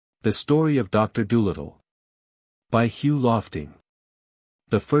The Story of Doctor Dolittle. By Hugh Lofting.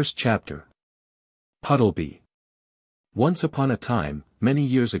 The first chapter. Puddleby. Once upon a time, many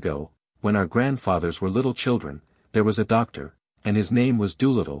years ago, when our grandfathers were little children, there was a doctor, and his name was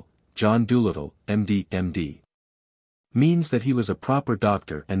Dolittle, John Dolittle, M.D. M.D. Means that he was a proper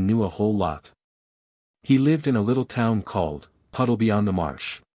doctor and knew a whole lot. He lived in a little town called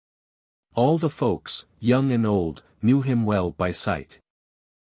Puddleby-on-the-Marsh. All the folks, young and old, knew him well by sight.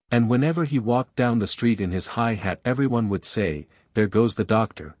 And whenever he walked down the street in his high hat, everyone would say, "There goes the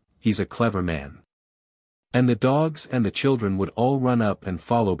doctor, he's a clever man." And the dogs and the children would all run up and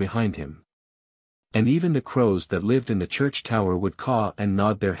follow behind him. And even the crows that lived in the church tower would caw and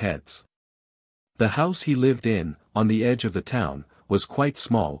nod their heads. The house he lived in, on the edge of the town, was quite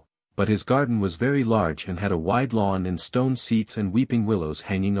small, but his garden was very large and had a wide lawn and stone seats and weeping willows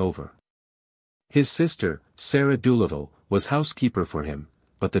hanging over. His sister, Sarah Dolittle, was housekeeper for him,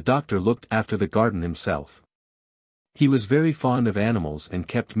 but the doctor looked after the garden himself. He was very fond of animals and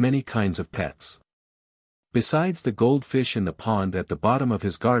kept many kinds of pets. Besides the goldfish in the pond at the bottom of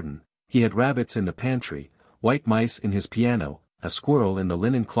his garden, he had rabbits in the pantry, white mice in his piano, a squirrel in the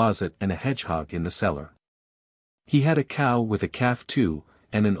linen closet and a hedgehog in the cellar. He had a cow with a calf too,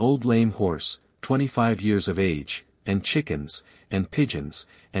 and an old lame horse, 25 years of age, and chickens, and pigeons,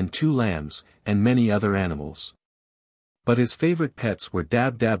 and 2 lambs, and many other animals. But his favorite pets were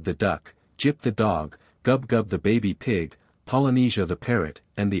Dab-Dab the duck, Jip the dog, Gub-Gub the baby pig, Polynesia the parrot,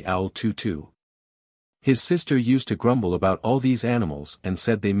 and the owl Too-Too. His sister used to grumble about all these animals and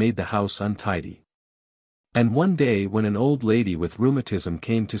said they made the house untidy. And one day when an old lady with rheumatism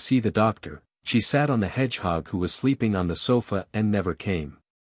came to see the doctor, she sat on the hedgehog who was sleeping on the sofa and never came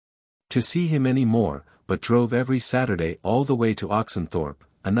to see him any more, but drove every Saturday all the way to Oxenthorpe,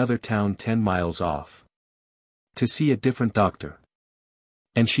 another town 10 miles off, to see a different doctor.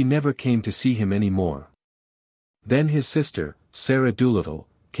 And she never came to see him any more. Then his sister, Sarah Dolittle,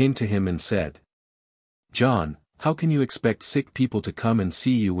 came to him and said, "John, how can you expect sick people to come and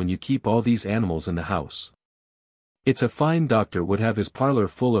see you when you keep all these animals in the house? It's a fine doctor would have his parlor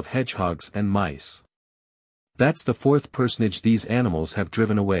full of hedgehogs and mice. That's the 4th personage these animals have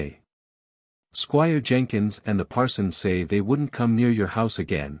driven away. Squire Jenkins and the parson say they wouldn't come near your house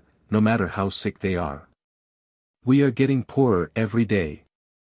again, no matter how sick they are. We are getting poorer every day.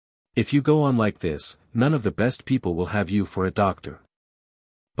 If you go on like this, none of the best people will have you for a doctor."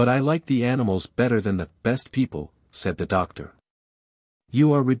 "But I like the animals better than the best people," said the doctor.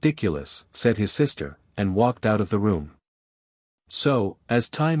 "You are ridiculous," said his sister, and walked out of the room. So, as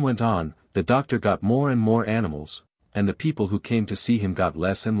time went on, the doctor got more and more animals, and the people who came to see him got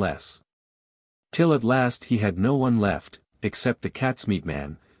less and less. Till at last he had no one left, except the cat's meat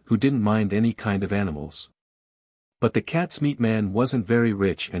man, who didn't mind any kind of animals. But the cat's meat man wasn't very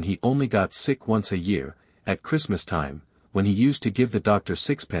rich and he only got sick once a year, at Christmas time, when he used to give the doctor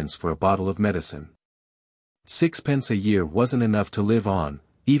 6 pence for a bottle of medicine. 6 pence a year wasn't enough to live on,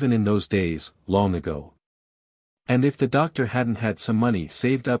 even in those days, long ago. And if the doctor hadn't had some money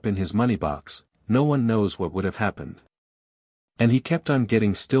saved up in his money box, no one knows what would have happened. And he kept on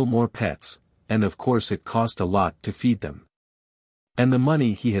getting still more pets, and of course it cost a lot to feed them. And the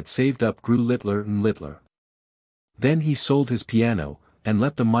money he had saved up grew littler and littler. Then he sold his piano, and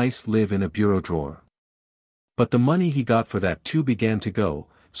let the mice live in a bureau drawer. But the money he got for that too began to go,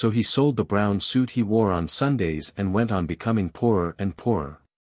 so he sold the brown suit he wore on Sundays and went on becoming poorer and poorer.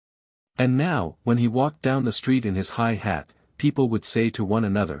 And now, when he walked down the street in his high hat, people would say to one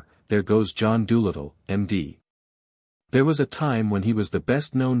another, "There goes John Dolittle, M.D. There was a time when he was the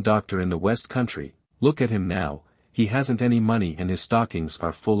best-known doctor in the West Country. Look at him now, he hasn't any money and his stockings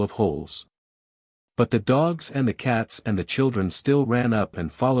are full of holes." But the dogs and the cats and the children still ran up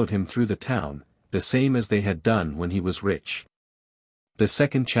and followed him through the town, the same as they had done when he was rich. The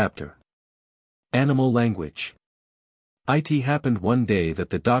second chapter. Animal language. It happened one day that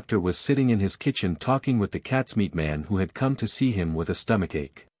the doctor was sitting in his kitchen talking with the cat's meat man who had come to see him with a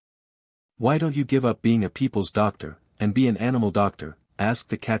stomachache. "Why don't you give up being a people's doctor, and be an animal doctor?" asked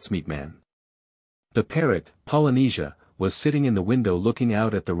the cat's meat man. The parrot, Polynesia, was sitting in the window looking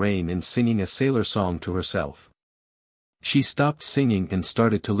out at the rain and singing a sailor song to herself. She stopped singing and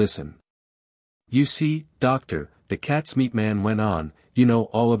started to listen. "You see, doctor," the cat's meat man went on, "you know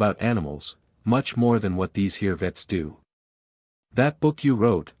all about animals, much more than what these here vets do. That book you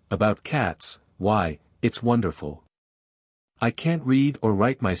wrote, about cats, why, it's wonderful. I can't read or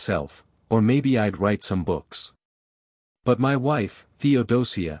write myself, or maybe I'd write some books. But my wife,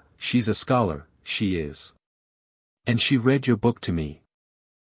 Theodosia, she's a scholar, she is. And she read your book to me.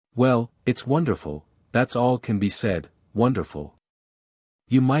 Well, it's wonderful, that's all can be said, wonderful.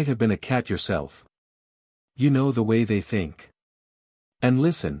 You might have been a cat yourself. You know the way they think. And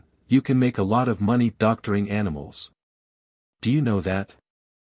listen, you can make a lot of money doctoring animals. Do you know that?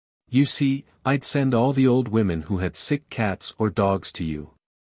 You see, I'd send all the old women who had sick cats or dogs to you.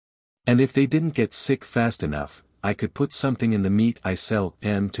 And if they didn't get sick fast enough, I could put something in the meat I sell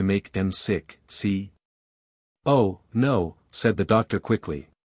them to make them sick, see? Oh, no, said the doctor quickly.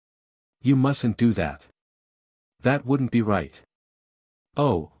 You mustn't do that. That wouldn't be right.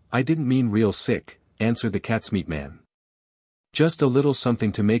 Oh, I didn't mean real sick, answered the cat's meat man. Just a little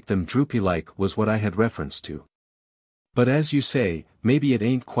something to make them droopy-like was what I had reference to. But as you say, maybe it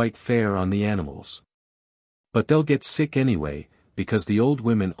ain't quite fair on the animals. But they'll get sick anyway, because the old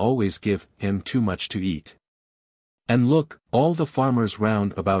women always give him too much to eat. And look, all the farmers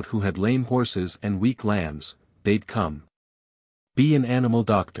round about who had lame horses and weak lambs, they'd come. Be an animal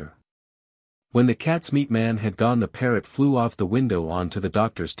doctor. When the cat's meat man had gone, the parrot flew off the window onto the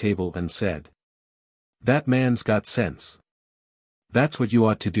doctor's table and said, That man's got sense. That's what you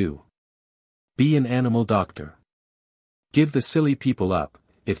ought to do. Be an animal doctor. Give the silly people up,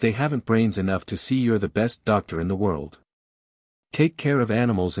 if they haven't brains enough to see you're the best doctor in the world. Take care of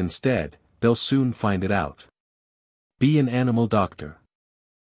animals instead, they'll soon find it out. Be an animal doctor.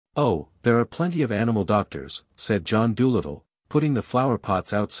 Oh, there are plenty of animal doctors, said John Dolittle, putting the flower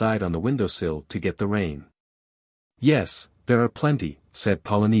pots outside on the windowsill to get the rain. Yes, there are plenty, said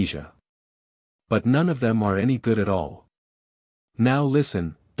Polynesia. But none of them are any good at all. Now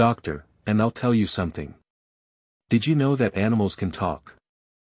listen, doctor, and I'll tell you something. Did you know that animals can talk?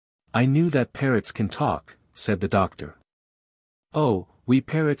 I knew that parrots can talk, said the doctor. Oh, we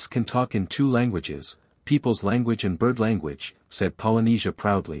parrots can talk in 2 languages, people's language and bird language, said Polynesia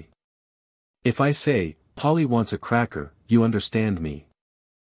proudly. If I say, Polly wants a cracker, you understand me.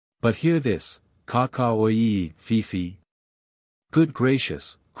 But hear this, caca-oi-ee, fee-fee. Good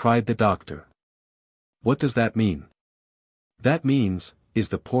gracious, cried the doctor. What does that mean? That means, is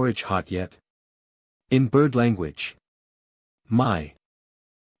the porridge hot yet? In bird language. My.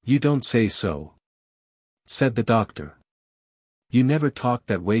 You don't say so. Said the doctor. You never talked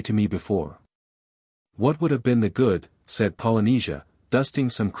that way to me before. What would have been the good, said Polynesia, dusting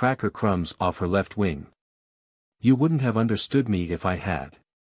some cracker crumbs off her left wing. You wouldn't have understood me if I had.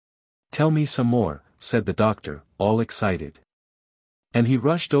 Tell me some more, said the doctor, all excited. And he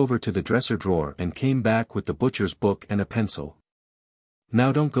rushed over to the dresser drawer and came back with the butcher's book and a pencil.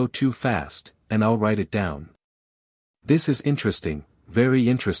 Now don't go too fast, and I'll write it down. This is interesting, very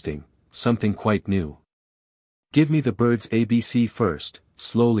interesting, something quite new. Give me the bird's ABC first,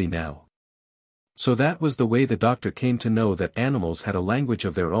 slowly now. So that was the way the doctor came to know that animals had a language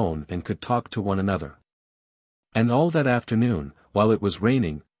of their own and could talk to one another. And all that afternoon, while it was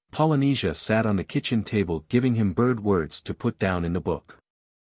raining, Polynesia sat on the kitchen table giving him bird words to put down in the book.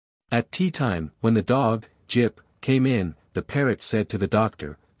 At tea time, when the dog, Jip, came in, the parrot said to the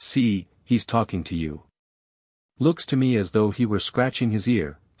doctor, See, he's talking to you. Looks to me as though he were scratching his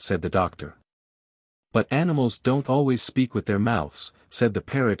ear, said the doctor. But animals don't always speak with their mouths, said the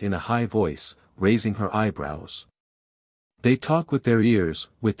parrot in a high voice, raising her eyebrows. They talk with their ears,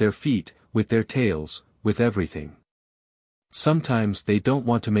 with their feet, with their tails, with everything. Sometimes they don't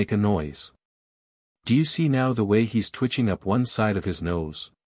want to make a noise. Do you see now the way he's twitching up one side of his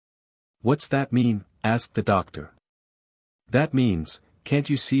nose? What's that mean? Asked the doctor. That means, can't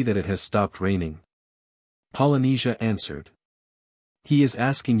you see that it has stopped raining? Polynesia answered. He is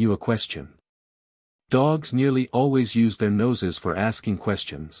asking you a question. Dogs nearly always use their noses for asking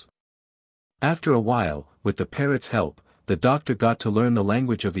questions. After a while, with the parrot's help, the doctor got to learn the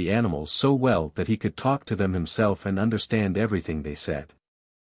language of the animals so well that he could talk to them himself and understand everything they said.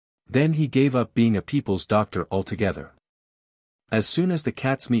 Then he gave up being a people's doctor altogether. As soon as the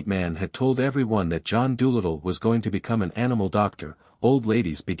cat's meat man had told everyone that John Dolittle was going to become an animal doctor, old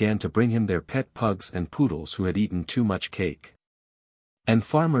ladies began to bring him their pet pugs and poodles who had eaten too much cake. And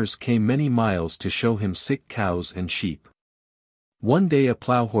farmers came many miles to show him sick cows and sheep. One day a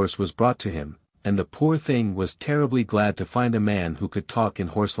plow horse was brought to him, and the poor thing was terribly glad to find a man who could talk in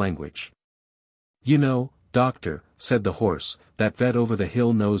horse language. You know, doctor, said the horse, that vet over the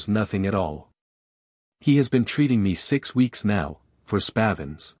hill knows nothing at all. He has been treating me 6 weeks now, for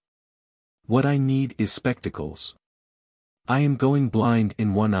spavins. What I need is spectacles. I am going blind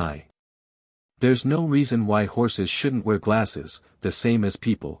in one eye. There's no reason why horses shouldn't wear glasses, the same as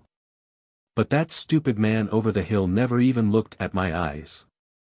people. But that stupid man over the hill never even looked at my eyes.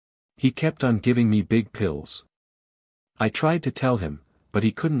 He kept on giving me big pills. I tried to tell him, but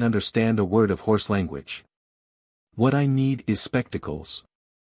he couldn't understand a word of horse language. What I need is spectacles.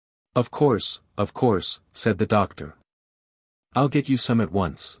 Of course, said the doctor. I'll get you some at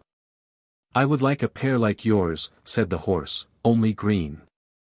once. I would like a pair like yours, said the horse, only green.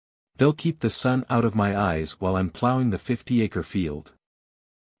 They'll keep the sun out of my eyes while I'm plowing the 50-acre field.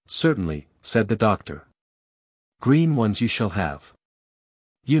 Certainly, said the doctor. Green ones you shall have.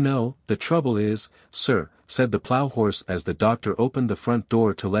 You know, the trouble is, sir, said the plow horse as the doctor opened the front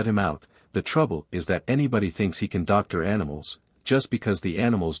door to let him out, the trouble is that anybody thinks he can doctor animals, just because the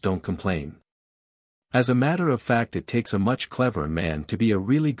animals don't complain. As a matter of fact, it takes a much cleverer man to be a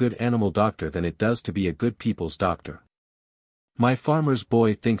really good animal doctor than it does to be a good people's doctor. My farmer's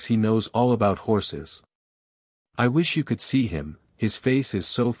boy thinks he knows all about horses. I wish you could see him, his face is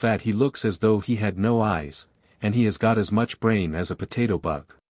so fat he looks as though he had no eyes, and he has got as much brain as a potato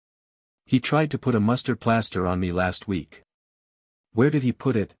bug. He tried to put a mustard plaster on me last week. Where did he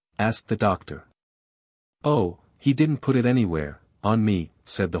put it? Asked the doctor. Oh, he didn't put it anywhere, on me,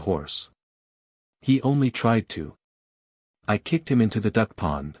 said the horse. He only tried to. I kicked him into the duck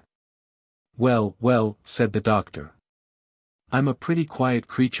pond. Well, well, said the doctor. I'm a pretty quiet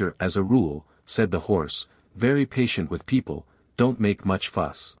creature as a rule, said the horse, very patient with people, don't make much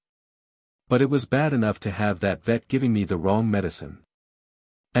fuss. But it was bad enough to have that vet giving me the wrong medicine.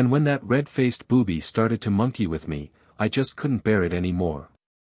 And when that red-faced booby started to monkey with me, I just couldn't bear it any more.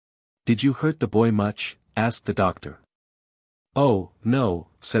 Did you hurt the boy much? Asked the doctor. Oh, no,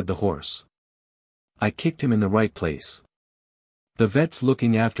 said the horse. I kicked him in the right place. The vet's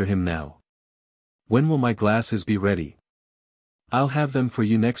looking after him now. When will my glasses be ready? I'll have them for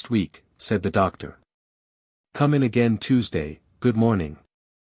you next week, said the doctor. Come in again Tuesday, good morning.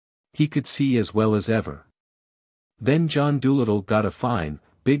 He could see as well as ever. Then John Dolittle got a fine,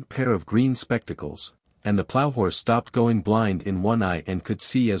 big pair of green spectacles, and the plowhorse stopped going blind in one eye and could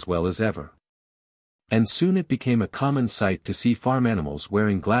see as well as ever. And soon it became a common sight to see farm animals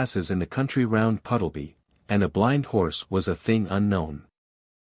wearing glasses in the country round Puddleby, and a blind horse was a thing unknown.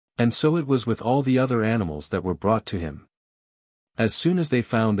 And so it was with all the other animals that were brought to him. As soon as they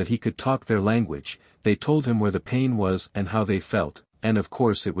found that he could talk their language, they told him where the pain was and how they felt, and of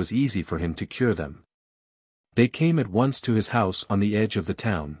course it was easy for him to cure them. They came at once to his house on the edge of the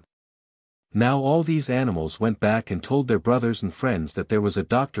town. Now all these animals went back and told their brothers and friends that there was a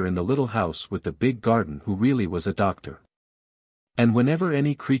doctor in the little house with the big garden who really was a doctor. And whenever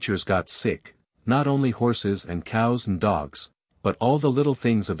any creatures got sick, not only horses and cows and dogs, but all the little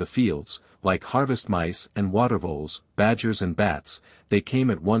things of the fields, like harvest mice and water voles, badgers and bats, they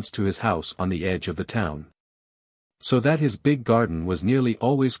came at once to his house on the edge of the town. So that his big garden was nearly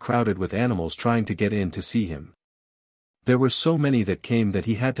always crowded with animals trying to get in to see him. There were so many that came that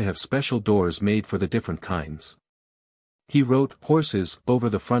he had to have special doors made for the different kinds. He wrote horses over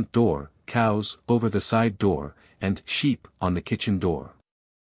the front door, cows over the side door, and sheep on the kitchen door.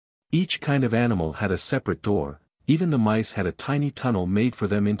 Each kind of animal had a separate door, even the mice had a tiny tunnel made for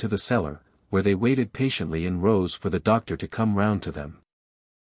them into the cellar, where they waited patiently in rows for the doctor to come round to them.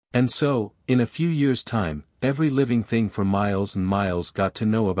 And so, in a few years' time, every living thing for miles and miles got to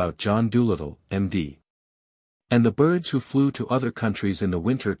know about John Dolittle, M.D. And the birds who flew to other countries in the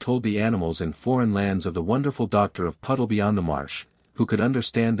winter told the animals in foreign lands of the wonderful doctor of Puddleby-on-the-Marsh, who could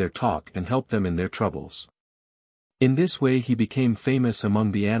understand their talk and help them in their troubles. In this way he became famous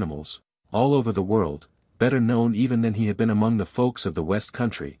among the animals, all over the world, better known even than he had been among the folks of the West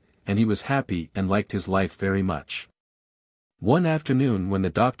Country, and he was happy and liked his life very much. One afternoon when the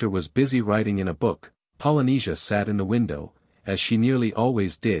doctor was busy writing in a book, Polynesia sat in the window, as she nearly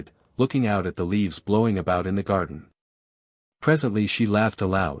always did, looking out at the leaves blowing about in the garden. Presently she laughed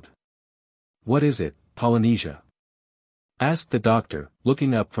aloud. "What is it, Polynesia?" asked the doctor,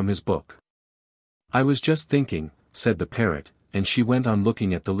 looking up from his book. "I was just thinking," said the parrot, and she went on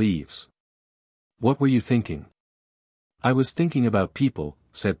looking at the leaves. "What were you thinking?" "I was thinking about people,"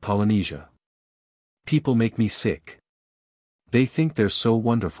 said Polynesia. "People make me sick. They think they're so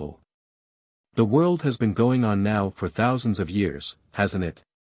wonderful. The world has been going on now for thousands of years, hasn't it?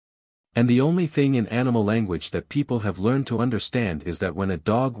 And the only thing in animal language that people have learned to understand is that when a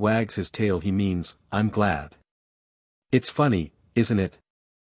dog wags his tail he means, 'I'm glad.' It's funny, isn't it?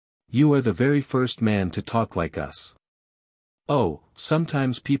 You are the very first man to talk like us. Oh,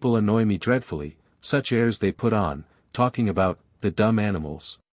 sometimes people annoy me dreadfully, such airs they put on, talking about the dumb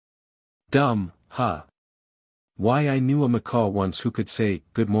animals. Dumb, huh? Why, I knew a macaw once who could say,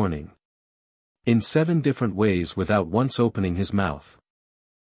 'Good morning,' in 7 different ways without once opening his mouth.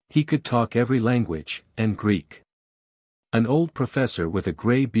 He could talk every language, and Greek. An old professor with a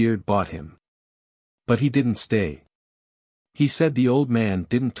gray beard bought him. But he didn't stay. He said the old man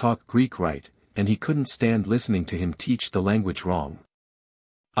didn't talk Greek right, and he couldn't stand listening to him teach the language wrong.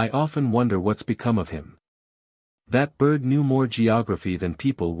 I often wonder what's become of him. That bird knew more geography than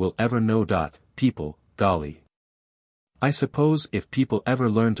people will ever know. People, golly. I suppose if people ever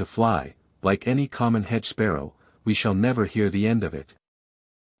learn to fly, like any common hedge sparrow, we shall never hear the end of it.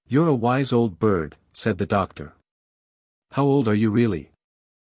 You're a wise old bird, said the doctor. How old are you really?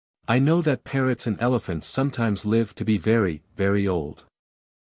 I know that parrots and elephants sometimes live to be very, very old.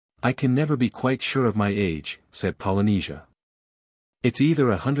 I can never be quite sure of my age, said Polynesia. It's either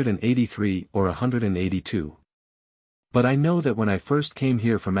 183 or 182. But I know that when I first came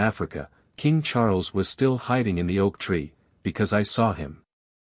here from Africa, King Charles was still hiding in the oak tree, because I saw him.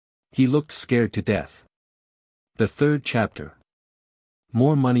 He looked scared to death. The third chapter.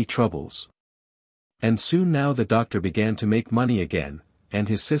 More money troubles. And soon now the doctor began to make money again, and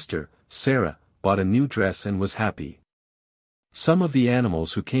his sister, Sarah, bought a new dress and was happy. Some of the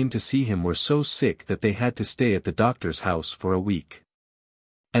animals who came to see him were so sick that they had to stay at the doctor's house for a week.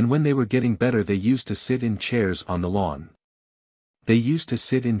 And when they were getting better they used to sit in chairs on the lawn.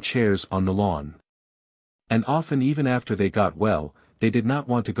 And often even after they got well, they did not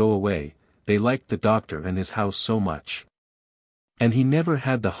want to go away, they liked the doctor and his house so much. And he never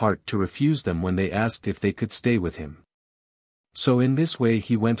had the heart to refuse them when they asked if they could stay with him. So in this way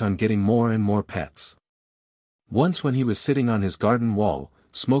he went on getting more and more pets. Once when he was sitting on his garden wall,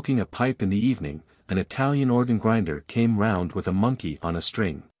 smoking a pipe in the evening, an Italian organ grinder came round with a monkey on a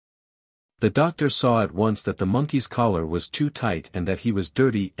string. The doctor saw at once that the monkey's collar was too tight and that he was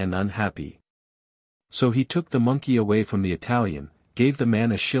dirty and unhappy. So he took the monkey away from the Italian, gave the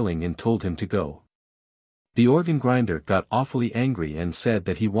man a shilling and told him to go. The organ grinder got awfully angry and said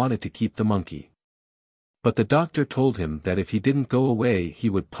that he wanted to keep the monkey. But the doctor told him that if he didn't go away he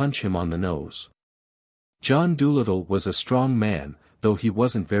would punch him on the nose. John Dolittle was a strong man, though he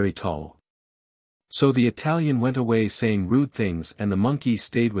wasn't very tall. So the Italian went away saying rude things and the monkey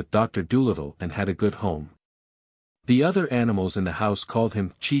stayed with Dr. Dolittle and had a good home. The other animals in the house called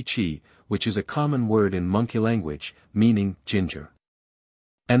him Chi-Chi, which is a common word in monkey language, meaning ginger.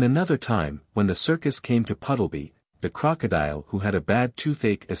 And another time, when the circus came to Puddleby, the crocodile who had a bad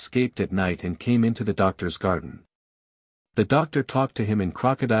toothache escaped at night and came into the doctor's garden. The doctor talked to him in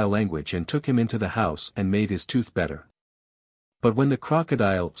crocodile language and took him into the house and made his tooth better. But when the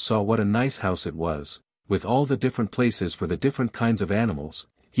crocodile saw what a nice house it was, with all the different places for the different kinds of animals,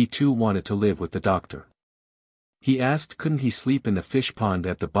 he too wanted to live with the doctor. He asked couldn't he sleep in the fish pond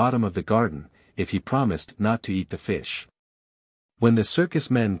at the bottom of the garden, if he promised not to eat the fish. When the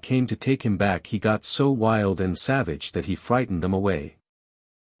circus men came to take him back he got so wild and savage that he frightened them away.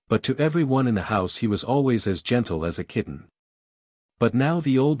 But to every one in the house he was always as gentle as a kitten. But now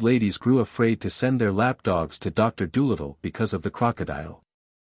the old ladies grew afraid to send their lapdogs to Dr. Dolittle because of the crocodile.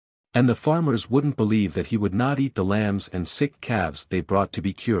 And the farmers wouldn't believe that he would not eat the lambs and sick calves they brought to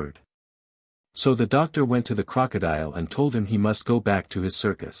be cured. So the doctor went to the crocodile and told him he must go back to his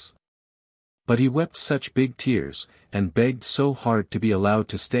circus. But he wept such big tears, and begged so hard to be allowed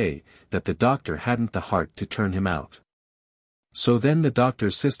to stay, that the doctor hadn't the heart to turn him out. So then the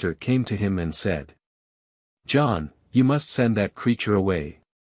doctor's sister came to him and said, "John, you must send that creature away.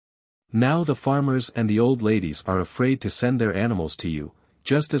 Now the farmers and the old ladies are afraid to send their animals to you,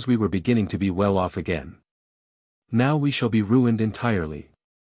 just as we were beginning to be well off again. Now we shall be ruined entirely.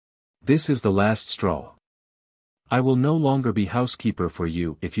 This is the last straw. I will no longer be housekeeper for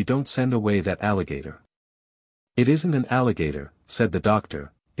you if you don't send away that alligator." "It isn't an alligator," said the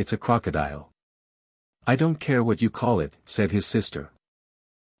doctor, "it's a crocodile." "I don't care what you call it," said his sister.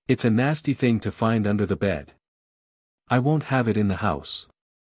 "It's a nasty thing to find under the bed. I won't have it in the house."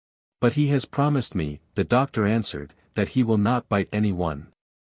 "But he has promised me," the doctor answered, "that he will not bite anyone.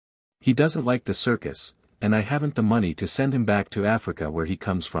 He doesn't like the circus, and I haven't the money to send him back to Africa where he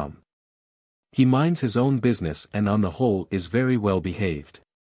comes from. He minds his own business and on the whole is very well behaved.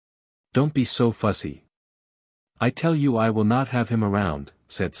 Don't be so fussy." "I tell you I will not have him around,"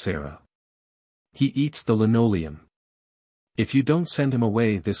 said Sarah. "He eats the linoleum. If you don't send him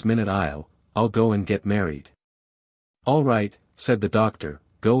away this minute I'll go and get married." "All right," said the doctor,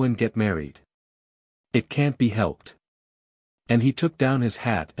 "go and get married. It can't be helped." And he took down his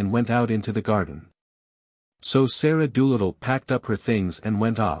hat and went out into the garden. So Sarah Dolittle packed up her things and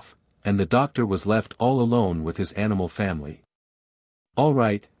went off, and the doctor was left all alone with his animal family. "All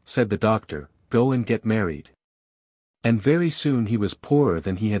right," said the doctor, "go and get married." And very soon he was poorer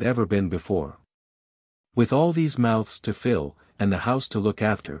than he had ever been before. With all these mouths to fill, and the house to look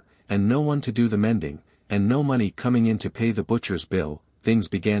after, and no one to do the mending, and no money coming in to pay the butcher's bill, things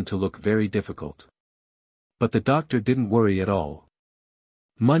began to look very difficult. But the doctor didn't worry at all.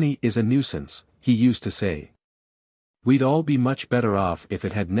 "Money is a nuisance," he used to say. "We'd all be much better off if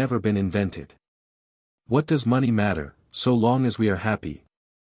it had never been invented. What does money matter, so long as we are happy?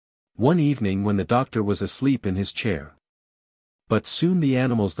 One evening when the doctor was asleep in his chair. But soon the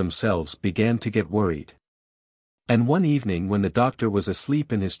animals themselves began to get worried. And one evening when the doctor was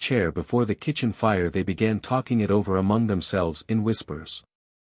asleep in his chair before the kitchen fire, they began talking it over among themselves in whispers.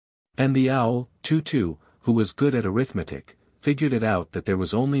 And the owl, Tutu, who was good at arithmetic, figured it out that there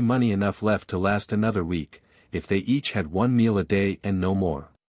was only money enough left to last another week, if they each had one meal a day and no more.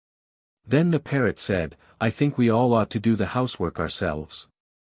 Then the parrot said, "I think we all ought to do the housework ourselves.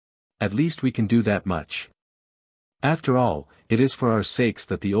 At least we can do that much. After all, it is for our sakes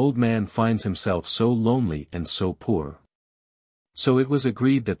that the old man finds himself so lonely and so poor." So it was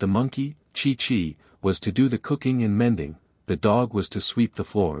agreed that the monkey, Chi-Chi, was to do the cooking and mending, the dog was to sweep the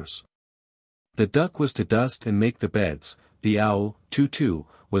floors. The duck was to dust and make the beds, the owl, Tutu,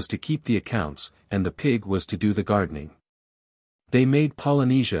 was to keep the accounts, and the pig was to do the gardening. They made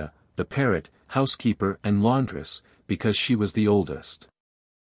Polynesia, the parrot, housekeeper and laundress, because she was the oldest.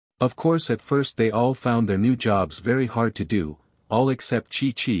 Of course at first they all found their new jobs very hard to do, all except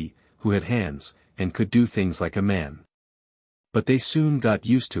Chi-Chi, who had hands, and could do things like a man. But they soon got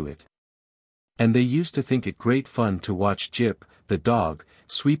used to it. And they used to think it great fun to watch Jip, the dog,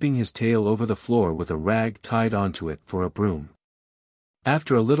 sweeping his tail over the floor with a rag tied onto it for a broom.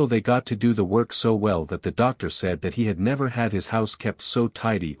 After a little they got to do the work so well that the doctor said that he had never had his house kept so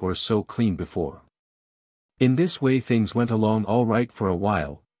tidy or so clean before. In this way things went along all right for a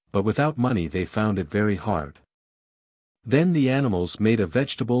while, but without money they found it very hard. Then the animals made a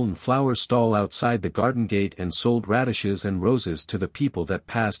vegetable and flower stall outside the garden gate and sold radishes and roses to the people that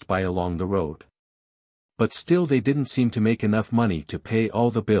passed by along the road. But still they didn't seem to make enough money to pay all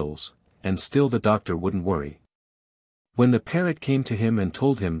the bills, and still the doctor wouldn't worry. When the parrot came to him and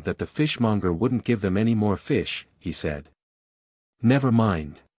told him that the fishmonger wouldn't give them any more fish, he said, "Never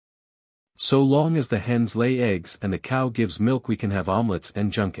mind. So long as the hens lay eggs and the cow gives milk we can have omelets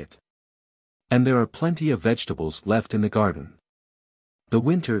and junket. And there are plenty of vegetables left in the garden. The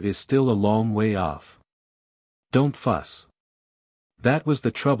winter is still a long way off. Don't fuss." That was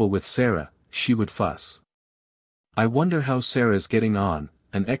the trouble with Sarah, she would fuss. I wonder how Sarah's getting on,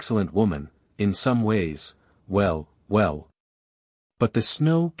 an excellent woman, in some ways, well. But the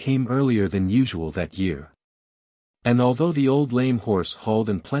snow came earlier than usual that year. And although the old lame horse hauled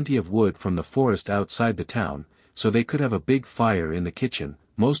in plenty of wood from the forest outside the town, so they could have a big fire in the kitchen,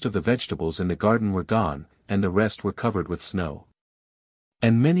 most of the vegetables in the garden were gone, and the rest were covered with snow.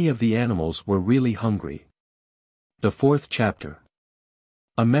 And many of the animals were really hungry. The 4th chapter.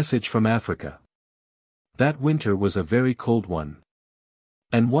 A message from Africa. That winter was a very cold one.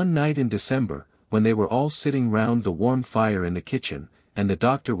 And one night in December, when they were all sitting round the warm fire in the kitchen, and the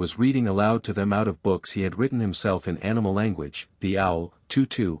doctor was reading aloud to them out of books he had written himself in animal language, the owl,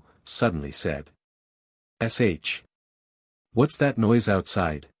 Tutu, suddenly said, "Sh. What's that noise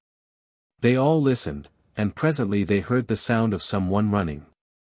outside?" They all listened, and presently they heard the sound of someone running.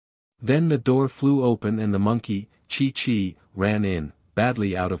 Then the door flew open and the monkey, Chi-Chi, ran in,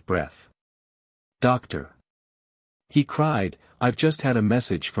 badly out of breath. "Doctor," he cried, "I've just had a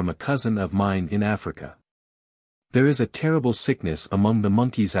message from a cousin of mine in Africa. There is a terrible sickness among the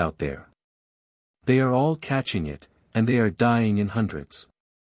monkeys out there. They are all catching it, and they are dying in hundreds.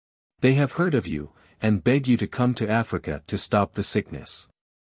 They have heard of you, and beg you to come to Africa to stop the sickness."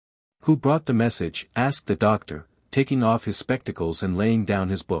 "Who brought the message?" asked the doctor, taking off his spectacles and laying down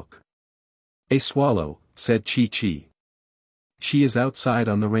his book. "A swallow," said Chi-Chi. "She is outside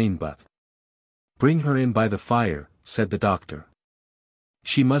on the rain butt." "Bring her in by the fire," said the doctor.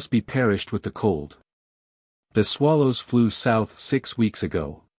 "She must be perished with the cold. The swallows flew south 6 weeks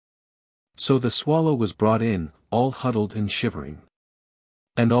ago." So the swallow was brought in, all huddled and shivering.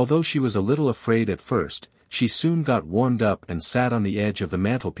 And although she was a little afraid at first, she soon got warmed up and sat on the edge of the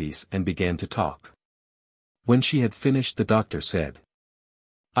mantelpiece and began to talk. When she had finished the doctor said,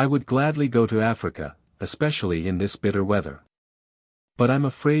 "I would gladly go to Africa, especially in this bitter weather. But I'm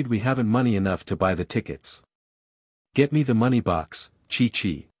afraid we haven't money enough to buy the tickets. Get me the money box,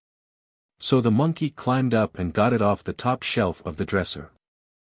 Chi-Chi." So the monkey climbed up and got it off the top shelf of the dresser.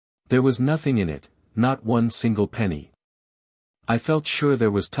 There was nothing in it, not one single penny. "I felt sure there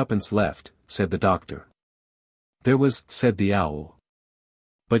was tuppence left," said the doctor. "There was," said the owl.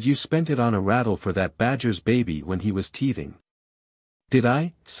 "But you spent it on a rattle for that badger's baby when he was teething." "Did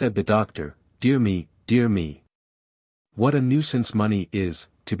I?" said the doctor, "Dear me, dear me. What a nuisance money is,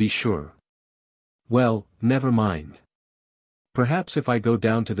 to be sure. Well, never mind. Perhaps if I go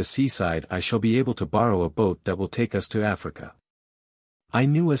down to the seaside I shall be able to borrow a boat that will take us to Africa. I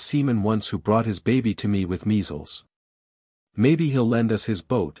knew a seaman once who brought his baby to me with measles. Maybe he'll lend us his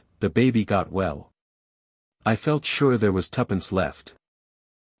boat." The baby got well. I felt sure there was tuppence left.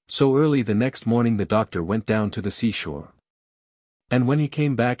 So early the next morning the doctor went down to the seashore. And when he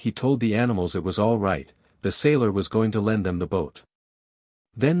came back he told the animals it was all right, the sailor was going to lend them the boat.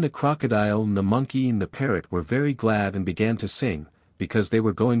 Then the crocodile and the monkey and the parrot were very glad and began to sing, because they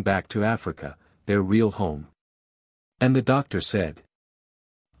were going back to Africa, their real home. And the doctor said,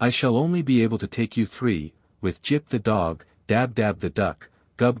 "I shall only be able to take you 3, with Jip the dog, Dab Dab the duck,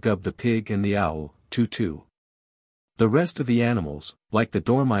 Gub Gub the pig and the owl, Too. The rest of the animals, like the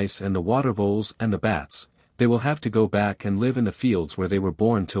dormice and the water voles and the bats, they will have to go back and live in the fields where they were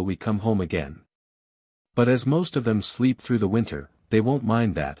born till we come home again. But as most of them sleep through the winter, they won't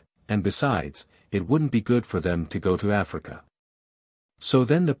mind that, and besides, it wouldn't be good for them to go to Africa." So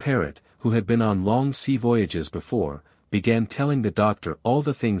then the parrot, who had been on long sea voyages before, began telling the doctor all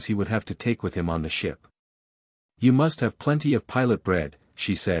the things he would have to take with him on the ship. "You must have plenty of pilot bread,"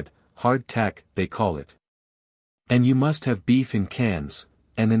 she said, "hard tack, they call it. And you must have beef in cans,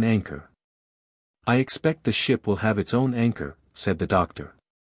 and an anchor." "I expect the ship will have its own anchor," said the doctor.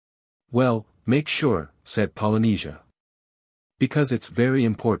 "Well, make sure," said Polynesia. "Because it's very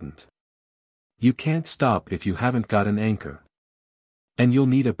important. You can't stop if you haven't got an anchor. And you'll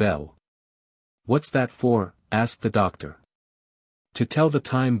need a bell." "What's that for?" asked the doctor. "To tell the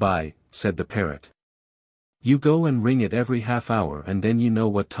time by," said the parrot. "You go and ring it every half hour and then you know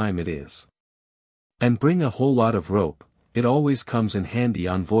what time it is. And bring a whole lot of rope, it always comes in handy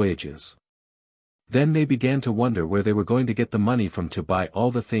on voyages." Then they began to wonder where they were going to get the money from to buy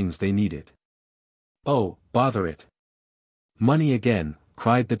all the things they needed. "Oh, bother it. Money again,"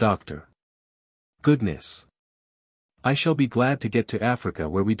 cried the doctor. "Goodness. I shall be glad to get to Africa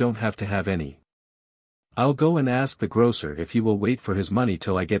where we don't have to have any. I'll go and ask the grocer if he will wait for his money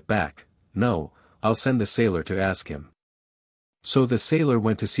till I get back. No, I'll send the sailor to ask him." So the sailor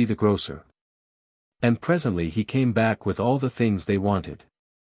went to see the grocer. And presently he came back with all the things they wanted.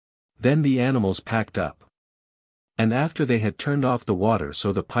 Then the animals packed up. And after they had turned off the water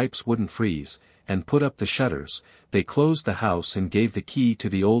so the pipes wouldn't freeze, and put up the shutters, they closed the house and gave the key to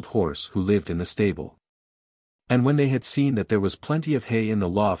the old horse who lived in the stable. And when they had seen that there was plenty of hay in the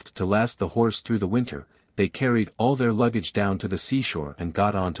loft to last the horse through the winter, they carried all their luggage down to the seashore and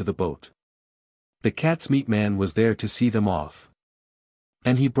got on to the boat. The cat's meat man was there to see them off.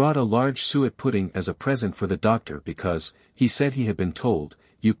 And he brought a large suet pudding as a present for the doctor because, he said he had been told,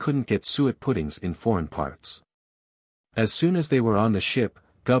 you couldn't get suet puddings in foreign parts. As soon as they were on the ship,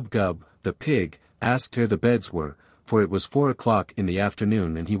 Gub Gub, the pig, asked where the beds were, for it was 4 o'clock in the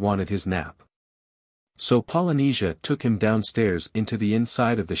afternoon and he wanted his nap. So Polynesia took him downstairs into the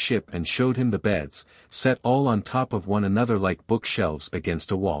inside of the ship and showed him the beds, set all on top of one another like bookshelves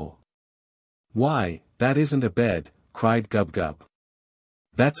against a wall. "Why, that isn't a bed," cried Gub Gub.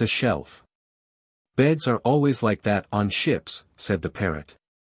 "That's a shelf." "Beds are always like that on ships," said the parrot.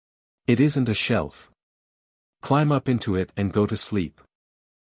 "It isn't a shelf. Climb up into it and go to sleep.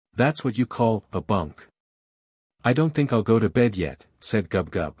 That's what you call a bunk." "I don't think I'll go to bed yet," said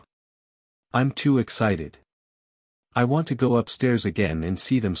Gub Gub. "I'm too excited. I want to go upstairs again and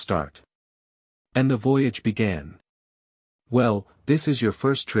see them start." And the voyage began. "Well, this is your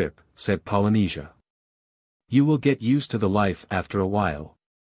first trip," said Polynesia. "You will get used to the life after a while."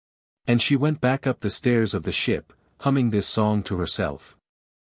 And she went back up the stairs of the ship, humming this song to herself.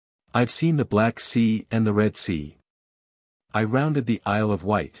 "I've seen the Black Sea and the Red Sea. I rounded the Isle of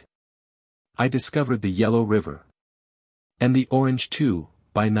Wight. I discovered the Yellow River. And the Orange too,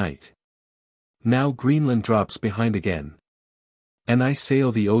 by night. Now Greenland drops behind again. And I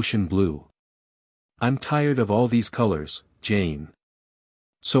sail the ocean blue. I'm tired of all these colors, Jane.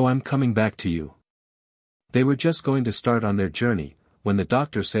 So I'm coming back to you." They were just going to start on their journey, when the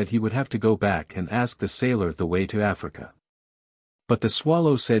doctor said he would have to go back and ask the sailor the way to Africa. But the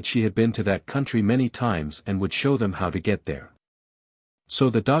swallow said she had been to that country many times and would show them how to get there. So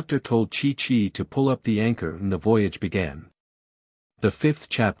the doctor told Chi-Chi to pull up the anchor and the voyage began. The 5th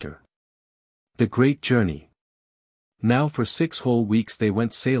chapter. The Great Journey. Now for 6 whole weeks they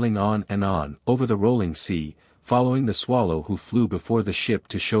went sailing on and on over the rolling sea, following the swallow who flew before the ship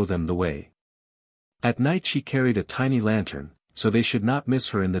to show them the way. At night she carried a tiny lantern, so they should not miss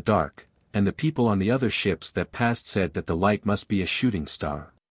her in the dark, and the people on the other ships that passed said that the light must be a shooting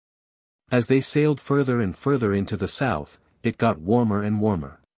star. As they sailed further and further into the south, it got warmer and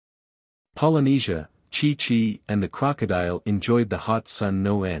warmer. Polynesia, Chi-Chi and the crocodile enjoyed the hot sun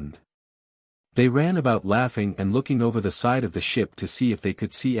no end. They ran about laughing and looking over the side of the ship to see if they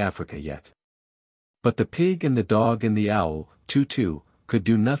could see Africa yet. But the pig and the dog and the owl, Too, could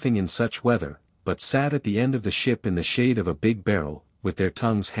do nothing in such weather, but sat at the end of the ship in the shade of a big barrel, with their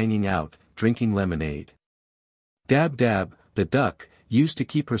tongues hanging out, drinking lemonade. Dab-Dab, the duck, used to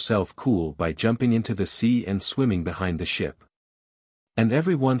keep herself cool by jumping into the sea and swimming behind the ship. And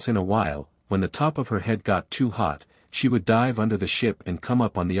every once in a while, when the top of her head got too hot, she would dive under the ship and come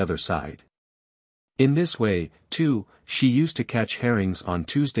up on the other side. In this way, too, she used to catch herrings on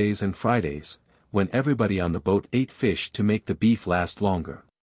Tuesdays and Fridays, when everybody on the boat ate fish to make the beef last longer.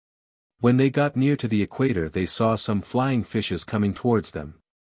 When they got near to the equator they saw some flying fishes coming towards them.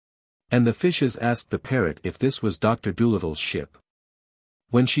 And the fishes asked the parrot if this was Dr. Dolittle's ship.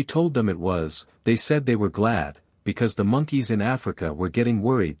 When she told them it was, they said they were glad, because the monkeys in Africa were getting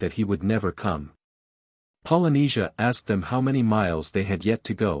worried that he would never come. Polynesia asked them how many miles they had yet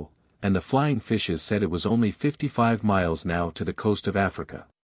to go, and the flying fishes said it was only 55 miles now to the coast of Africa.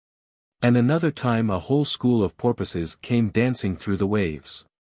 And another time a whole school of porpoises came dancing through the waves.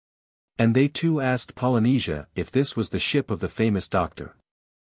 And they too asked Polynesia if this was the ship of the famous doctor.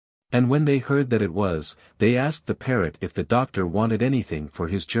 And when they heard that it was, they asked the parrot if the doctor wanted anything for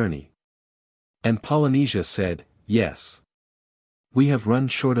his journey. And Polynesia said, "Yes. We have run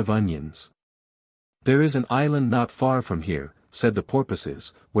short of onions." "There is an island not far from here," said the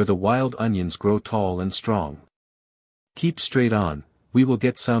porpoises, "where the wild onions grow tall and strong. Keep straight on, we will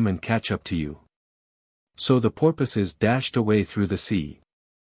get some and catch up to you." So the porpoises dashed away through the sea.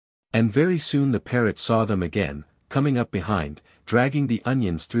 And very soon the parrot saw them again, coming up behind, dragging the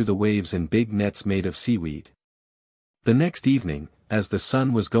onions through the waves in big nets made of seaweed. The next evening, as the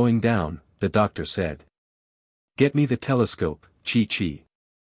sun was going down, the doctor said, "Get me the telescope, Chi-Chi.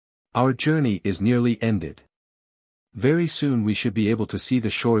 Our journey is nearly ended. Very soon we should be able to see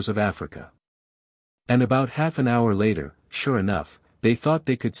the shores of Africa." And about half an hour later, sure enough, they thought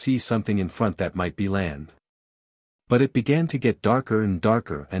they could see something in front that might be land. But it began to get darker and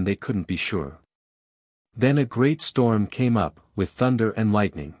darker and they couldn't be sure. Then a great storm came up, with thunder and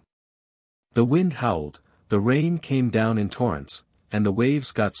lightning. The wind howled, the rain came down in torrents, and the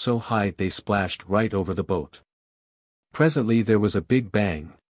waves got so high they splashed right over the boat. Presently there was a big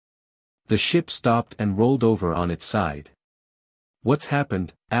bang. The ship stopped and rolled over on its side. "What's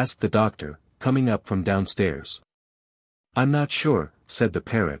happened?" asked the doctor, coming up from downstairs. "I'm not sure," said the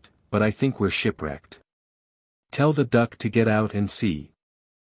parrot, "but I think we're shipwrecked. Tell the duck to get out and see."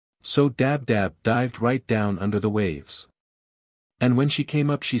 So Dab-Dab dived right down under the waves. And when she came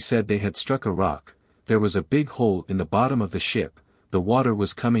up she said they had struck a rock, there was a big hole in the bottom of the ship, the water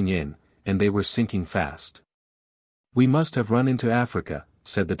was coming in, and they were sinking fast. "We must have run into Africa,"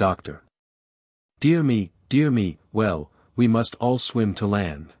 said the doctor. Dear me, well, we must all swim to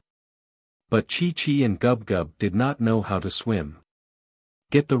land." But Chi-Chi and Gub-Gub did not know how to swim.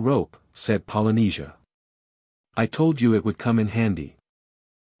 "Get the rope," said Polynesia. "I told you it would come in handy.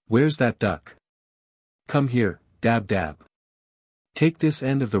 Where's that duck? Come here, Dab-Dab. Take this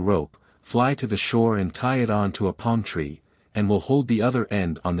end of the rope, fly to the shore and tie it on to a palm tree, and we'll hold the other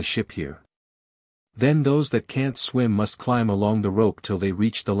end on the ship here. Then those that can't swim must climb along the rope till they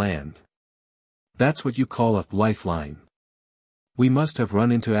reach the land. That's what you call a lifeline. We must have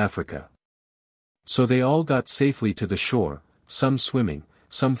run into Africa." So they all got safely to the shore, some swimming,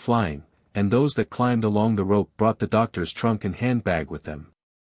 some flying, and those that climbed along the rope brought the doctor's trunk and handbag with them.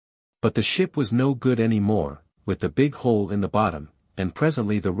 But the ship was no good any more, with the big hole in the bottom, and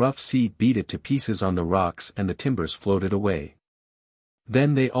presently the rough sea beat it to pieces on the rocks and the timbers floated away.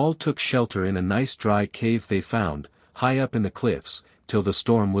 Then they all took shelter in a nice dry cave they found, high up in the cliffs, till the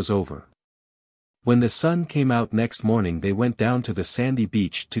storm was over. When the sun came out next morning they went down to the sandy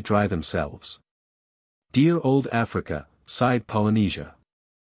beach to dry themselves. "Dear old Africa," sighed Polynesia.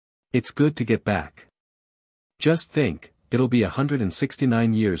 "It's good to get back. Just think, it'll be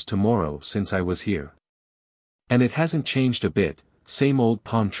 169 years tomorrow since I was here. And it hasn't changed a bit, same old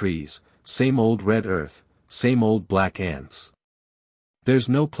palm trees, same old red earth, same old black ants. There's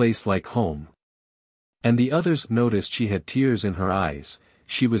no place like home." And the others noticed she had tears in her eyes,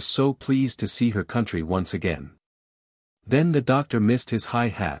 she was so pleased to see her country once again. Then the doctor missed his high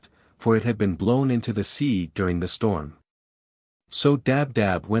hat, for it had been blown into the sea during the storm. So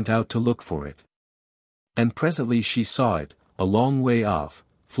Dab-Dab went out to look for it. And presently she saw it, a long way off,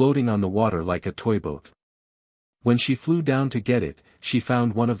 floating on the water like a toy boat. When she flew down to get it, she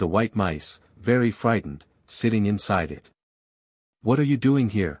found one of the white mice, very frightened, sitting inside it. "What are you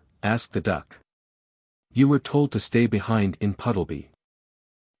doing here?" asked the duck. "You were told to stay behind in Puddleby."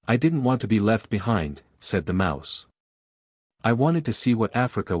 "I didn't want to be left behind," said the mouse. "I wanted to see what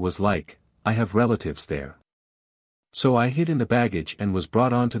Africa was like, I have relatives there. So I hid in the baggage and was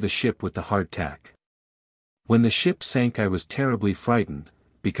brought onto the ship with the hardtack. When the ship sank I was terribly frightened,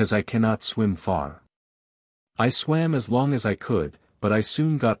 because I cannot swim far. I swam as long as I could, but I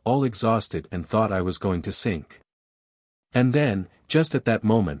soon got all exhausted and thought I was going to sink. And then, just at that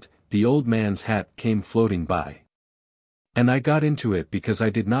moment, the old man's hat came floating by. And I got into it because I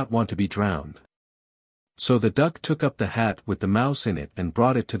did not want to be drowned. So the duck took up the hat with the mouse in it and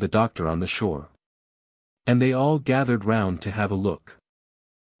brought it to the doctor on the shore. And they all gathered round to have a look.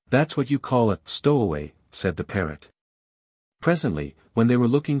 That's what you call a stowaway, said the parrot. Presently, when they were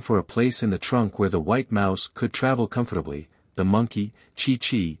looking for a place in the trunk where the white mouse could travel comfortably, the monkey,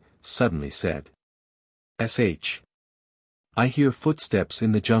 Chi-Chi, suddenly said, "Sh. I hear footsteps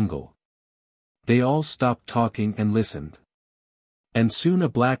in the jungle." They all stopped talking and listened. And soon a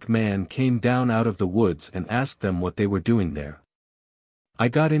black man came down out of the woods and asked them what they were doing there. I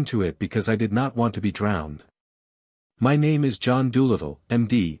got into it because I did not want to be drowned. My name is John Dolittle,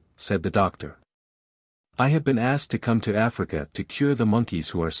 M.D., said the doctor. I have been asked to come to Africa to cure the monkeys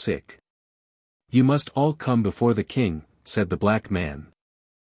who are sick. You must all come before the king, said the black man.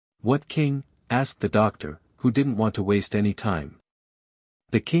 What king? Asked the doctor, who didn't want to waste any time.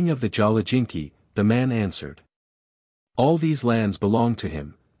 The king of the Jolajinki, the man answered. All these lands belong to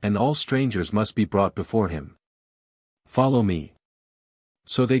him, and all strangers must be brought before him. Follow me.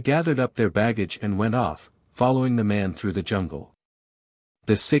 So they gathered up their baggage and went off, following the man through the jungle.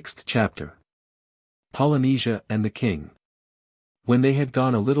 The 6th chapter. Polynesia and the king. When they had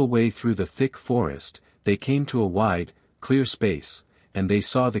gone a little way through the thick forest, they came to a wide, clear space, and they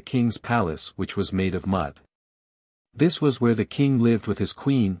saw the king's palace which was made of mud. This was where the king lived with his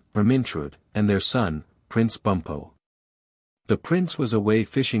queen, Ermintrude, and their son, Prince Bumpo. The prince was away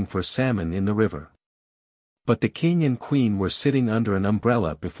fishing for salmon in the river. But the king and queen were sitting under an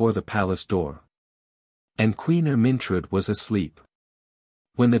umbrella before the palace door. And Queen Ermintrude was asleep.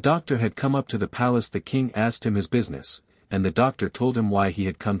 When the doctor had come up to the palace, the king asked him his business, and the doctor told him why he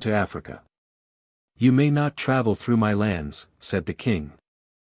had come to Africa. You may not travel through my lands, said the king.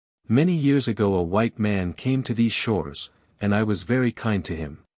 Many years ago a white man came to these shores, and I was very kind to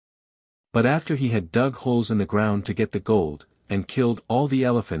him. But after he had dug holes in the ground to get the gold, and killed all the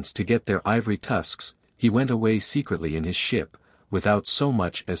elephants to get their ivory tusks, he went away secretly in his ship, without so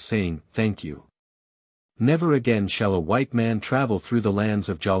much as saying, thank you. Never again shall a white man travel through the lands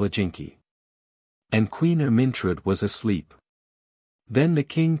of Jolajinki. And Queen Ermintrude was asleep. Then the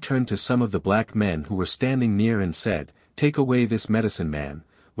king turned to some of the black men who were standing near and said, take away this medicine man,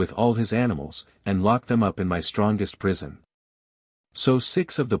 with all his animals, and lock them up in my strongest prison. So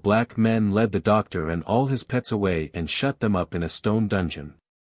 6 of the black men led the doctor and all his pets away and shut them up in a stone dungeon.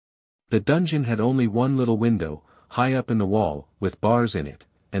 The dungeon had only one little window, high up in the wall, with bars in it,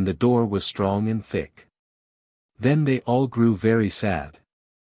 and the door was strong and thick. Then they all grew very sad.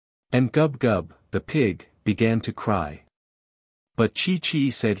 And Gub-Gub, the pig, began to cry. But Chi-Chi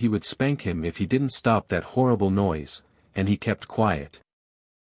said he would spank him if he didn't stop that horrible noise, and he kept quiet.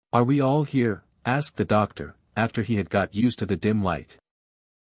 Are we all here? Asked the doctor, after he had got used to the dim light.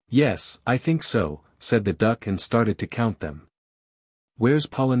 Yes, I think so, said the duck and started to count them. Where's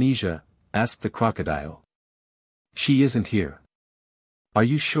Polynesia? Asked the crocodile. She isn't here. Are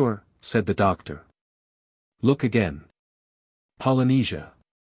you sure? Said the doctor. Look again. Polynesia.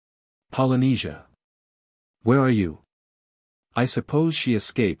 Polynesia. Where are you? I suppose she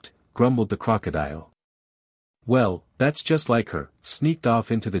escaped, grumbled the crocodile. Well, that's just like her, sneaked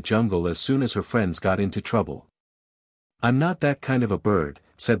off into the jungle as soon as her friends got into trouble. I'm not that kind of a bird,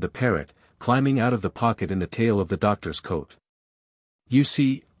 said the parrot, climbing out of the pocket in the tail of the doctor's coat. You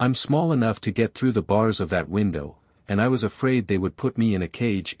see, I'm small enough to get through the bars of that window, and I was afraid they would put me in a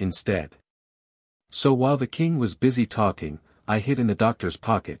cage instead. So while the king was busy talking, I hid in the doctor's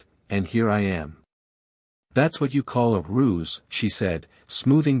pocket, and here I am. That's what you call a ruse, she said,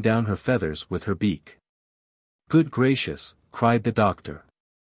 smoothing down her feathers with her beak. Good gracious, cried the doctor.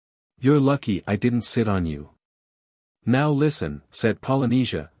 You're lucky I didn't sit on you. Now listen, said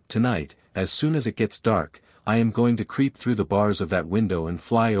Polynesia, tonight, as soon as it gets dark, I am going to creep through the bars of that window and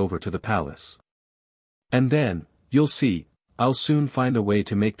fly over to the palace. And then, you'll see, I'll soon find a way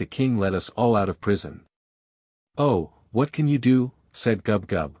to make the king let us all out of prison. Oh, what can you do? Said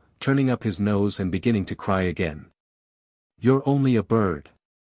Gub-Gub, turning up his nose and beginning to cry again. You're only a bird.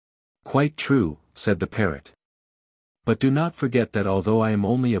 Quite true, said the parrot. But do not forget that although I am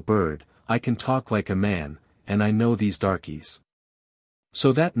only a bird, I can talk like a man, and I know these darkies.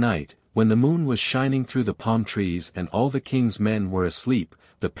 So that night, when the moon was shining through the palm trees and all the king's men were asleep,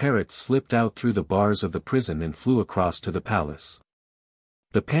 the parrot slipped out through the bars of the prison and flew across to the palace.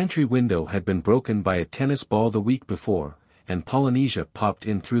 The pantry window had been broken by a tennis ball the week before, and Polynesia popped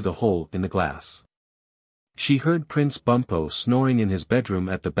in through the hole in the glass. She heard Prince Bumpo snoring in his bedroom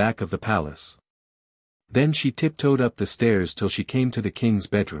at the back of the palace. Then she tiptoed up the stairs till she came to the king's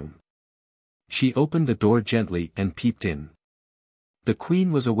bedroom. She opened the door gently and peeped in. The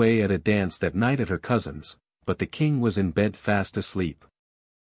queen was away at a dance that night at her cousin's, but the king was in bed fast asleep.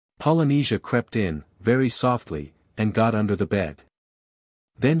 Polynesia crept in, very softly, and got under the bed.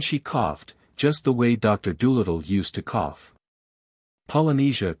 Then she coughed, just the way Dr. Dolittle used to cough.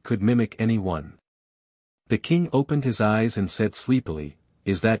 Polynesia could mimic anyone. The king opened his eyes and said sleepily,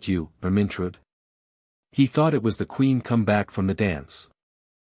 "Is that you, Ermintrude?" He thought it was the queen come back from the dance.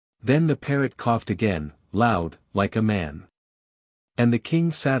 Then the parrot coughed again, loud, like a man. And the king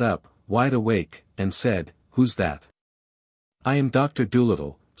sat up, wide awake, and said, "Who's that?" "I am Dr.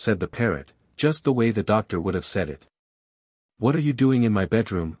 Dolittle," said the parrot, just the way the doctor would have said it. "What are you doing in my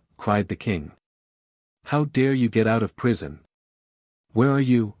bedroom?" cried the king. "How dare you get out of prison? Where are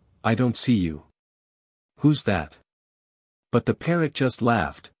you? I don't see you. Who's that?" But the parrot just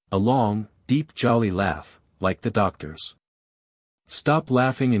laughed, a long, deep jolly laugh, like the doctor's. "Stop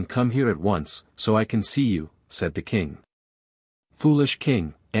laughing and come here at once, so I can see you," said the king. "Foolish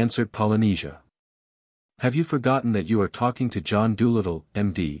king," answered Polynesia. "Have you forgotten that you are talking to John Dolittle,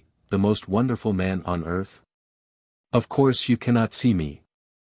 M.D., the most wonderful man on earth? Of course you cannot see me.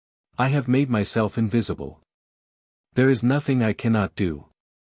 I have made myself invisible. There is nothing I cannot do.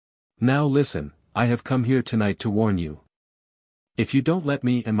 Now listen, I have come here tonight to warn you. If you don't let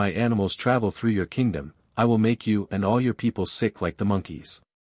me and my animals travel through your kingdom, I will make you and all your people sick like the monkeys.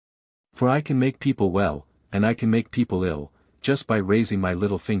 For I can make people well, and I can make people ill, just by raising my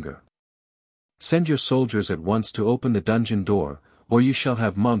little finger. Send your soldiers at once to open the dungeon door, or you shall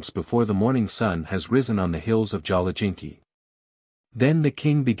have mumps before the morning sun has risen on the hills of Jolliginki." Then the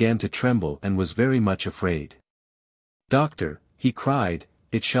king began to tremble and was very much afraid. "Doctor," he cried,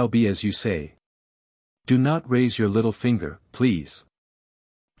 "it shall be as you say. Do not raise your little finger, please."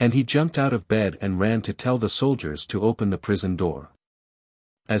 And he jumped out of bed and ran to tell the soldiers to open the prison door.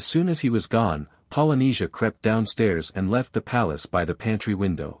 As soon as he was gone, Polynesia crept downstairs and left the palace by the pantry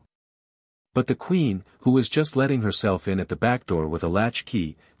window. But the queen, who was just letting herself in at the back door with a latch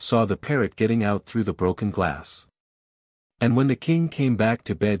key, saw the parrot getting out through the broken glass. And when the king came back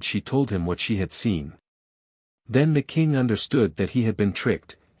to bed she told him what she had seen. Then the king understood that he had been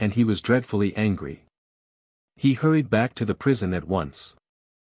tricked, and he was dreadfully angry. He hurried back to the prison at once.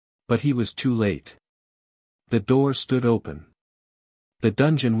 But he was too late. The door stood open. The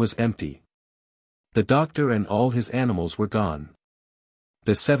dungeon was empty. The doctor and all his animals were gone.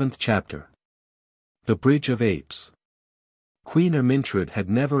 The 7th chapter. The Bridge of Apes. Queen Ermintrude had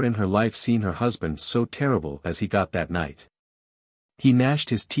never in her life seen her husband so terrible as he got that night. He gnashed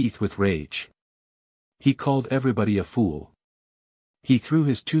his teeth with rage. He called everybody a fool. He threw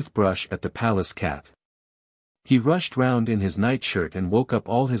his toothbrush at the palace cat. He rushed round in his nightshirt and woke up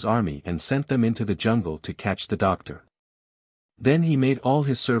all his army and sent them into the jungle to catch the doctor. Then he made all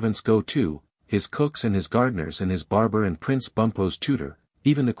his servants go too, his cooks and his gardeners and his barber and Prince Bumpo's tutor,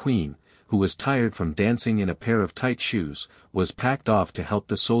 even the queen, who was tired from dancing in a pair of tight shoes, was packed off to help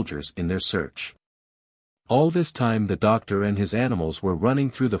the soldiers in their search. All this time the doctor and his animals were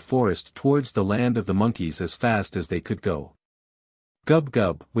running through the forest towards the land of the monkeys as fast as they could go.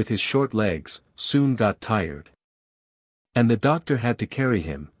 Gub-Gub, with his short legs, soon got tired. And the doctor had to carry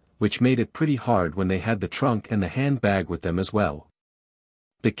him, which made it pretty hard when they had the trunk and the handbag with them as well.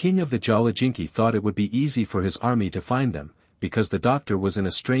 The king of the Jolliginki thought it would be easy for his army to find them, because the doctor was in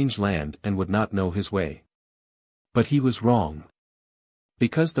a strange land and would not know his way. But he was wrong.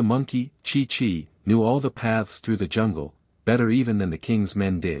 Because the monkey, Chi-Chi, knew all the paths through the jungle, better even than the king's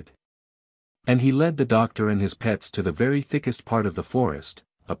men did. And he led the doctor and his pets to the very thickest part of the forest,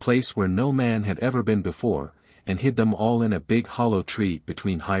 a place where no man had ever been before, and hid them all in a big hollow tree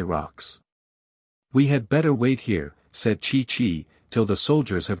between high rocks. "We had better wait here," said Chi-Chi, "till the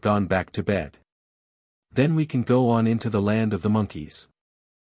soldiers have gone back to bed. Then we can go on into the land of the monkeys."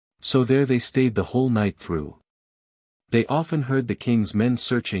 So there they stayed the whole night through. They often heard the king's men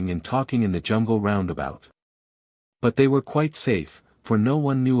searching and talking in the jungle roundabout. But they were quite safe, for no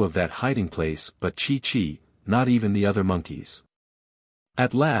one knew of that hiding place but Chi-Chi, not even the other monkeys.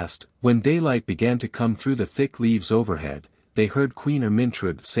 At last, when daylight began to come through the thick leaves overhead, they heard Queen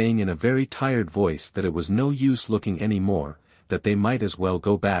Ermintrude saying in a very tired voice that it was no use looking any more, that they might as well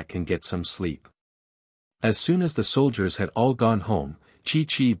go back and get some sleep. As soon as the soldiers had all gone home,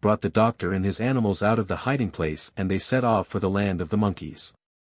 Chi-Chi brought the doctor and his animals out of the hiding place and they set off for the land of the monkeys.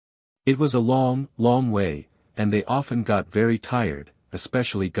 It was a long, long way, and they often got very tired,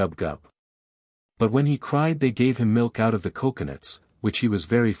 especially Gub-Gub. But when he cried they gave him milk out of the coconuts, which he was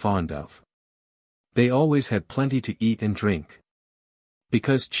very fond of. They always had plenty to eat and drink.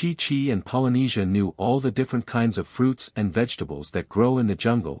 Because Chi-Chi and Polynesia knew all the different kinds of fruits and vegetables that grow in the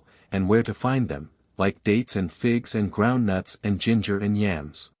jungle, and where to find them, like dates and figs and ground nuts and ginger and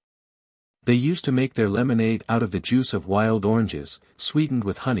yams. They used to make their lemonade out of the juice of wild oranges, sweetened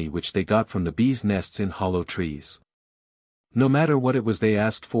with honey which they got from the bees' nests in hollow trees. No matter what it was they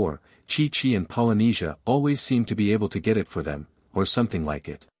asked for, Chi-Chi and Polynesia always seemed to be able to get it for them, or something like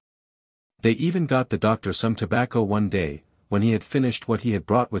it. They even got the doctor some tobacco one day, when he had finished what he had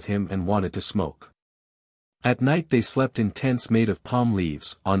brought with him and wanted to smoke. At night they slept in tents made of palm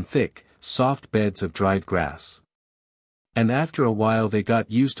leaves, on thick, soft beds of dried grass. And after a while they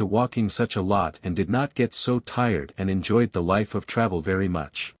got used to walking such a lot and did not get so tired and enjoyed the life of travel very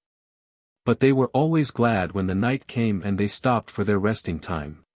much. But they were always glad when the night came and they stopped for their resting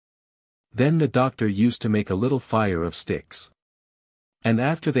time. Then the doctor used to make a little fire of sticks. And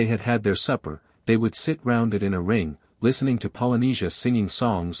after they had had their supper, they would sit round it in a ring, listening to Polynesia singing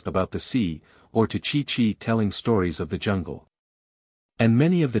songs about the sea, or to Chi-Chi telling stories of the jungle. And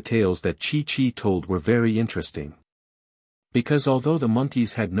many of the tales that Chi-Chi told were very interesting. Because although the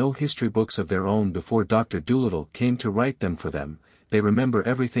monkeys had no history books of their own before Dr. Dolittle came to write them for them, they remember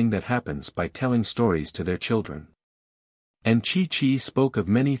everything that happens by telling stories to their children. And Chi-Chi spoke of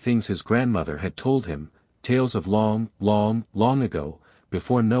many things his grandmother had told him, tales of long, long, long ago,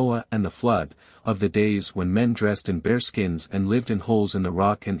 before Noah and the flood, of the days when men dressed in bearskins and lived in holes in the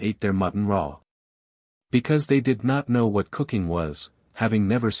rock and ate their mutton raw. Because they did not know what cooking was, having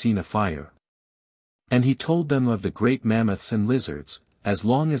never seen a fire. And he told them of the great mammoths and lizards, as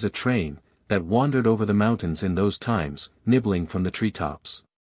long as a train, that wandered over the mountains in those times, nibbling from the treetops.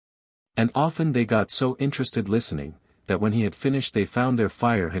 And often they got so interested listening, that when he had finished they found their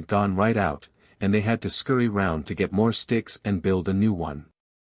fire had gone right out, and they had to scurry round to get more sticks and build a new one.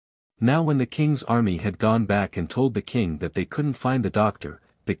 Now when the king's army had gone back and told the king that they couldn't find the doctor,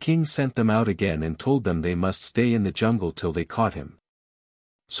 the king sent them out again and told them they must stay in the jungle till they caught him.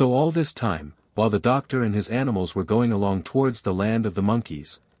 So all this time, while the doctor and his animals were going along towards the land of the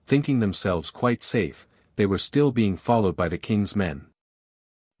monkeys, thinking themselves quite safe, they were still being followed by the king's men.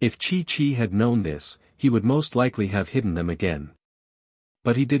 If Chi-Chi had known this, he would most likely have hidden them again.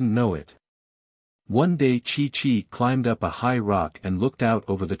 But he didn't know it. One day Chi-Chi climbed up a high rock and looked out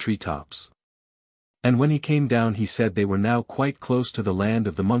over the treetops. And when he came down he said they were now quite close to the land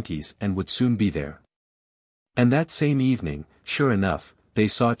of the monkeys and would soon be there. And that same evening, sure enough, they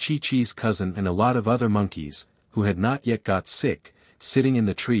saw Chi-Chi's cousin and a lot of other monkeys, who had not yet got sick, sitting in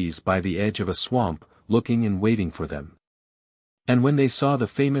the trees by the edge of a swamp, looking and waiting for them. And when they saw the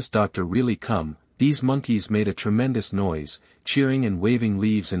famous doctor really come, these monkeys made a tremendous noise, cheering and waving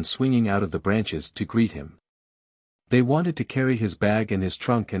leaves and swinging out of the branches to greet him. They wanted to carry his bag and his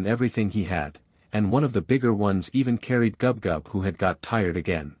trunk and everything he had, and one of the bigger ones even carried Gub-Gub who had got tired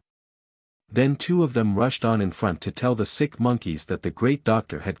again. Then two of them rushed on in front to tell the sick monkeys that the great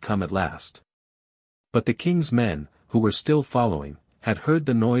doctor had come at last. But the king's men, who were still following, had heard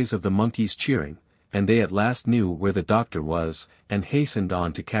the noise of the monkeys cheering, and they at last knew where the doctor was, and hastened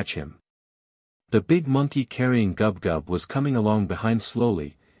on to catch him. The big monkey carrying Gub-Gub was coming along behind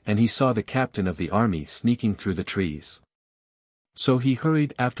slowly, and he saw the captain of the army sneaking through the trees. So he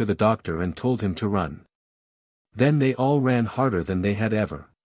hurried after the doctor and told him to run. Then they all ran harder than they had ever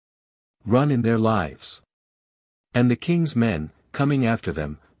run in their lives. And the king's men, coming after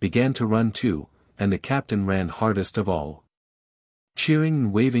them, began to run too, and the captain ran hardest of all, cheering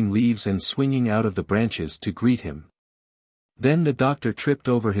and waving leaves and swinging out of the branches to greet him. Then the doctor tripped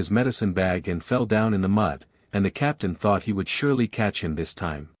over his medicine bag and fell down in the mud, and the captain thought he would surely catch him this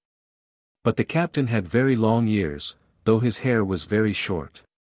time. But the captain had very long ears, though his hair was very short.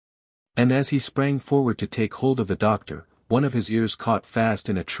 And as he sprang forward to take hold of the doctor, one of his ears caught fast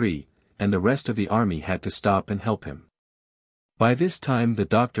in a tree, and the rest of the army had to stop and help him. By this time the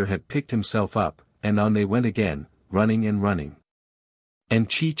doctor had picked himself up, and on they went again, running and running. And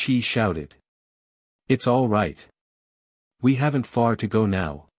Chi-Chi shouted, "It's all right. We haven't far to go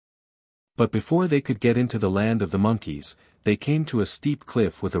now." But before they could get into the land of the monkeys, they came to a steep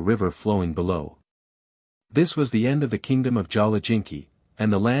cliff with a river flowing below. This was the end of the kingdom of Jolly Jinky,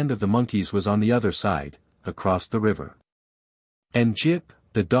 and the land of the monkeys was on the other side, across the river. And Jip,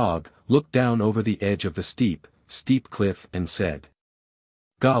 the dog, looked down over the edge of the steep cliff and said,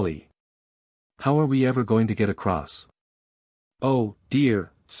 "Golly! How are we ever going to get across?" "Oh,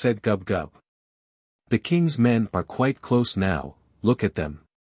 dear," said Gub-Gub. "The king's men are quite close now, look at them.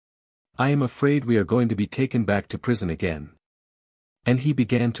 I am afraid we are going to be taken back to prison again." And he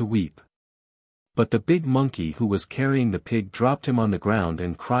began to weep. But the big monkey who was carrying the pig dropped him on the ground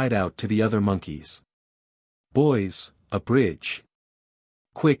and cried out to the other monkeys, "Boys, a bridge!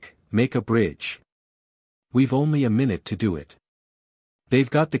 Quick, make a bridge! We've only a minute to do it." They've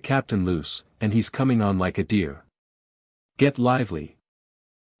got the captain loose, and he's coming on like a deer. Get lively.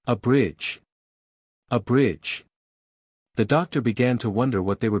 A bridge. A bridge. The doctor began to wonder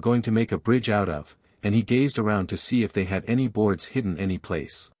what they were going to make a bridge out of, and he gazed around to see if they had any boards hidden any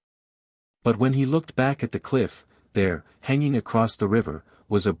place. But when he looked back at the cliff, there, hanging across the river,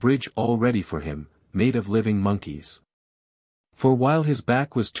 was a bridge all ready for him, made of living monkeys. For while his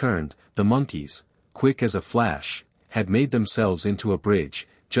back was turned, the monkeys, quick as a flash, had made themselves into a bridge,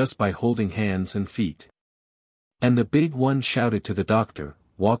 just by holding hands and feet. And the big one shouted to the doctor,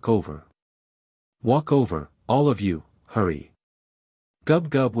 "Walk over. Walk over, all of you, hurry."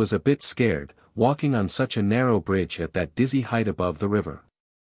 Gub-Gub was a bit scared, walking on such a narrow bridge at that dizzy height above the river.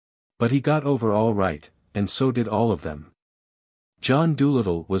 But he got over all right, and so did all of them. John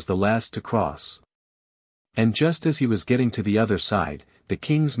Dolittle was the last to cross. And just as he was getting to the other side, the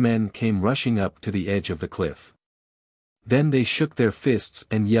king's men came rushing up to the edge of the cliff. Then they shook their fists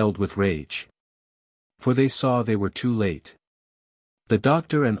and yelled with rage. For they saw they were too late. The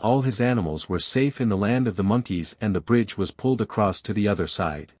doctor and all his animals were safe in the land of the monkeys, and the bridge was pulled across to the other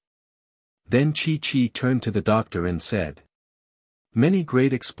side. Then Chee-Chee turned to the doctor and said, "Many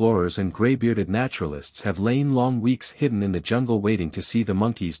great explorers and gray-bearded naturalists have lain long weeks hidden in the jungle waiting to see the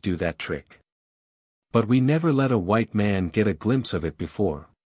monkeys do that trick. But we never let a white man get a glimpse of it before.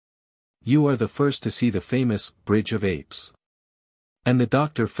 You are the first to see the famous Bridge of Apes." And the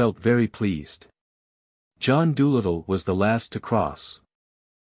doctor felt very pleased. John Dolittle was the last to cross.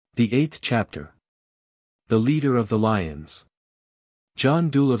 The 8th chapter. The Leader of the Lions. John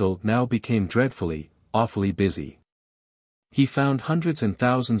Dolittle now became dreadfully, awfully busy. He found hundreds and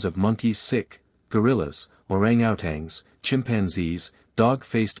thousands of monkeys sick, gorillas, orang-outans, chimpanzees,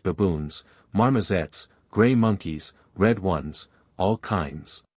 dog-faced baboons, marmosets, gray monkeys, red ones, all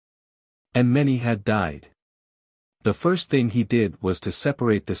kinds. And many had died. The first thing he did was to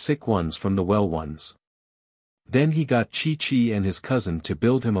separate the sick ones from the well ones. Then he got Chee-Chee and his cousin to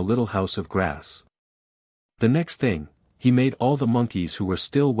build him a little house of grass. The next thing, he made all the monkeys who were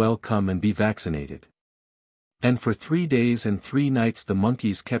still well come and be vaccinated. And for 3 days and 3 nights the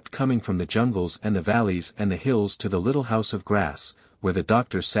monkeys kept coming from the jungles and the valleys and the hills to the little house of grass, where the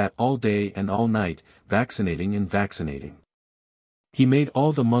doctor sat all day and all night, vaccinating and vaccinating. He made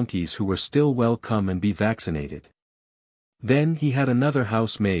all the monkeys who were still well come and be vaccinated. Then he had another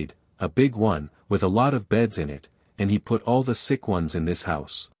house made, a big one, with a lot of beds in it, and he put all the sick ones in this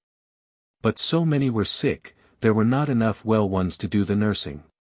house. But so many were sick, there were not enough well ones to do the nursing.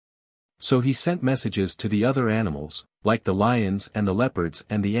 So he sent messages to the other animals, like the lions and the leopards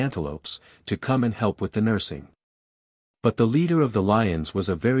and the antelopes, to come and help with the nursing. But the leader of the lions was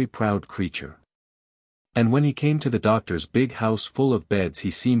a very proud creature. And when he came to the doctor's big house full of beds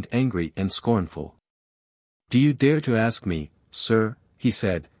he seemed angry and scornful. "Do you dare to ask me, sir," he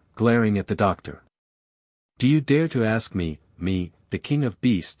said, glaring at the doctor. "Do you dare to ask me, the king of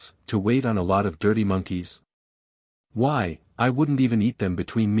beasts, to wait on a lot of dirty monkeys? Why, I wouldn't even eat them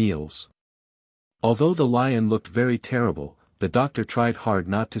between meals." Although the lion looked very terrible, the doctor tried hard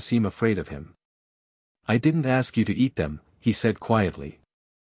not to seem afraid of him. "I didn't ask you to eat them," he said quietly.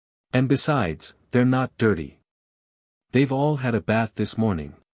 "And besides, they're not dirty. They've all had a bath this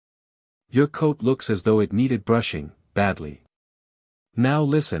morning. Your coat looks as though it needed brushing, badly. Now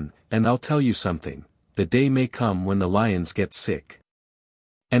listen, and I'll tell you something, the day may come when the lions get sick.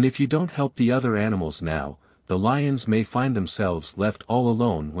 And if you don't help the other animals now, the lions may find themselves left all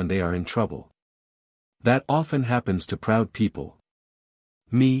alone when they are in trouble. That often happens to proud people.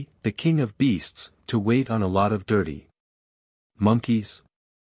 Me, the king of beasts, to wait on a lot of dirty monkeys?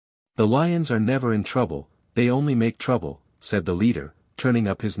 The lions are never in trouble, they only make trouble," said the leader, turning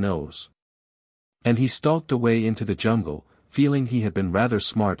up his nose. And he stalked away into the jungle, feeling he had been rather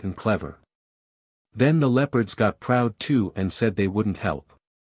smart and clever. Then the leopards got proud too and said they wouldn't help.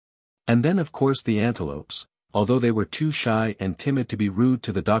 And then of course the antelopes, although they were too shy and timid to be rude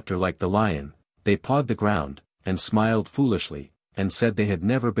to the doctor like the lion, they pawed the ground, and smiled foolishly, and said they had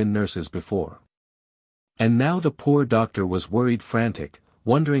never been nurses before. And now the poor doctor was worried frantic,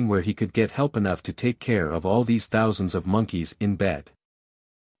 wondering where he could get help enough to take care of all these thousands of monkeys in bed.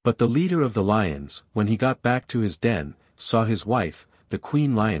 But the leader of the lions, when he got back to his den, saw his wife, the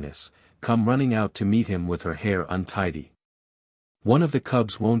queen lioness, come running out to meet him with her hair untidy. "One of the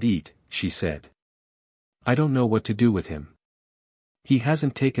cubs won't eat," she said. "I don't know what to do with him. He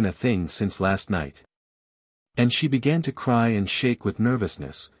hasn't taken a thing since last night." And she began to cry and shake with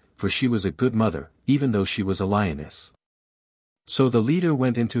nervousness, for she was a good mother, even though she was a lioness. So the leader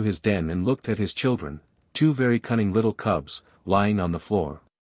went into his den and looked at his children, 2 very cunning little cubs, lying on the floor.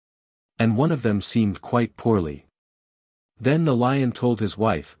 And one of them seemed quite poorly. Then the lion told his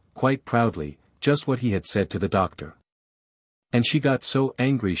wife, quite proudly, just what he had said to the doctor. And she got so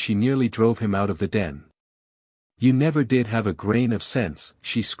angry she nearly drove him out of the den. "You never did have a grain of sense,"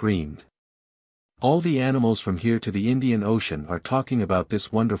 she screamed. "All the animals from here to the Indian Ocean are talking about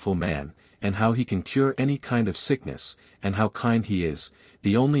this wonderful man, and how he can cure any kind of sickness, and how kind he is,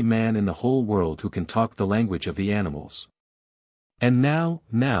 the only man in the whole world who can talk the language of the animals. And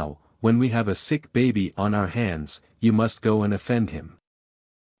now, when we have a sick baby on our hands, you must go and offend him.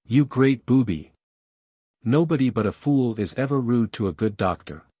 You great booby! Nobody but a fool is ever rude to a good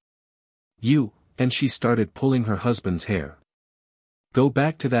doctor. You," and she started pulling her husband's hair. "Go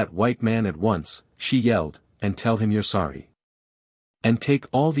back to that white man at once," she yelled, "and tell him you're sorry. And take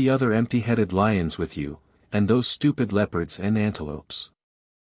all the other empty-headed lions with you, and those stupid leopards and antelopes.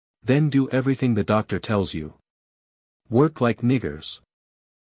 Then do everything the doctor tells you. Work like niggers.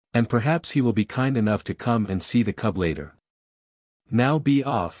 And perhaps he will be kind enough to come and see the cub later. Now be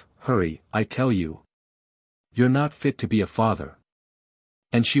off, hurry, I tell you. You're not fit to be a father."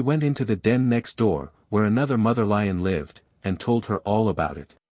 And she went into the den next door, where another mother lion lived, and told her all about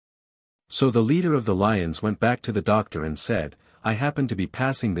it. So the leader of the lions went back to the doctor and said, "I happened to be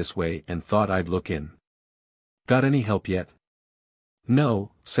passing this way and thought I'd look in. Got any help yet?"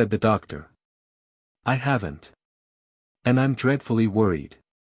 "No," said the doctor. "I haven't. And I'm dreadfully worried.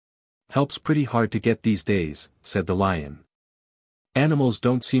 Help's pretty hard to get these days," said the lion. "Animals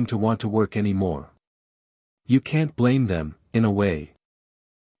don't seem to want to work any more. You can't blame them, in a way.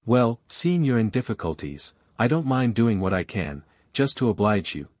 Well, seeing you're in difficulties, I don't mind doing what I can, just to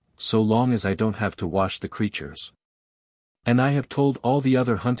oblige you, so long as I don't have to wash the creatures. And I have told all the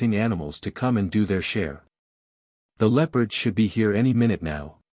other hunting animals to come and do their share. The leopards should be here any minute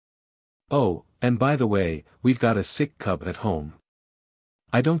now. Oh, and by the way, we've got a sick cub at home.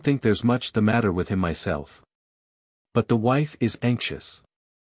 I don't think there's much the matter with him myself. But the wife is anxious.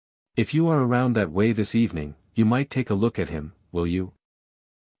 If you are around that way this evening, you might take a look at him, will you?"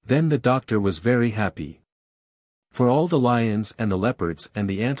 Then the doctor was very happy. For all the lions and the leopards and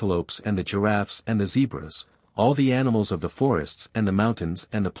the antelopes and the giraffes and the zebras, all the animals of the forests and the mountains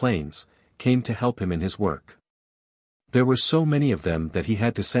and the plains, came to help him in his work. There were so many of them that he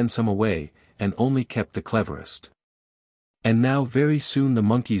had to send some away, and only kept the cleverest. And now very soon the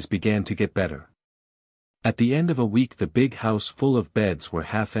monkeys began to get better. At the end of a week the big house full of beds were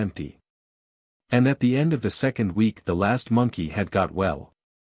half empty. And at the end of the second week the last monkey had got well.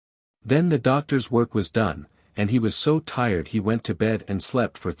 Then the doctor's work was done, and he was so tired he went to bed and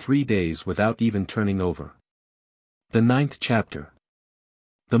slept for 3 days without even turning over. The 9th chapter.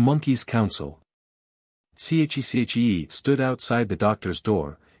 The Monkey's Council. Che stood outside the doctor's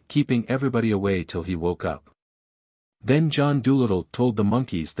door, keeping everybody away till he woke up. Then John Dolittle told the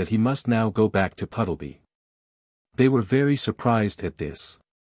monkeys that he must now go back to Puddleby. They were very surprised at this.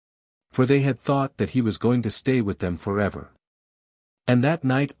 For they had thought that he was going to stay with them forever. And that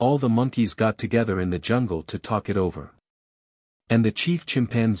night all the monkeys got together in the jungle to talk it over. And the chief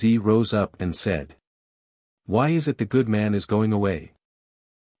chimpanzee rose up and said, "Why is it the good man is going away?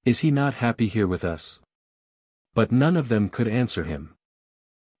 Is he not happy here with us?" But none of them could answer him.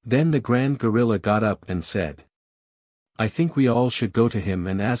 Then the grand gorilla got up and said, "I think we all should go to him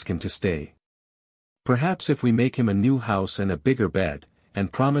and ask him to stay. Perhaps if we make him a new house and a bigger bed,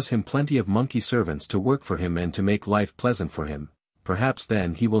 and promise him plenty of monkey servants to work for him and to make life pleasant for him, perhaps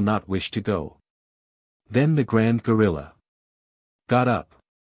then he will not wish to go." Then the grand gorilla got up.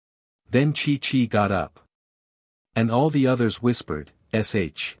 Then Chi got up. And all the others whispered,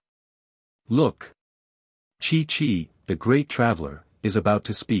 "Sh. Look. Chi, the great traveler, is about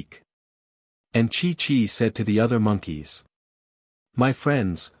to speak." And Chi said to the other monkeys, "My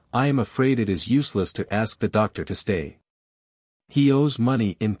friends, I am afraid it is useless to ask the doctor to stay. He owes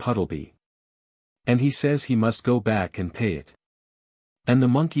money in Puddleby. And he says he must go back and pay it." And the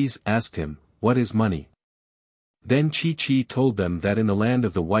monkeys asked him, "What is money?" Then Chi told them that in the land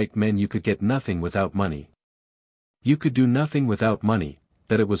of the white men you could get nothing without money. You could do nothing without money,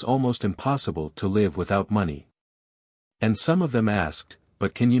 that it was almost impossible to live without money. And some of them asked,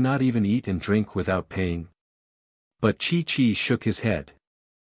 "But can you not even eat and drink without paying?" But Chi shook his head.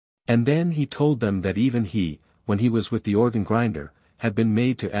 And then he told them that even he, when he was with the organ grinder, had been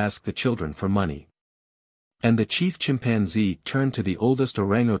made to ask the children for money. And the chief chimpanzee turned to the oldest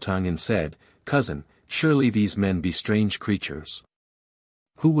orangutan and said, "Cousin, surely these men be strange creatures.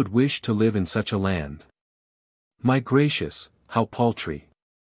 Who would wish to live in such a land? My gracious, how paltry."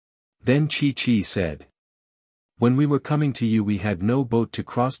 Then Chi said, "When we were coming to you we had no boat to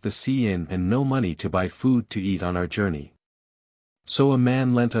cross the sea in and no money to buy food to eat on our journey. So a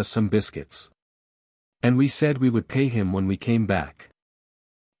man lent us some biscuits. And we said we would pay him when we came back.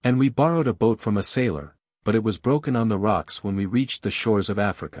 And we borrowed a boat from a sailor, but it was broken on the rocks when we reached the shores of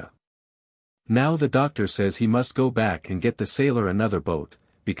Africa. Now the doctor says he must go back and get the sailor another boat,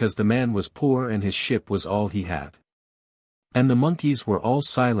 because the man was poor and his ship was all he had. And the monkeys were all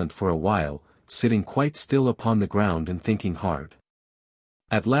silent for a while, sitting quite still upon the ground and thinking hard.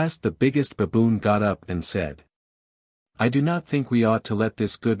 At last the biggest baboon got up and said, "I do not think we ought to let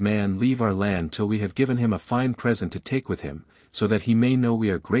this good man leave our land till we have given him a fine present to take with him, so that he may know we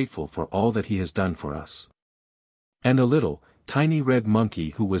are grateful for all that he has done for us." And a little, tiny red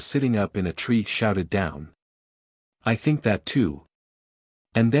monkey who was sitting up in a tree shouted down, "I think that too."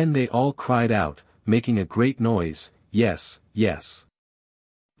 And then they all cried out, making a great noise, "Yes, yes.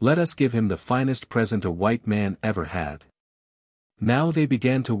 Let us give him the finest present a white man ever had." Now they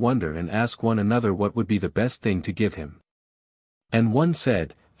began to wonder and ask one another what would be the best thing to give him. And one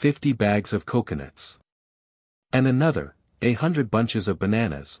said, 50 bags of coconuts. And another, 100 bunches of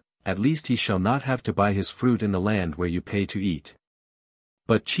bananas, at least he shall not have to buy his fruit in the land where you pay to eat.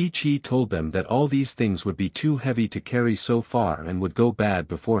 But Chi-Chi told them that all these things would be too heavy to carry so far and would go bad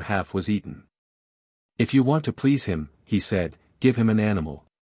before half was eaten. "If you want to please him," he said, "give him an animal.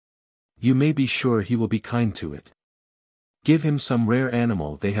 You may be sure he will be kind to it. Give him some rare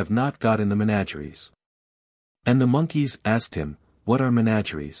animal they have not got in the menageries." And the monkeys asked him, "What are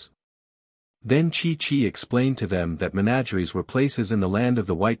menageries?" Then Chi-Chi explained to them that menageries were places in the land of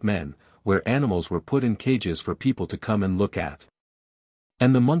the white men, where animals were put in cages for people to come and look at.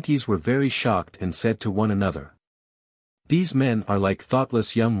 And the monkeys were very shocked and said to one another, "These men are like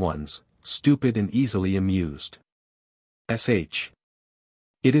thoughtless young ones, stupid and easily amused. Sh.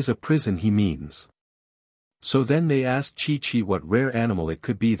 It is a prison he means." So then they asked Chi-Chi what rare animal it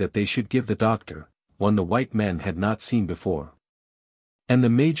could be that they should give the doctor, one the white men had not seen before. And the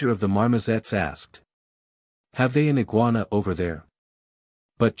major of the marmozets asked, "Have they an iguana over there?"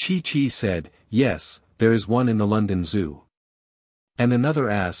 But Chi-Chi said, "Yes, there is one in the London Zoo." And another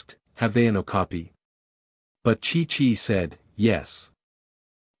asked, "Have they an okapi?" But Chi-Chi said, "Yes.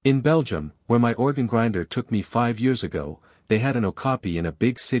 In Belgium, where my organ grinder took me 5 years ago, they had an okapi in a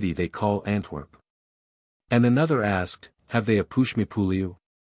big city they call Antwerp." And another asked, "Have they a pushmipuliu?"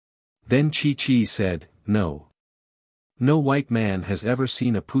 Then Chi-Chi said, "No. No white man has ever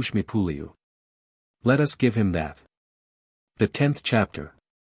seen a pushmipuliu. Let us give him that." The 10th chapter.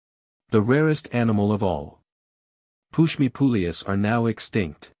 The rarest animal of all. Pushmipulius are now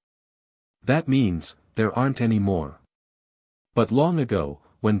extinct. That means, there aren't any more. But long ago,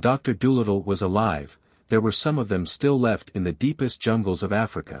 when Dr. Dolittle was alive, there were some of them still left in the deepest jungles of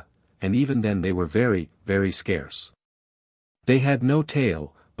Africa, and even then they were very, very scarce. They had no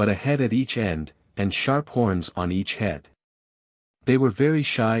tail, but a head at each end, and sharp horns on each head. They were very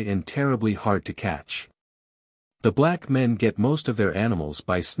shy and terribly hard to catch. The black men get most of their animals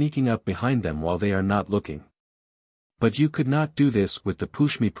by sneaking up behind them while they are not looking. But you could not do this with the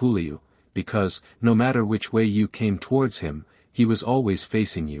pushmipuliu, because, no matter which way you came towards him, he was always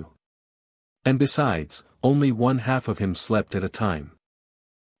facing you. And besides, only one half of him slept at a time.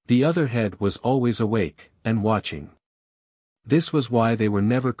 The other head was always awake, and watching. This was why they were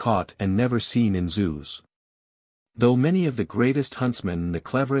never caught and never seen in zoos. Though many of the greatest huntsmen and the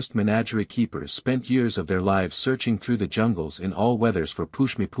cleverest menagerie keepers spent years of their lives searching through the jungles in all weathers for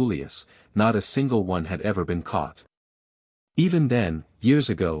pushmipulius, not a single one had ever been caught. Even then, years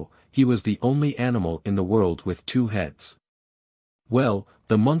ago, he was the only animal in the world with 2 heads. Well,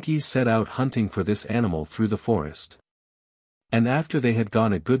 the monkeys set out hunting for this animal through the forest. And after they had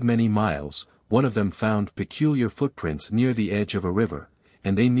gone a good many miles, one of them found peculiar footprints near the edge of a river,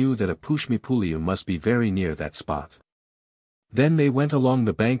 and they knew that a pushmipuliu must be very near that spot. Then they went along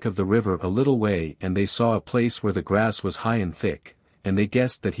the bank of the river a little way and they saw a place where the grass was high and thick, and they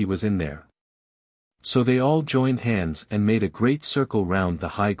guessed that he was in there. So they all joined hands and made a great circle round the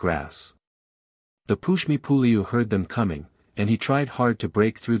high grass. The pushmipuliu heard them coming, and he tried hard to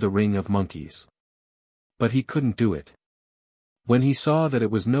break through the ring of monkeys. But he couldn't do it. When he saw that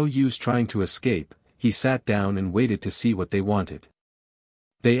it was no use trying to escape, he sat down and waited to see what they wanted.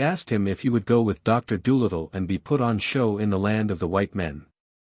 They asked him if he would go with Dr. Dolittle and be put on show in the land of the white men.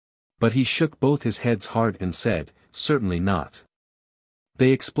 But he shook both his heads hard and said, "Certainly not."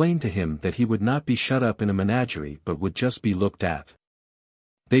 They explained to him that he would not be shut up in a menagerie but would just be looked at.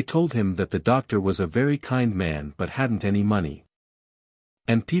 They told him that the doctor was a very kind man but hadn't any money.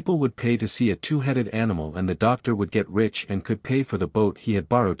 And people would pay to see a 2-headed animal and the doctor would get rich and could pay for the boat he had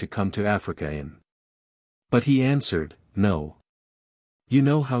borrowed to come to Africa in. But he answered, "No. You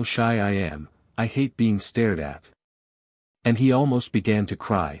know how shy I am, I hate being stared at." And he almost began to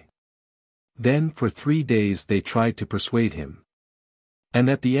cry. Then for 3 days they tried to persuade him. And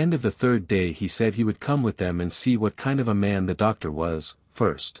at the end of the 3rd day he said he would come with them and see what kind of a man the doctor was,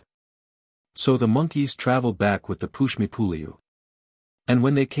 first. So the monkeys traveled back with the Pushmi-Puliu. And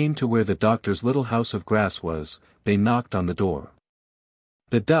when they came to where the doctor's little house of grass was, they knocked on the door.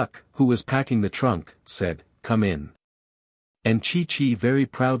 The duck, who was packing the trunk, said, "Come in." And Chi-Chi very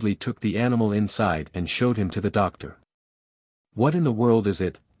proudly took the animal inside and showed him to the doctor. "What in the world is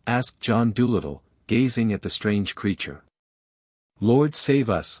it?" asked John Dolittle, gazing at the strange creature. "Lord save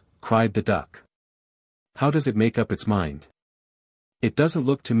us," cried the duck. "How does it make up its mind?" "It doesn't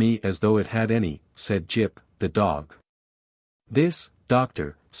look to me as though it had any," said Jip, the dog. "This,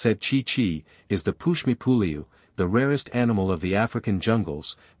 doctor," said Chi-Chi, "is the Pushmi-Puliu, the rarest animal of the African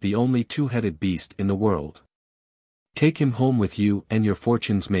jungles, the only 2-headed beast in the world. Take him home with you and your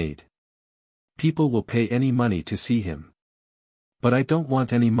fortune's made. People will pay any money to see him." "But I don't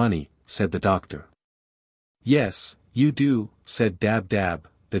want any money," said the doctor. "Yes, you do," said Dab Dab,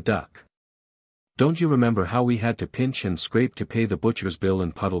 the duck. "Don't you remember how we had to pinch and scrape to pay the butcher's bill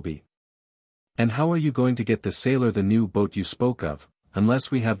in Puddleby? And how are you going to get the sailor the new boat you spoke of,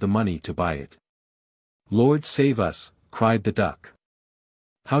 unless we have the money to buy it?" "Lord save us," cried the duck.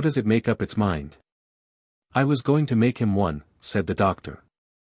 "How does it make up its mind?" "I was going to make him one," said the doctor.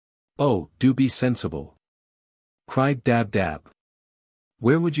 "Oh, do be sensible," cried Dab Dab.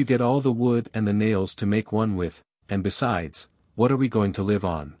 "Where would you get all the wood and the nails to make one with, and besides, what are we going to live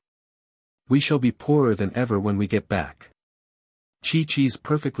on? We shall be poorer than ever when we get back." "Chi-Chi's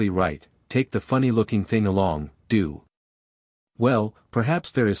perfectly right, take the funny-looking thing along, do." "Well,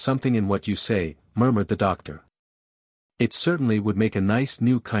 perhaps there is something in what you say," murmured the doctor. "It certainly would make a nice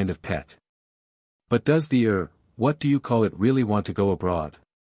new kind of pet. But does the what do you call it really want to go abroad?"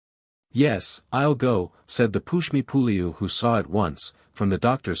 "Yes, I'll go," said the Pushmi-Puliu, who saw at once, from the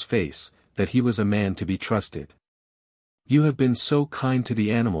doctor's face, that he was a man to be trusted. "You have been so kind to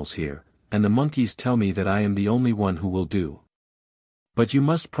the animals here, and the monkeys tell me that I am the only one who will do. But you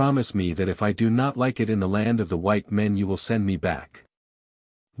must promise me that if I do not like it in the land of the white men you will send me back."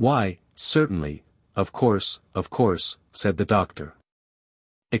 "Why, certainly, of course," said the doctor.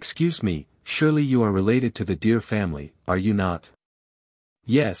 "Excuse me, surely you are related to the deer family, are you not?"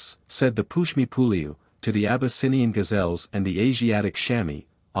 "Yes," said the Pushmi-Puliu, "to the Abyssinian gazelles and the Asiatic chamois,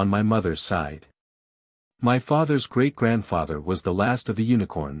 on my mother's side. My father's great-grandfather was the last of the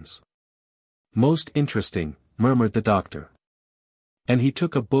unicorns." "Most interesting," murmured the doctor. And he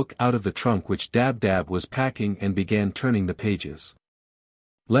took a book out of the trunk which Dab Dab was packing and began turning the pages.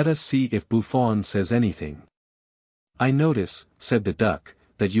 "Let us see if Buffon says anything." "I notice," said the duck,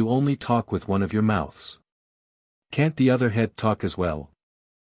 "that you only talk with one of your mouths. Can't the other head talk as well?"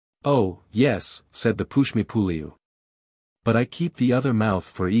 "Oh, yes," said the Pushmi-Puliu. "But I keep the other mouth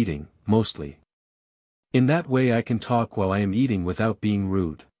for eating, mostly. In that way I can talk while I am eating without being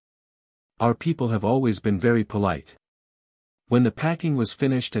rude. Our people have always been very polite." When the packing was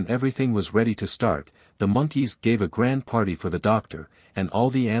finished and everything was ready to start, the monkeys gave a grand party for the doctor, and all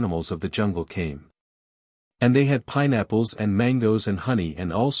the animals of the jungle came. And they had pineapples and mangoes and honey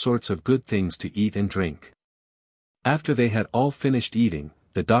and all sorts of good things to eat and drink. After they had all finished eating,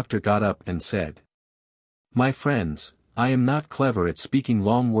 the doctor got up and said, "My friends, I am not clever at speaking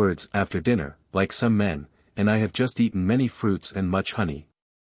long words after dinner, like some men, and I have just eaten many fruits and much honey.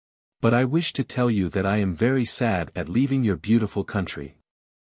 But I wish to tell you that I am very sad at leaving your beautiful country.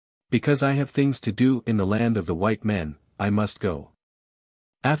 Because I have things to do in the land of the white men, I must go.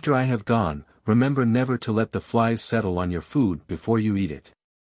 After I have gone, remember never to let the flies settle on your food before you eat it.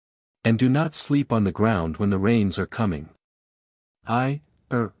 And do not sleep on the ground when the rains are coming. I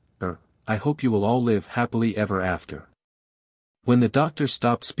hope you will all live happily ever after." When the doctor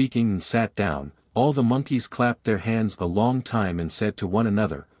stopped speaking and sat down, all the monkeys clapped their hands a long time and said to one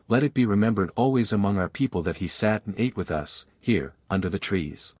another, "Let it be remembered always among our people that he sat and ate with us, here, under the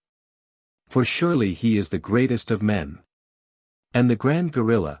trees. For surely he is the greatest of men." And the grand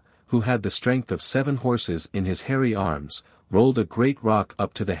gorilla, who had the strength of 7 horses in his hairy arms, rolled a great rock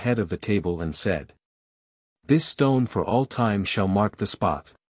up to the head of the table and said, "This stone for all time shall mark the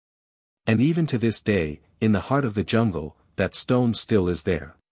spot." And even to this day, in the heart of the jungle, that stone still is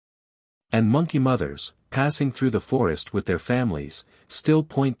there. And monkey mothers, passing through the forest with their families, still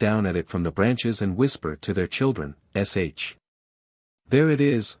point down at it from the branches and whisper to their children, "There it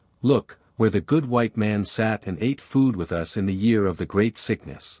is, look, where the good white man sat and ate food with us in the year of the great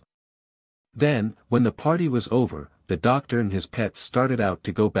sickness." Then, when the party was over, the doctor and his pets started out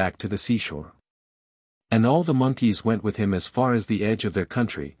to go back to the seashore. And all the monkeys went with him as far as the edge of their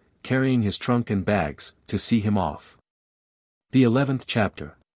country, carrying his trunk and bags, to see him off. The 11th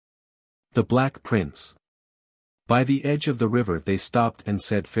chapter. The Black Prince. By the edge of the river they stopped and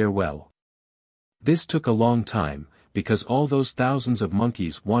said farewell. This took a long time, because all those thousands of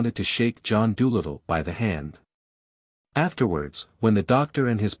monkeys wanted to shake John Dolittle by the hand. Afterwards, when the doctor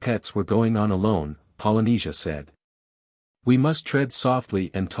and his pets were going on alone, Polynesia said, "We must tread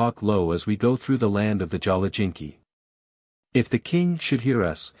softly and talk low as we go through the land of the Jolliginki. If the king should hear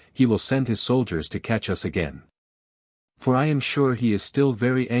us, he will send his soldiers to catch us again. For I am sure he is still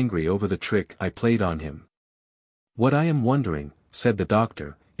very angry over the trick I played on him. What I am wondering," said the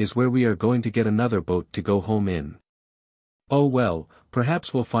doctor, "is where we are going to get another boat to go home in. Oh well,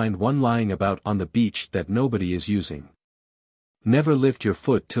 perhaps we'll find one lying about on the beach that nobody is using. Never lift your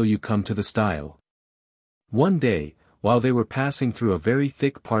foot till you come to the stile." One day, while they were passing through a very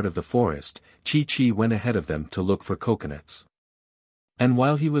thick part of the forest, Chi-Chi went ahead of them to look for coconuts. And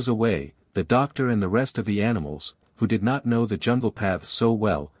while he was away, the doctor and the rest of the animals, who did not know the jungle paths so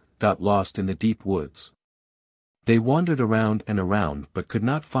well, got lost in the deep woods. They wandered around and around but could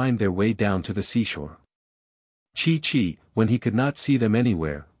not find their way down to the seashore. Chi-Chi, when he could not see them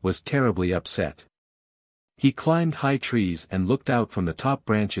anywhere, was terribly upset. He climbed high trees and looked out from the top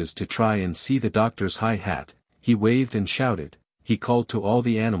branches to try and see the doctor's high hat. He waved and shouted, he called to all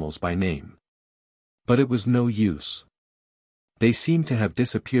the animals by name. But it was no use. They seemed to have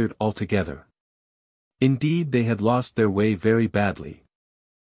disappeared altogether. Indeed, they had lost their way very badly.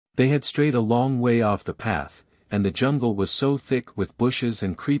 They had strayed a long way off the path, and the jungle was so thick with bushes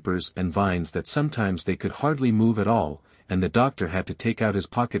and creepers and vines that sometimes they could hardly move at all, and the doctor had to take out his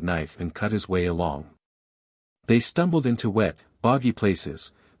pocket knife and cut his way along. They stumbled into wet, boggy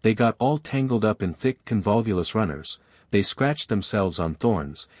places, they got all tangled up in thick convolvulus runners, they scratched themselves on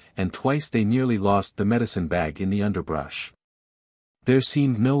thorns, and twice they nearly lost the medicine bag in the underbrush. There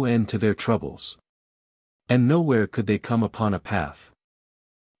seemed no end to their troubles. And nowhere could they come upon a path.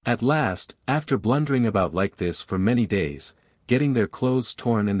 At last, after blundering about like this for many days, getting their clothes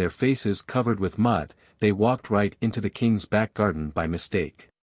torn and their faces covered with mud, they walked right into the king's back garden by mistake.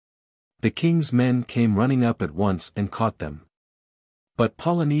 The king's men came running up at once and caught them. But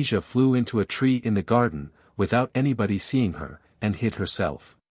Polynesia flew into a tree in the garden, without anybody seeing her, and hid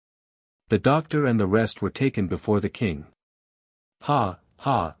herself. The doctor and the rest were taken before the king. "Ha,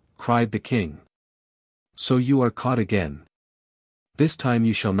 ha," cried the king. "So you are caught again. This time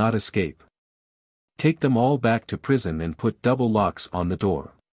you shall not escape. Take them all back to prison and put double locks on the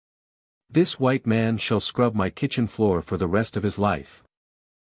door. This white man shall scrub my kitchen floor for the rest of his life."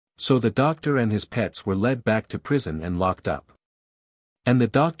 So the doctor and his pets were led back to prison and locked up. And the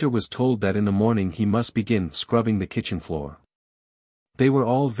doctor was told that in the morning he must begin scrubbing the kitchen floor. They were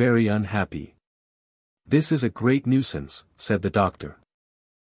all very unhappy. "This is a great nuisance," said the doctor.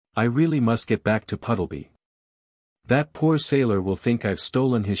 "I really must get back to Puddleby. That poor sailor will think I've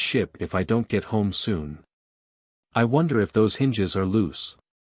stolen his ship if I don't get home soon. I wonder if those hinges are loose."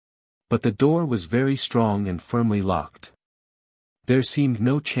 But the door was very strong and firmly locked. There seemed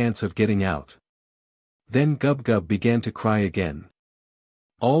no chance of getting out. Then Gub-Gub began to cry again.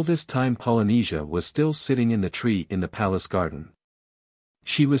 All this time Polynesia was still sitting in the tree in the palace garden.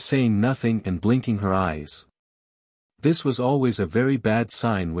 She was saying nothing and blinking her eyes. This was always a very bad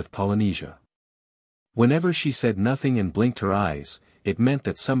sign with Polynesia. Whenever she said nothing and blinked her eyes, it meant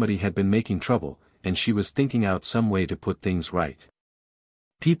that somebody had been making trouble, and she was thinking out some way to put things right.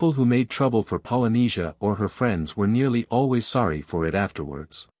 People who made trouble for Polynesia or her friends were nearly always sorry for it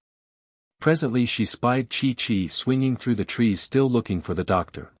afterwards. Presently she spied Chi-Chi swinging through the trees still looking for the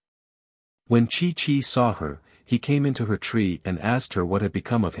doctor. When Chi-Chi saw her, he came into her tree and asked her what had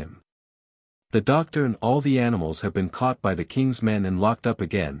become of him. "The doctor and all the animals have been caught by the king's men and locked up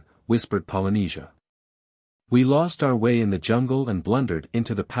again," whispered Polynesia. "We lost our way in the jungle and blundered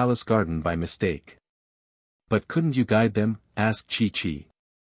into the palace garden by mistake." "But couldn't you guide them?" asked Chi-Chi.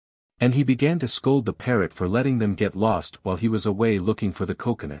 And he began to scold the parrot for letting them get lost while he was away looking for the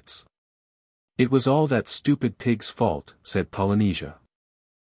coconuts. "It was all that stupid pig's fault," said Polynesia.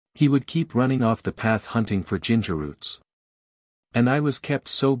 "He would keep running off the path hunting for ginger roots. And I was kept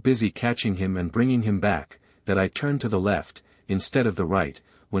so busy catching him and bringing him back, that I turned to the left, instead of the right,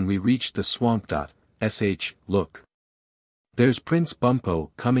 when we reached the swamp. Look. There's Prince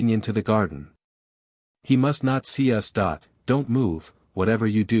Bumpo coming into the garden. He must not see us. Don't move, whatever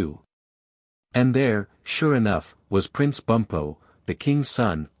you do." And there, sure enough, was Prince Bumpo, the king's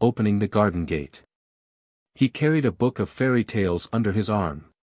son, opening the garden gate. He carried a book of fairy tales under his arm.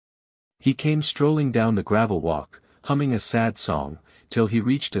 He came strolling down the gravel walk, humming a sad song, till he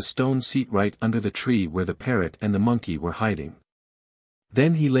reached a stone seat right under the tree where the parrot and the monkey were hiding.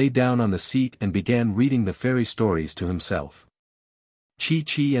 Then he lay down on the seat and began reading the fairy stories to himself.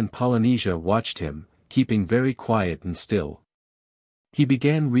 Chi-Chi and Polynesia watched him, keeping very quiet and still. He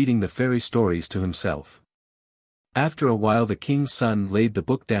began reading the fairy stories to himself. After a while the king's son laid the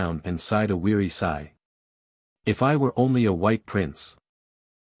book down and sighed a weary sigh. "If I were only a white prince,"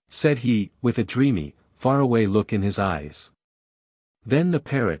 said he, with a dreamy, faraway look in his eyes. Then the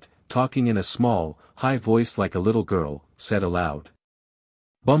parrot, talking in a small, high voice like a little girl, said aloud,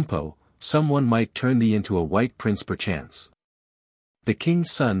 "Bumpo, someone might turn thee into a white prince perchance." The king's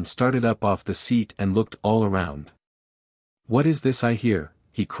son started up off the seat and looked all around. "What is this I hear?"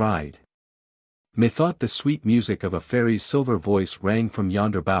 he cried. "Methought the sweet music of a fairy's silver voice rang from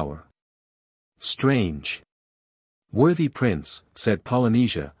yonder bower. Strange." "Worthy prince," said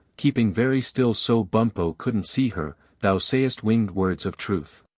Polynesia, keeping very still so Bumpo couldn't see her, "thou sayest winged words of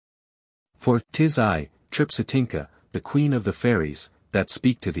truth. For 'tis I, Tripsitinka, the queen of the fairies, that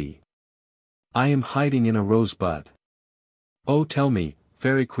speak to thee. I am hiding in a rosebud." "Oh tell me,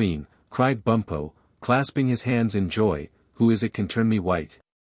 fairy queen," cried Bumpo, clasping his hands in joy, "who is it can turn me white?"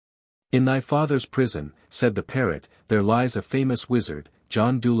 "In thy father's prison," said the parrot, "there lies a famous wizard,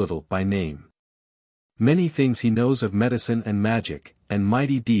 John Dolittle by name. Many things he knows of medicine and magic, and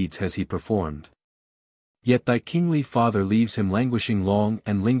mighty deeds has he performed. Yet thy kingly father leaves him languishing long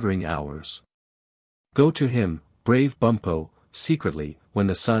and lingering hours. Go to him, brave Bumpo, secretly, when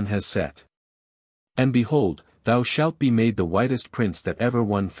the sun has set. And behold, thou shalt be made the whitest prince that ever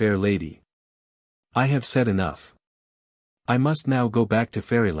won fair lady. I have said enough. I must now go back to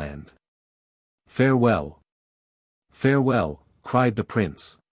fairyland. Farewell." "Farewell," cried the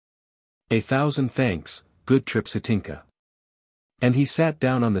prince. "A thousand thanks, good Tripsitinka." And he sat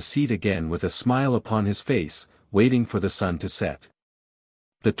down on the seat again with a smile upon his face, waiting for the sun to set.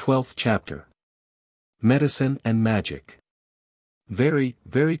 The 12th chapter. Medicine and Magic. Very,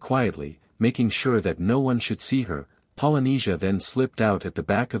 very quietly, making sure that no one should see her, Polynesia then slipped out at the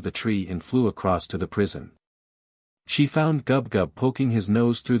back of the tree and flew across to the prison. She found Gub-Gub poking his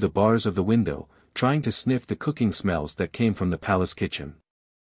nose through the bars of the window, trying to sniff the cooking smells that came from the palace kitchen.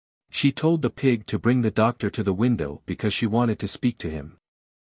 She told the pig to bring the doctor to the window because she wanted to speak to him.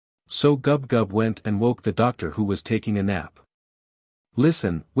 So Gub-Gub went and woke the doctor who was taking a nap.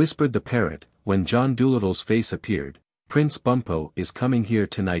 "Listen," whispered the parrot, when John Dolittle's face appeared, "Prince Bumpo is coming here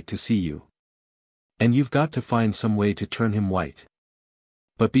tonight to see you. And you've got to find some way to turn him white.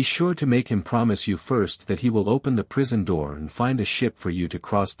 But be sure to make him promise you first that he will open the prison door and find a ship for you to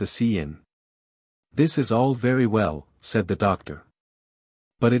cross the sea in." "This is all very well," said the doctor.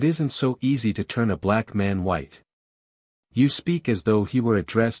 "But it isn't so easy to turn a black man white. You speak as though he were a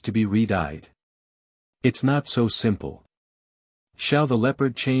dress to be re-dyed. It's not so simple. Shall the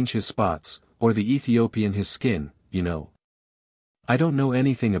leopard change his spots, or the Ethiopian his skin, you know?" "I don't know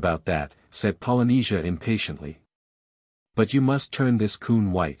anything about that," said Polynesia impatiently. "But you must turn this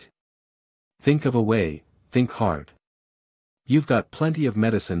coon white. Think of a way, think hard. You've got plenty of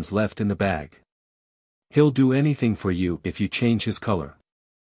medicines left in the bag. He'll do anything for you if you change his color.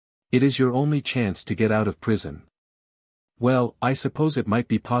 It is your only chance to get out of prison." "Well, I suppose it might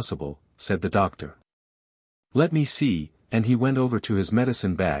be possible," said the doctor. "Let me see," and he went over to his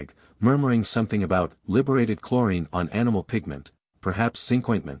medicine bag, murmuring something about liberated chlorine on animal pigment, perhaps zinc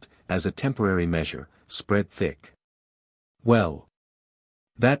ointment, as a temporary measure, spread thick. Well,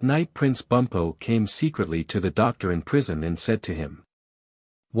 that night Prince Bumpo came secretly to the doctor in prison and said to him,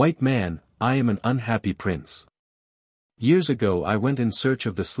 "White man, I am an unhappy prince. Years ago I went in search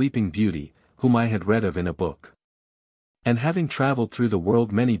of the Sleeping Beauty, whom I had read of in a book. And having traveled through the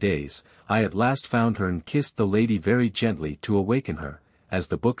world many days, I at last found her and kissed the lady very gently to awaken her, as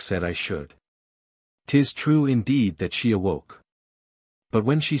the book said I should. 'Tis true indeed that she awoke. But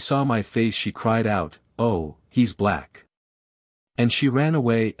when she saw my face she cried out, 'Oh, he's black.' And she ran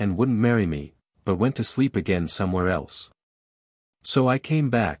away and wouldn't marry me, but went to sleep again somewhere else. So I came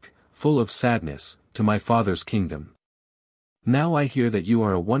back, full of sadness, to my father's kingdom. Now I hear that you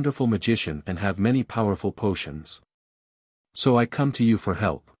are a wonderful magician and have many powerful potions. So I come to you for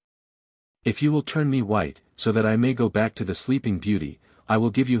help. If you will turn me white, so that I may go back to the Sleeping Beauty, I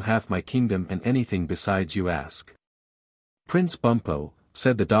will give you half my kingdom and anything besides you ask." "Prince Bumpo,"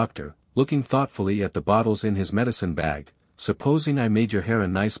 said the doctor, looking thoughtfully at the bottles in his medicine bag, "supposing I made your hair a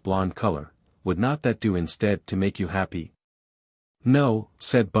nice blonde color, would not that do instead to make you happy?" "No,"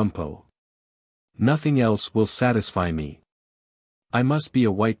 said Bumpo. "Nothing else will satisfy me. I must be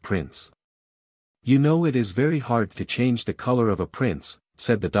a white prince." "You know it is very hard to change the color of a prince,"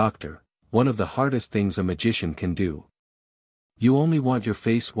 said the doctor, "one of the hardest things a magician can do. You only want your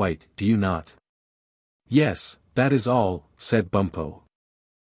face white, do you not?" "Yes, that is all," said Bumpo.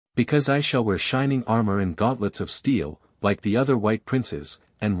 "Because I shall wear shining armor and gauntlets of steel, like the other white princes,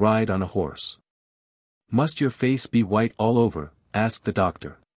 and ride on a horse. Must your face be white all over? Asked the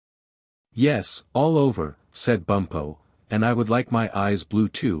doctor. Yes, all over, said Bumpo, and I would like my eyes blue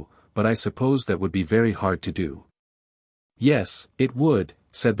too, but I suppose that would be very hard to do. Yes, it would,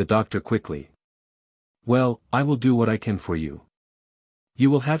 said the doctor quickly. Well, I will do what I can for you. You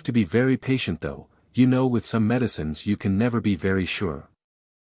will have to be very patient though, you know with some medicines you can never be very sure.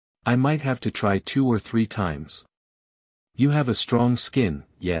 I might have to try 2 or 3 times. You have a strong skin,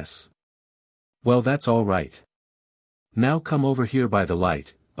 yes. Well, that's all right. Now come over here by the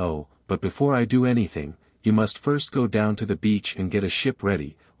light. Oh, but before I do anything, you must first go down to the beach and get a ship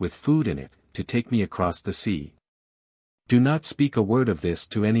ready, with food in it, to take me across the sea. Do not speak a word of this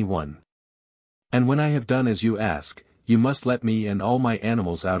to anyone. And when I have done as you ask, you must let me and all my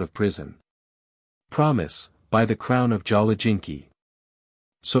animals out of prison. Promise, by the crown of Jolly-Jinky.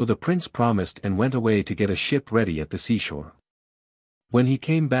 So the prince promised and went away to get a ship ready at the seashore. When he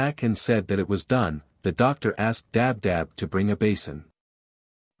came back and said that it was done, the doctor asked Dab-Dab to bring a basin.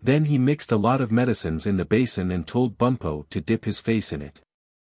 Then he mixed a lot of medicines in the basin and told Bumpo to dip his face in it.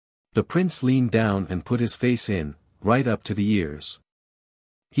 The prince leaned down and put his face in, right up to the ears.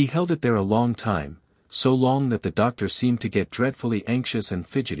 He held it there a long time, so long that the doctor seemed to get dreadfully anxious and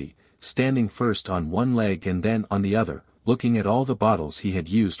fidgety, standing first on one leg and then on the other, looking at all the bottles he had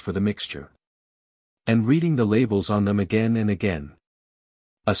used for the mixture. And reading the labels on them again and again.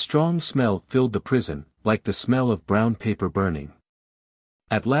 A strong smell filled the prison, like the smell of brown paper burning.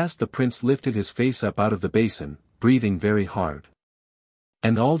 At last the prince lifted his face up out of the basin, breathing very hard.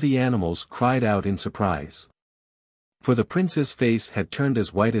 And all the animals cried out in surprise. For the prince's face had turned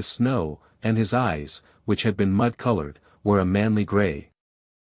as white as snow, and his eyes, which had been mud-colored, were a manly grey.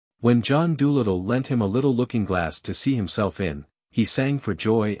 When John Dolittle lent him a little looking-glass to see himself in, he sang for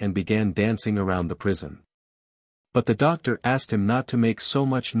joy and began dancing around the prison. But the doctor asked him not to make so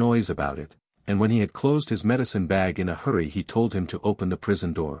much noise about it, and when he had closed his medicine bag in a hurry he told him to open the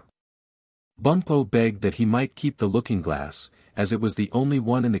prison door. Bumpo begged that he might keep the looking-glass, as it was the only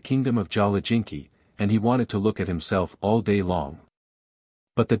one in the kingdom of Jolly-Jinky, and he wanted to look at himself all day long.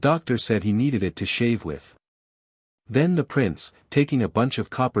 But the doctor said he needed it to shave with. Then the prince, taking a bunch of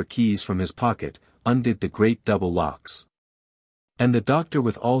copper keys from his pocket, undid the great double locks. And the doctor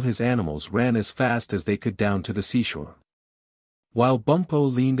with all his animals ran as fast as they could down to the seashore. While Bumpo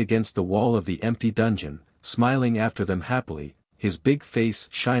leaned against the wall of the empty dungeon, smiling after them happily, his big face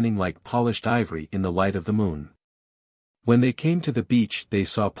shining like polished ivory in the light of the moon. When they came to the beach they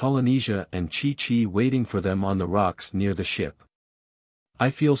saw Polynesia and Chi-Chi waiting for them on the rocks near the ship. I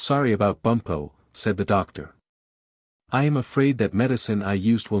feel sorry about Bumpo, said the doctor. I am afraid that medicine I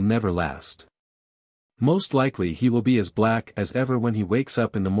used will never last. Most likely he will be as black as ever when he wakes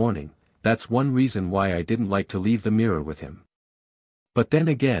up in the morning, that's one reason why I didn't like to leave the mirror with him. But then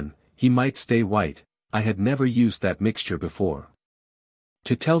again, he might stay white, I had never used that mixture before.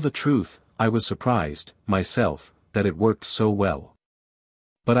 To tell the truth, I was surprised, myself, that it worked so well.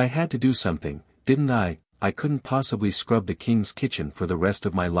 But I had to do something, didn't I couldn't possibly scrub the king's kitchen for the rest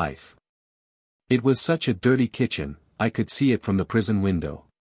of my life. It was such a dirty kitchen, I could see it from the prison window.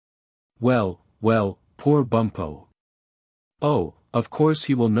 Well, poor Bumpo. Oh, of course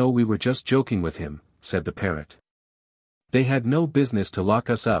he will know we were just joking with him, said the parrot. They had no business to lock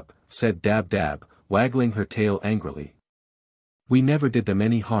us up, said Dab-Dab, waggling her tail angrily. We never did them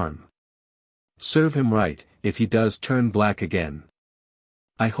any harm. Serve him right, if he does turn black again.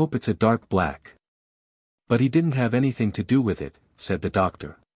 I hope it's a dark black. But he didn't have anything to do with it, said the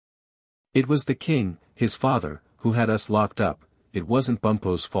doctor. It was the king, his father, who had us locked up, it wasn't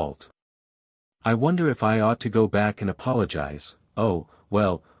Bumpo's fault. I wonder if I ought to go back and apologize. Oh,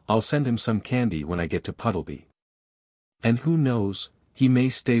 well, I'll send him some candy when I get to Puddleby. And who knows, he may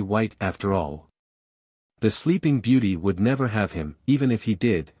stay white after all. The Sleeping Beauty would never have him, even if he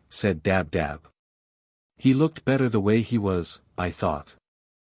did, said Dab-Dab. He looked better the way he was, I thought.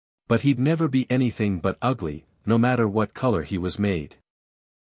 But he'd never be anything but ugly, no matter what color he was made.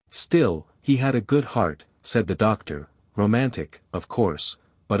 Still, he had a good heart, said the doctor, romantic, of course,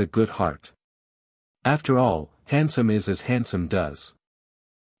 but a good heart. After all, handsome is as handsome does.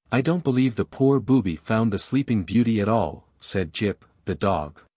 I don't believe the poor booby found the Sleeping Beauty at all, said Jip, the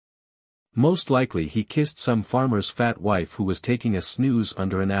dog. Most likely he kissed some farmer's fat wife who was taking a snooze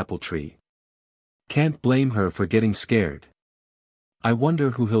under an apple tree. Can't blame her for getting scared. I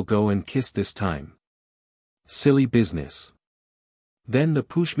wonder who he'll go and kiss this time. Silly business. Then the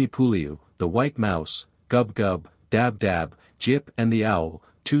Pushmi-Puliu, the white mouse, Gub-Gub, Dab-Dab, Jip and the owl,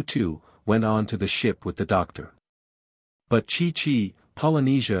 Too-Too, went on to the ship with the doctor. But Chi-Chi,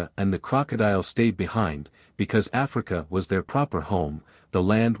 Polynesia and the crocodile stayed behind, because Africa was their proper home, the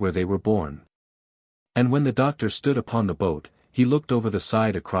land where they were born. And when the doctor stood upon the boat, he looked over the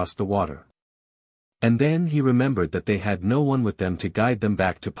side across the water. And then he remembered that they had no one with them to guide them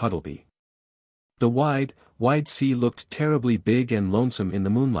back to Puddleby. The wide, wide sea looked terribly big and lonesome in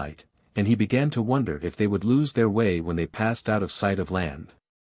the moonlight, and he began to wonder if they would lose their way when they passed out of sight of land.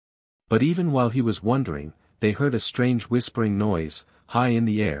 But even while he was wondering, they heard a strange whispering noise, high in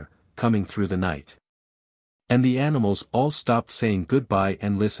the air, coming through the night. And the animals all stopped saying goodbye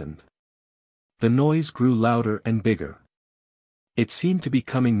and listened. The noise grew louder and bigger. It seemed to be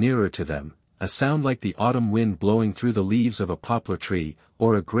coming nearer to them, a sound like the autumn wind blowing through the leaves of a poplar tree,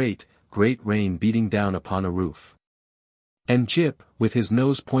 or a great, great rain beating down upon a roof. And Jip, with his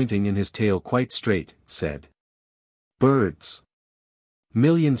nose pointing and his tail quite straight, said, "Birds!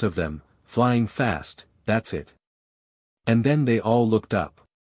 Millions of them, flying fast, that's it." And then they all looked up.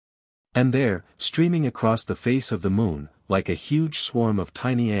 And there, streaming across the face of the moon, like a huge swarm of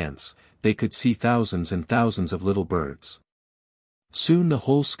tiny ants, they could see thousands and thousands of little birds. Soon the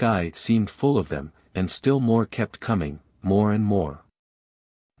whole sky seemed full of them, and still more kept coming, more and more.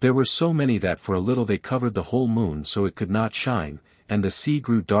 There were so many that for a little they covered the whole moon so it could not shine, and the sea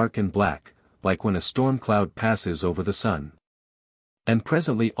grew dark and black, like when a storm cloud passes over the sun. And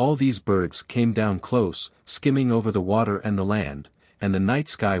presently all these birds came down close, skimming over the water and the land, and the night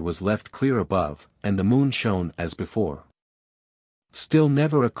sky was left clear above, and the moon shone as before. Still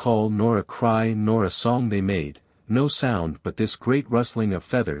never a call nor a cry nor a song they made, no sound but this great rustling of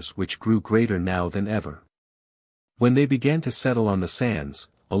feathers which grew greater now than ever. When they began to settle on the sands,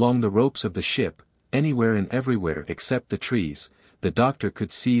 along the ropes of the ship, anywhere and everywhere except the trees, the doctor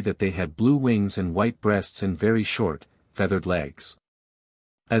could see that they had blue wings and white breasts and very short, feathered legs.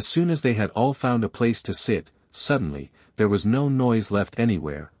 As soon as they had all found a place to sit, suddenly, there was no noise left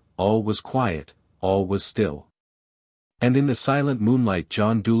anywhere, all was quiet, all was still. And in the silent moonlight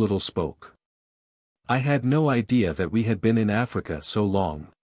John Dolittle spoke. "I had no idea that we had been in Africa so long.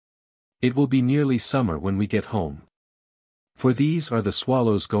 It will be nearly summer when we get home. For these are the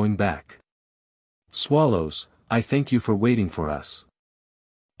swallows going back. Swallows, I thank you for waiting for us.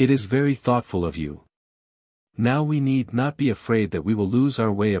 It is very thoughtful of you. Now we need not be afraid that we will lose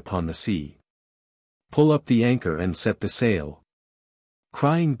our way upon the sea. Pull up the anchor and set the sail."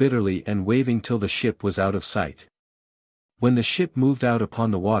 Crying bitterly and waving till the ship was out of sight. When the ship moved out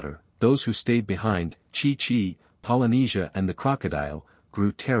upon the water, those who stayed behind, Chi-Chi, Polynesia and the crocodile,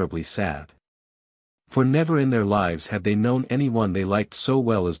 grew terribly sad. For never in their lives had they known anyone they liked so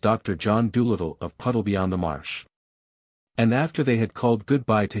well as Dr. John Dolittle of Puddleby-on-the-Marsh. And after they had called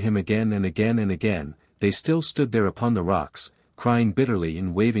goodbye to him again and again and again, they still stood there upon the rocks, crying bitterly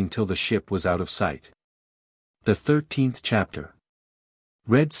and waving till the ship was out of sight. The 13th chapter.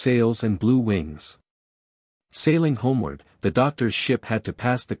 Red sails and blue wings. Sailing homeward, the doctor's ship had to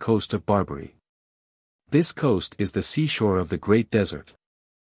pass the coast of Barbary. This coast is the seashore of the great desert.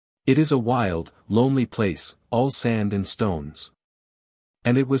 It is a wild, lonely place, all sand and stones.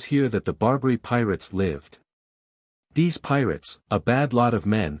 And it was here that the Barbary pirates lived. These pirates, a bad lot of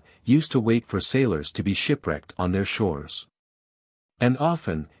men, used to wait for sailors to be shipwrecked on their shores. And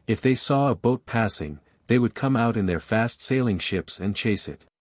often, if they saw a boat passing, they would come out in their fast sailing ships and chase it.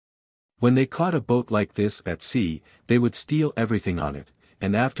 When they caught a boat like this at sea, they would steal everything on it,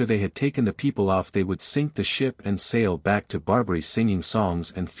 and after they had taken the people off they would sink the ship and sail back to Barbary singing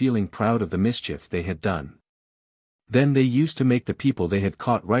songs and feeling proud of the mischief they had done. Then they used to make the people they had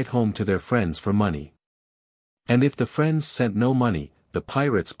caught write home to their friends for money. And if the friends sent no money, the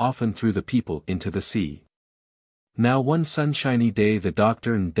pirates often threw the people into the sea. Now one sunshiny day the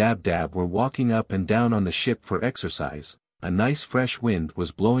doctor and Dab-Dab were walking up and down on the ship for exercise, a nice fresh wind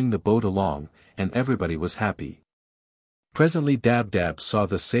was blowing the boat along, and everybody was happy. Presently Dab-Dab saw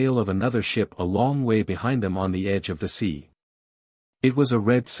the sail of another ship a long way behind them on the edge of the sea. It was a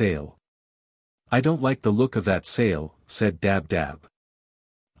red sail. "I don't like the look of that sail," said Dab-Dab.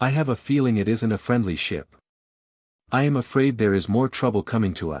 "I have a feeling it isn't a friendly ship. I am afraid there is more trouble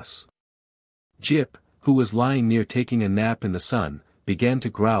coming to us." Jip, who was lying near taking a nap in the sun, began to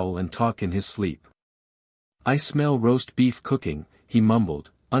growl and talk in his sleep. "I smell roast beef cooking," he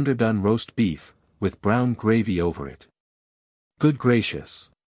mumbled, "underdone roast beef, with brown gravy over it." "Good gracious!"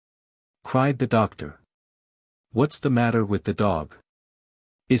 cried the doctor. "What's the matter with the dog?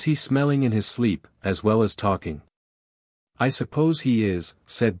 Is he smelling in his sleep, as well as talking?" "I suppose he is,"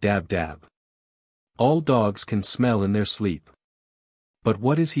 said Dab-Dab. "All dogs can smell in their sleep." "But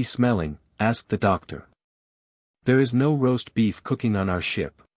what is he smelling?" asked the doctor. "There is no roast beef cooking on our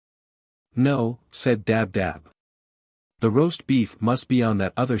ship." "No," said Dab-Dab. The roast beef must be on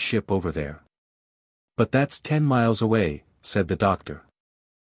that other ship over there. But that's 10 miles away, said the doctor.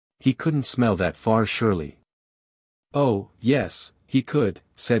 He couldn't smell that far surely. Oh, yes, he could,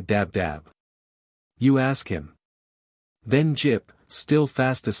 said Dab Dab. You ask him. Then Jip, still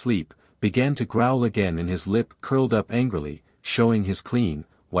fast asleep, began to growl again and his lip curled up angrily, showing his clean,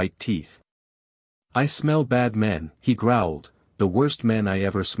 white teeth. I smell bad men, he growled, the worst men I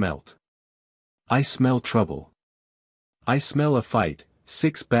ever smelt. I smell trouble. I smell a fight,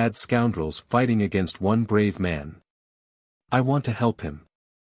 6 bad scoundrels fighting against one brave man. I want to help him.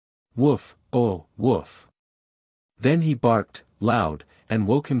 Woof, oh, woof. Then he barked, loud, and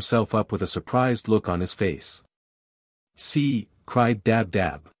woke himself up with a surprised look on his face. See, cried Dab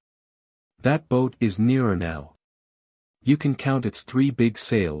Dab. That boat is nearer now. You can count its 3 big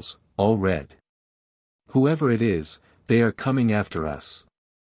sails, all red. Whoever it is, they are coming after us.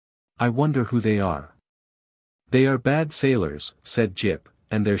 I wonder who they are. They are bad sailors, said Jip,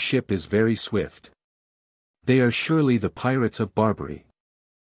 and their ship is very swift. They are surely the pirates of Barbary.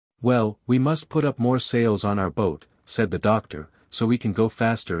 Well, we must put up more sails on our boat, said the doctor, so we can go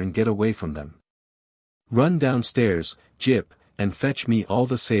faster and get away from them. Run downstairs, Jip, and fetch me all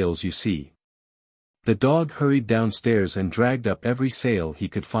the sails you see. The dog hurried downstairs and dragged up every sail he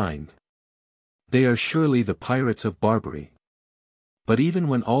could find. They are surely the pirates of Barbary. But even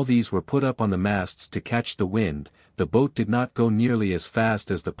when all these were put up on the masts to catch the wind, the boat did not go nearly as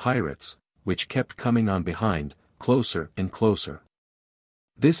fast as the pirates, which kept coming on behind, closer and closer.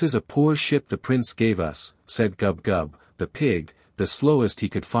 This is a poor ship the prince gave us, said Gub Gub, the pig, the slowest he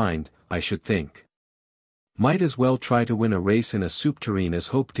could find, I should think. Might as well try to win a race in a soup tureen as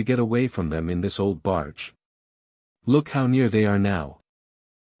hope to get away from them in this old barge. Look how near they are now.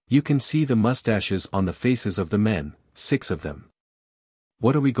 You can see the mustaches on the faces of the men, 6 of them.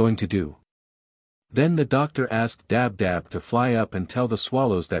 What are we going to do? Then the doctor asked Dab Dab to fly up and tell the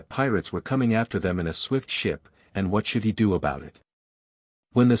swallows that pirates were coming after them in a swift ship, and what should he do about it?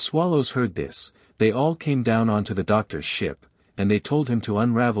 When the swallows heard this, they all came down onto the doctor's ship, and they told him to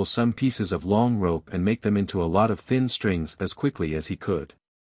unravel some pieces of long rope and make them into a lot of thin strings as quickly as he could.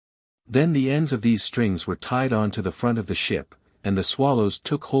 Then the ends of these strings were tied on to the front of the ship, and the swallows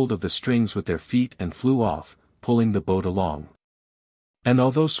took hold of the strings with their feet and flew off, pulling the boat along. And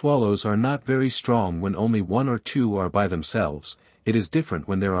although swallows are not very strong when only 1 or 2 are by themselves, it is different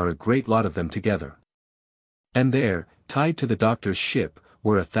when there are a great lot of them together. And there, tied to the doctor's ship,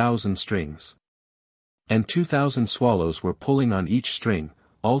 were 1,000 strings. And 2,000 swallows were pulling on each string,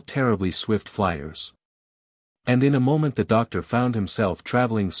 all terribly swift flyers. And in a moment the doctor found himself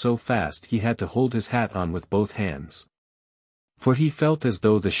traveling so fast he had to hold his hat on with both hands. For he felt as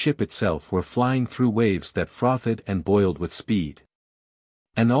though the ship itself were flying through waves that frothed and boiled with speed.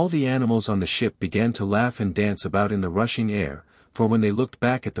 And all the animals on the ship began to laugh and dance about in the rushing air, for when they looked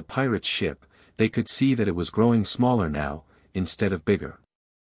back at the pirate's ship, they could see that it was growing smaller now, instead of bigger.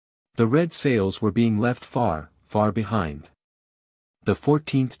 The red sails were being left far, far behind. The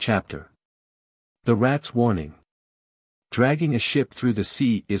 14th chapter. The rat's warning. Dragging a ship through the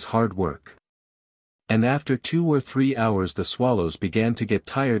sea is hard work. And after 2 or 3 hours the swallows began to get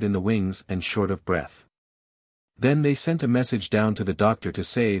tired in the wings and short of breath. Then they sent a message down to the doctor to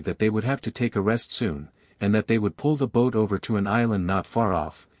say that they would have to take a rest soon, and that they would pull the boat over to an island not far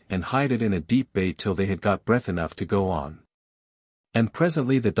off, and hide it in a deep bay till they had got breath enough to go on. And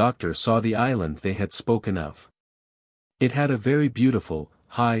presently the doctor saw the island they had spoken of. It had a very beautiful,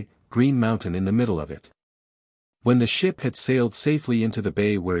 high, green mountain in the middle of it. When the ship had sailed safely into the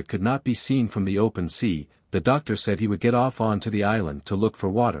bay where it could not be seen from the open sea, the doctor said he would get off on to the island to look for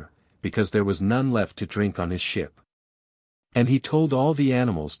water, because there was none left to drink on his ship. And he told all the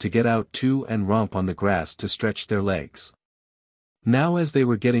animals to get out too and romp on the grass to stretch their legs. Now as they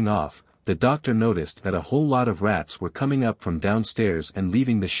were getting off, the doctor noticed that a whole lot of rats were coming up from downstairs and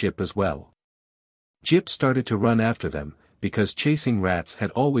leaving the ship as well. Jip started to run after them, because chasing rats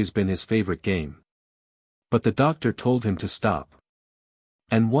had always been his favorite game. But the doctor told him to stop.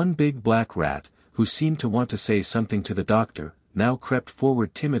 And one big black rat, who seemed to want to say something to the doctor, now crept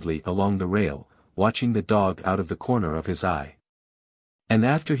forward timidly along the rail, watching the dog out of the corner of his eye. And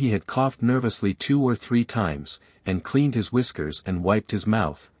after he had coughed nervously 2 or 3 times, and cleaned his whiskers and wiped his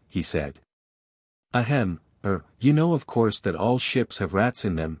mouth, he said, "Ahem, you know of course that all ships have rats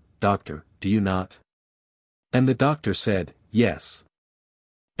in them, doctor, do you not?" And the doctor said, "Yes."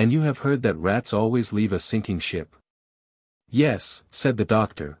 "And you have heard that rats always leave a sinking ship?" "Yes," said the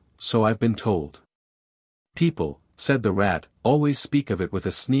doctor, "so I've been told." "People," said the rat, "always speak of it with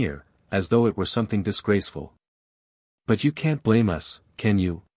a sneer, as though it were something disgraceful. But you can't blame us, can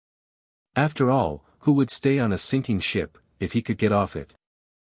you? After all, who would stay on a sinking ship, if he could get off it?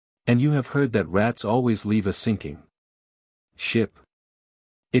 And you have heard that rats always leave a sinking ship.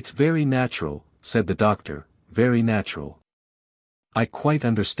 It's very natural, said the doctor, very natural. I quite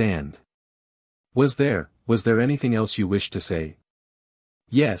understand. Was there anything else you wished to say?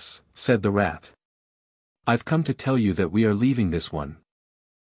 Yes, said the rat. I've come to tell you that we are leaving this one.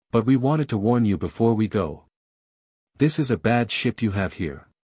 But we wanted to warn you before we go. This is a bad ship you have here.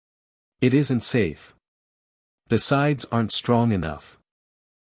 It isn't safe. The sides aren't strong enough.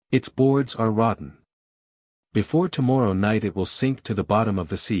 Its boards are rotten. Before tomorrow night it will sink to the bottom of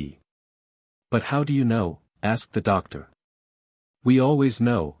the sea. But how do you know? Asked the doctor. We always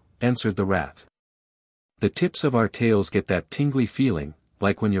know, answered the rat. The tips of our tails get that tingly feeling,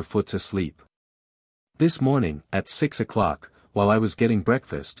 like when your foot's asleep. This morning, at 6 o'clock, while I was getting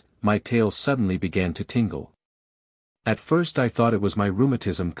breakfast, my tail suddenly began to tingle. At first I thought it was my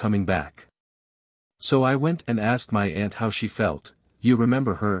rheumatism coming back. So I went and asked my aunt how she felt. You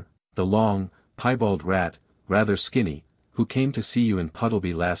remember her, the long, piebald rat, rather skinny, who came to see you in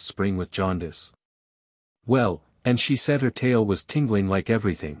Puddleby last spring with jaundice. Well, and she said her tail was tingling like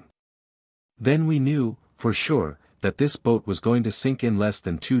everything. Then we knew, for sure, that this boat was going to sink in less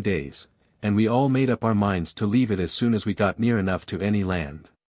than 2 days, and we all made up our minds to leave it as soon as we got near enough to any land.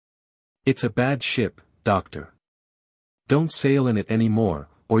 It's a bad ship, doctor. Don't sail in it any more,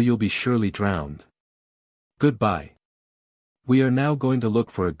 or you'll be surely drowned. Goodbye. We are now going to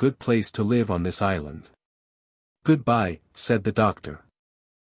look for a good place to live on this island. Goodbye, said the doctor.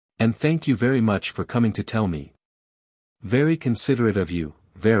 And thank you very much for coming to tell me. Very considerate of you,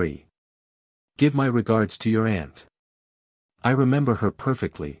 very. Give my regards to your aunt. I remember her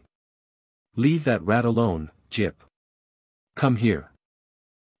perfectly. Leave that rat alone, Jip. Come here.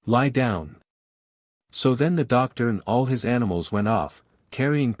 Lie down. So then the doctor and all his animals went off,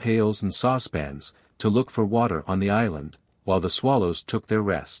 carrying pails and saucepans, to look for water on the island, while the swallows took their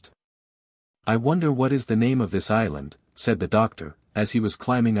rest. I wonder what is the name of this island, said the doctor, as he was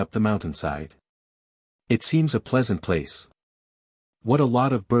climbing up the mountainside. It seems a pleasant place. What a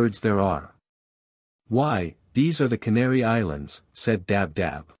lot of birds there are. Why, these are the Canary Islands, said Dab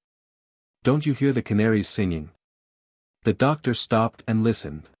Dab. Don't you hear the canaries singing? The doctor stopped and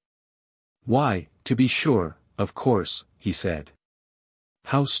listened. Why, to be sure, of course, he said.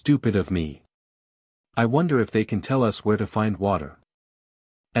 How stupid of me. I wonder if they can tell us where to find water.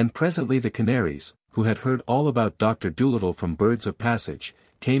 And presently the canaries, who had heard all about Dr. Dolittle from birds of passage,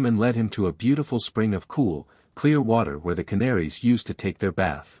 came and led him to a beautiful spring of cool, clear water where the canaries used to take their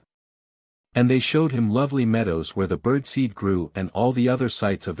bath. And they showed him lovely meadows where the birdseed grew and all the other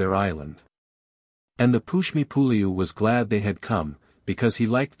sights of their island. And the Pushmi-Puliu was glad they had come, because he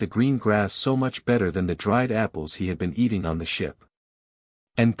liked the green grass so much better than the dried apples he had been eating on the ship.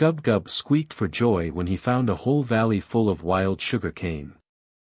 And Gub-Gub squeaked for joy when he found a whole valley full of wild sugar cane.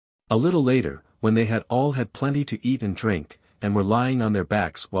 A little later, when they had all had plenty to eat and drink, and were lying on their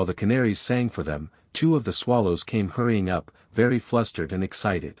backs while the canaries sang for them, 2 of the swallows came hurrying up, very flustered and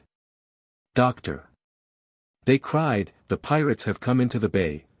excited. Doctor! They cried, the pirates have come into the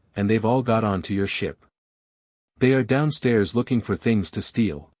bay, and they've all got on to your ship. They are downstairs looking for things to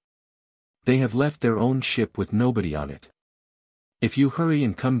steal. They have left their own ship with nobody on it. If you hurry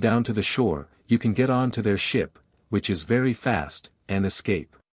and come down to the shore, you can get on to their ship, which is very fast, and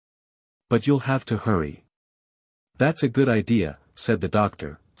escape. But you'll have to hurry. That's a good idea, said the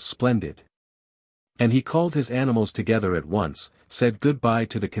doctor, splendid. And he called his animals together at once, said goodbye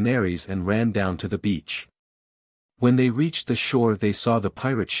to the canaries and ran down to the beach. When they reached the shore they saw the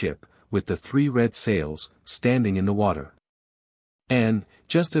pirate ship, with the 3 red sails, standing in the water. And,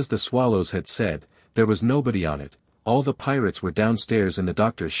 just as the swallows had said, there was nobody on it, all the pirates were downstairs in the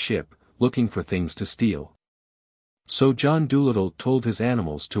doctor's ship, looking for things to steal. So John Dolittle told his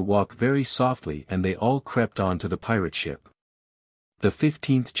animals to walk very softly and they all crept on to the pirate ship. The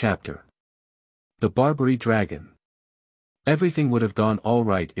 15th chapter. The Barbary Dragon. Everything would have gone all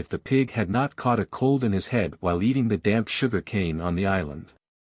right if the pig had not caught a cold in his head while eating the damp sugar cane on the island.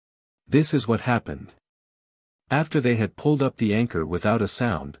 This is what happened. After they had pulled up the anchor without a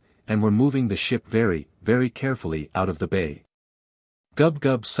sound, and were moving the ship very, very carefully out of the bay,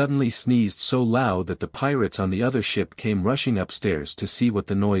 Gub-Gub suddenly sneezed so loud that the pirates on the other ship came rushing upstairs to see what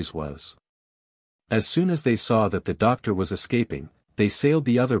the noise was. As soon as they saw that the doctor was escaping, they sailed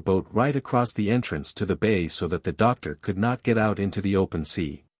the other boat right across the entrance to the bay so that the doctor could not get out into the open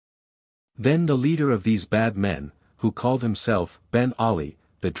sea. Then the leader of these bad men, who called himself Ben Ali,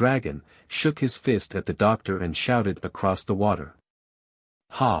 the dragon, shook his fist at the doctor and shouted across the water.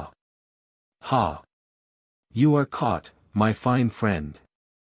 Ha! Ha! You are caught, my fine friend.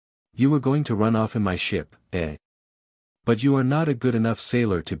 you were going to run off in my ship, eh? But you are not a good enough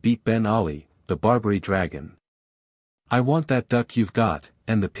sailor to beat Ben Ali, the Barbary dragon. I want that duck you've got,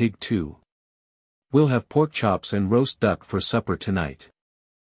 and the pig too. We'll have pork chops and roast duck for supper tonight.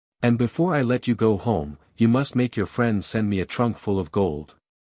 And before I let you go home, you must make your friends send me a trunk full of gold."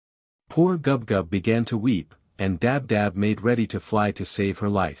 Poor Gub-Gub began to weep, and Dab-Dab made ready to fly to save her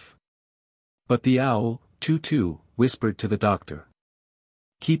life. But the owl, Too-Too, whispered to the doctor.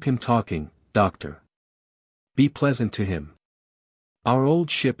 "Keep him talking, doctor. Be pleasant to him. Our old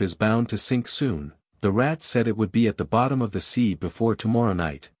ship is bound to sink soon. The rat said it would be at the bottom of the sea before tomorrow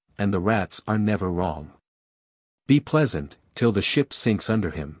night, and the rats are never wrong. Be pleasant, till the ship sinks under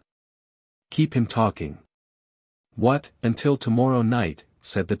him. Keep him talking." "What, until tomorrow night?"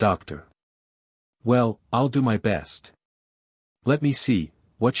 said the doctor. "Well, I'll do my best. Let me see,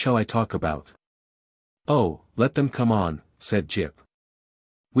 what shall I talk about?" "Oh, let them come on," said Jip.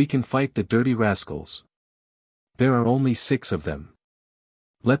 "We can fight the dirty rascals. There are only 6 of them.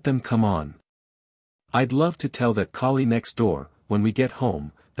 Let them come on. I'd love to tell that collie next door, when we get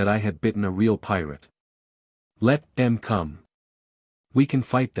home, that I had bitten a real pirate. Let 'em come. We can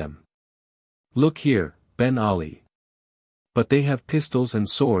fight them. Look here, Ben Ali." "But they have pistols and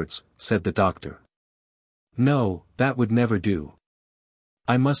swords," said the doctor. "No, that would never do.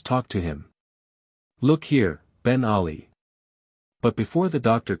 I must talk to him. Look here, Ben Ali." But before the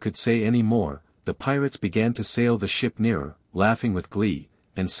doctor could say any more, the pirates began to sail the ship nearer, laughing with glee,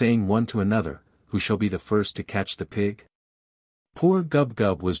 and saying one to another, "Who shall be the first to catch the pig?" Poor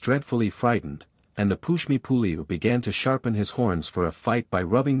Gub-Gub was dreadfully frightened, and the Pushmi-Poolio began to sharpen his horns for a fight by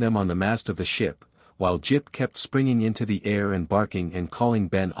rubbing them on the mast of the ship, while Jip kept springing into the air and barking and calling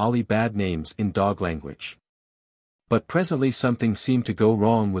Ben Ali bad names in dog language. But presently something seemed to go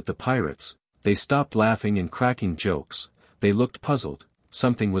wrong with the pirates. They stopped laughing and cracking jokes. They looked puzzled.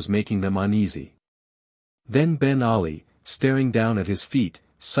 Something was making them uneasy. Then Ben Ali, staring down at his feet,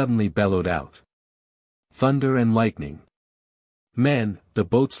 suddenly bellowed out, "Thunder and lightning! Men, the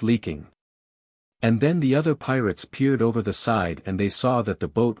boat's leaking!" And then the other pirates peered over the side and they saw that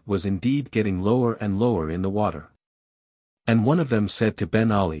the boat was indeed getting lower and lower in the water. And one of them said to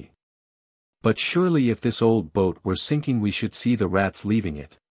Ben Ali, "But surely if this old boat were sinking we should see the rats leaving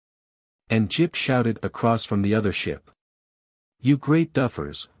it." And Jip shouted across from the other ship, "You great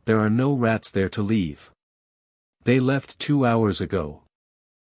duffers, there are no rats there to leave. They left 2 hours ago.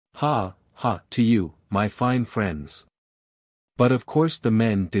 Ha, ha, to you, my fine friends." But of course the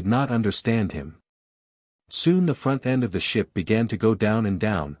men did not understand him. Soon the front end of the ship began to go down and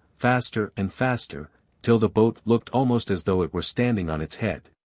down, faster and faster, till the boat looked almost as though it were standing on its head.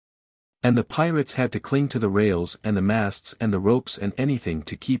 And the pirates had to cling to the rails and the masts and the ropes and anything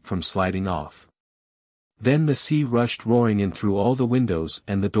to keep from sliding off. Then the sea rushed roaring in through all the windows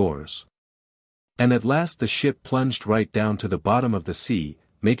and the doors. And at last the ship plunged right down to the bottom of the sea,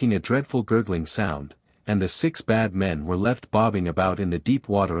 making a dreadful gurgling sound, and the 6 bad men were left bobbing about in the deep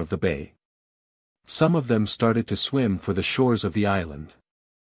water of the bay. Some of them started to swim for the shores of the island,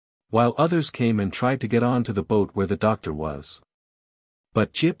 while others came and tried to get on to the boat where the doctor was.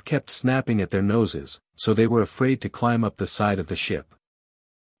 But Jip kept snapping at their noses, so they were afraid to climb up the side of the ship.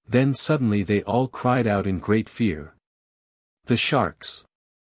 Then suddenly they all cried out in great fear, "The sharks!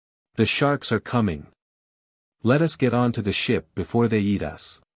 The sharks are coming! Let us get on to the ship before they eat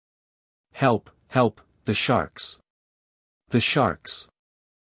us! Help, help, the sharks! The sharks!"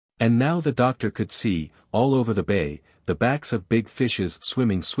 And now the doctor could see, all over the bay, the backs of big fishes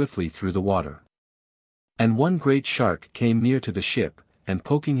swimming swiftly through the water. And one great shark came near to the ship, and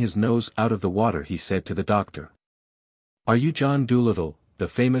poking his nose out of the water he said to the doctor, "Are you John Dolittle, the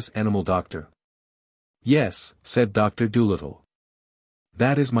famous animal doctor?" "Yes," said Dr. Dolittle.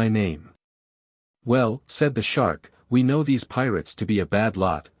 "That is my name." "Well," said the shark, "we know these pirates to be a bad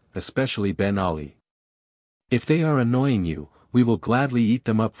lot, especially Ben Ali. If they are annoying you, we will gladly eat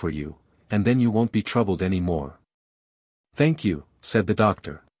them up for you, and then you won't be troubled any more." "Thank you," said the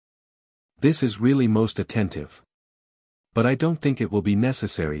doctor. "This is really most attentive. But I don't think it will be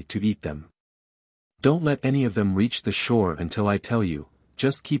necessary to eat them. Don't let any of them reach the shore until I tell you,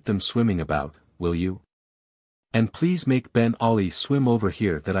 just keep them swimming about, will you? And please make Ben Ali swim over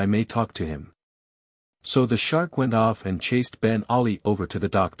here that I may talk to him." So the shark went off and chased Ben Ali over to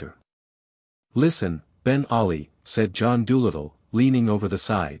the doctor. "Listen, Ben Ali," said John Dolittle, leaning over the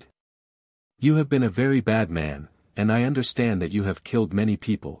side. "You have been a very bad man, and I understand that you have killed many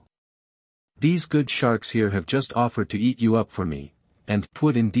people. These good sharks here have just offered to eat you up for me, and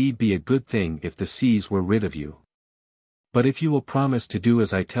 'twould indeed be a good thing if the seas were rid of you. But if you will promise to do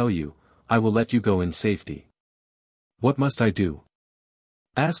as I tell you, I will let you go in safety." "What must I do?"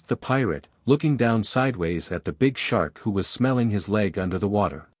 asked the pirate, looking down sideways at the big shark who was smelling his leg under the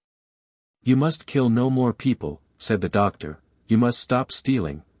water. You must kill no more people, said the doctor, you must stop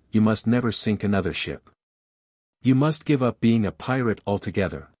stealing, you must never sink another ship. You must give up being a pirate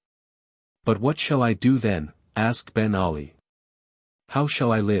altogether. But what shall I do then? Asked Ben Ali. How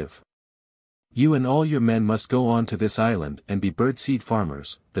shall I live? You and all your men must go on to this island and be birdseed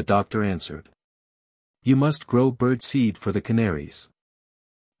farmers, the doctor answered. You must grow birdseed for the canaries.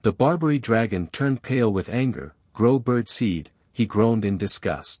 The Barbary dragon turned pale with anger. Grow birdseed, he groaned in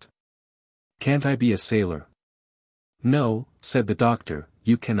disgust. Can't I be a sailor? No, said the doctor,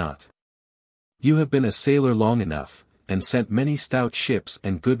 you cannot. You have been a sailor long enough, and sent many stout ships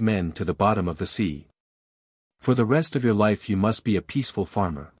and good men to the bottom of the sea. For the rest of your life you must be a peaceful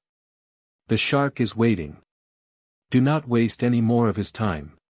farmer. The shark is waiting. Do not waste any more of his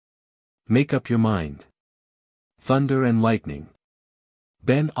time. Make up your mind. Thunder and lightning.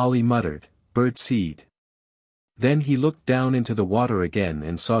 Ben Ali muttered, bird seed. Then he looked down into the water again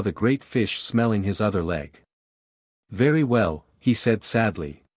and saw the great fish smelling his other leg. Very well, he said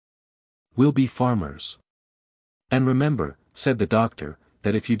sadly. We'll be farmers. And remember, said the doctor,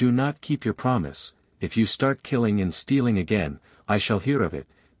 that if you do not keep your promise, if you start killing and stealing again, I shall hear of it,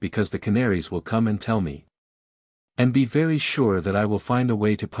 because the canaries will come and tell me. And be very sure that I will find a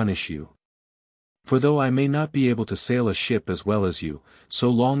way to punish you. For though I may not be able to sail a ship as well as you, so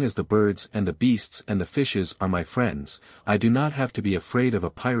long as the birds and the beasts and the fishes are my friends, I do not have to be afraid of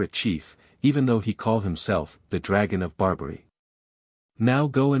a pirate chief, even though he call himself the Dragon of Barbary. Now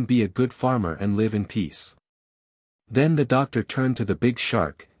go and be a good farmer and live in peace. Then the doctor turned to the big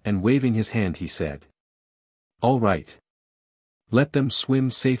shark, and waving his hand he said, All right. Let them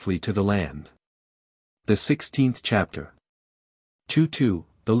swim safely to the land. The 16th chapter. 2-2,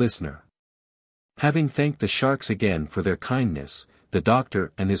 the listener. Having thanked the sharks again for their kindness, the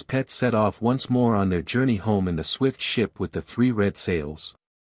doctor and his pet set off once more on their journey home in the swift ship with the 3 red sails.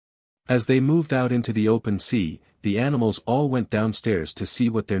 As they moved out into the open sea, the animals all went downstairs to see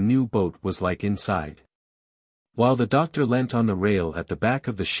what their new boat was like inside. While the doctor leant on the rail at the back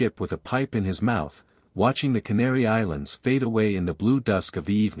of the ship with a pipe in his mouth, watching the Canary Islands fade away in the blue dusk of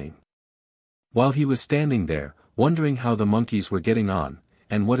the evening. While he was standing there, wondering how the monkeys were getting on,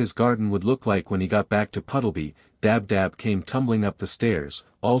 and what his garden would look like when he got back to Puddleby, Dab-Dab came tumbling up the stairs,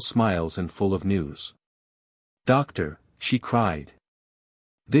 all smiles and full of news. Doctor, she cried.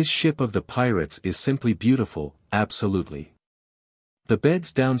 This ship of the pirates is simply beautiful, absolutely. The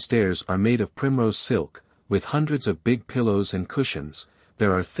beds downstairs are made of primrose silk, with hundreds of big pillows and cushions,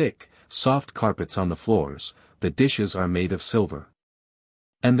 there are thick, soft carpets on the floors, the dishes are made of silver.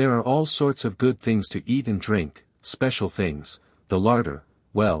 And there are all sorts of good things to eat and drink, special things, the larder,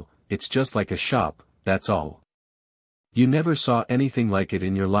 well, it's just like a shop, that's all. You never saw anything like it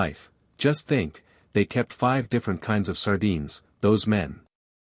in your life, just think, they kept 5 different kinds of sardines, those men.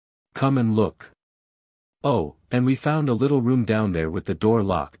 Come and look. Oh, and we found a little room down there with the door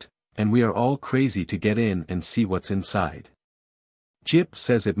locked, and we are all crazy to get in and see what's inside. Jip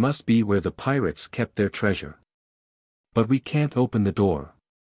says it must be where the pirates kept their treasure. But we can't open the door.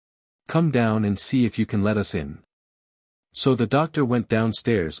 Come down and see if you can let us in. So the doctor went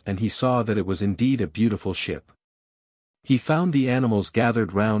downstairs and he saw that it was indeed a beautiful ship. He found the animals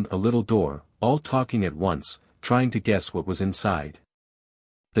gathered round a little door, all talking at once, trying to guess what was inside.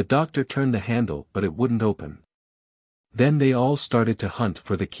 The doctor turned the handle but it wouldn't open. Then they all started to hunt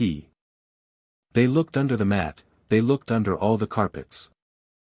for the key. They looked under the mat, they looked under all the carpets.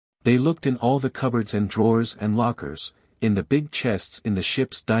 They looked in all the cupboards and drawers and lockers, in the big chests in the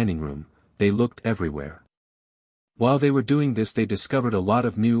ship's dining room, they looked everywhere. While they were doing this they discovered a lot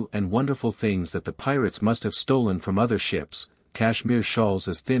of new and wonderful things that the pirates must have stolen from other ships, cashmere shawls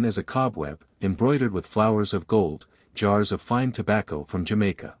as thin as a cobweb, embroidered with flowers of gold, jars of fine tobacco from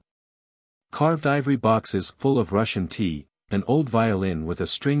Jamaica. Carved ivory boxes full of Russian tea, an old violin with a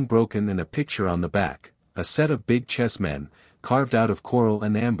string broken and a picture on the back, a set of big chessmen, carved out of coral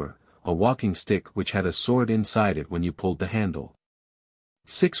and amber, a walking stick which had a sword inside it when you pulled the handle.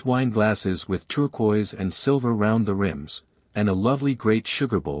 6 wine glasses with turquoise and silver round the rims, and a lovely great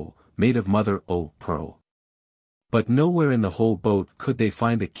sugar bowl, made of mother-o'-pearl. But nowhere in the whole boat could they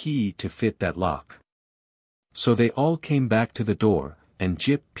find a key to fit that lock. So they all came back to the door, and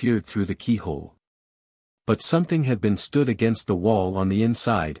Jip peered through the keyhole. But something had been stood against the wall on the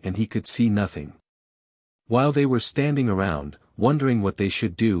inside and he could see nothing. While they were standing around, wondering what they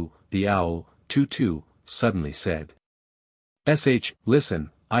should do, the owl, Tutu, suddenly said.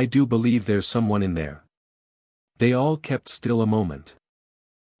 Listen, I do believe there's someone in there. They all kept still a moment.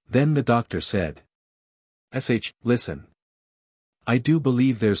 Then the doctor said. Listen. I do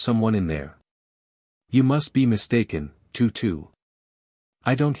believe there's someone in there. You must be mistaken, Tutu.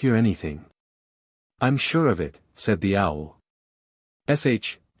 I don't hear anything. I'm sure of it, said the owl.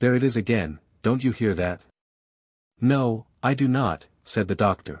 There it is again, don't you hear that? No, I do not, said the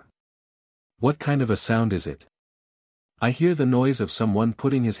doctor. What kind of a sound is it? I hear the noise of someone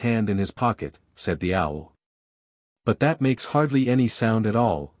putting his hand in his pocket, said the owl. But that makes hardly any sound at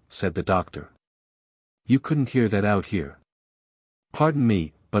all, said the doctor. You couldn't hear that out here. Pardon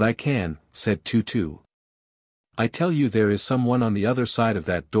me, but I can, said Tutu. I tell you there is someone on the other side of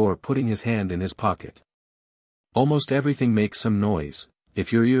that door putting his hand in his pocket. Almost everything makes some noise,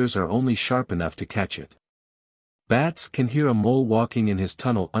 if your ears are only sharp enough to catch it. Bats can hear a mole walking in his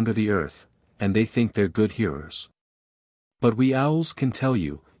tunnel under the earth, and they think they're good hearers. But we owls can tell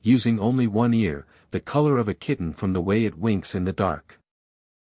you, using only one ear, the color of a kitten from the way it winks in the dark.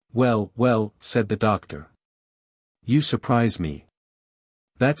 Well, well, said the doctor. You surprise me.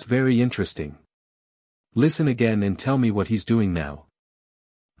 That's very interesting. Listen again and tell me what he's doing now.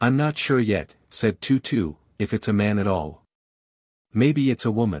 I'm not sure yet, said Tutu, if it's a man at all. Maybe it's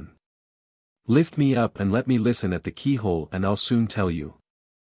a woman. Lift me up and let me listen at the keyhole and I'll soon tell you.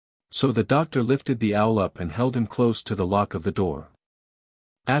 So the doctor lifted the owl up and held him close to the lock of the door.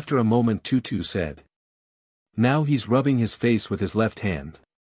 After a moment Tutu said. Now he's rubbing his face with his left hand.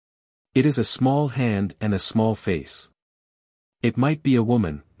 It is a small hand and a small face. It might be a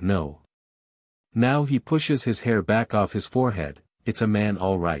woman, no. Now he pushes his hair back off his forehead, it's a man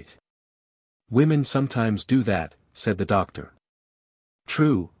all right. Women sometimes do that, said the doctor.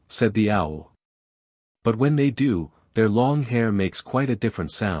 True, said the owl. But when they do, their long hair makes quite a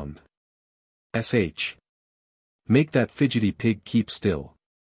different sound. Make that fidgety pig keep still.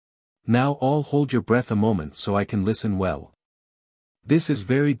 Now all hold your breath a moment so I can listen well. This is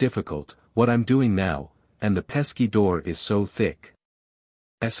very difficult, what I'm doing now, and the pesky door is so thick.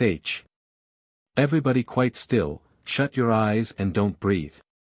 Everybody quite still, shut your eyes and don't breathe.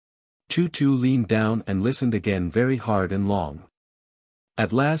 Tutu leaned down and listened again very hard and long.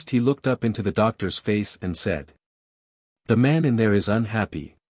 At last he looked up into the doctor's face and said. The man in there is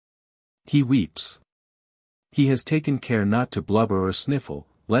unhappy. He weeps. He has taken care not to blubber or sniffle,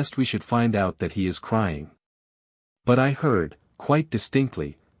 lest we should find out that he is crying. But I heard, quite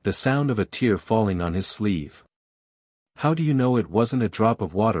distinctly, the sound of a tear falling on his sleeve. How do you know it wasn't a drop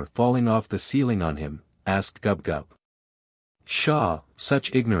of water falling off the ceiling on him? Asked Gub-Gub. Pshaw,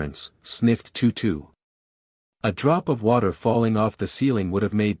 such ignorance, sniffed Tutu. A drop of water falling off the ceiling would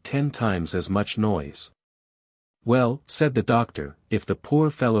have made 10 times as much noise. Well, said the doctor, if the poor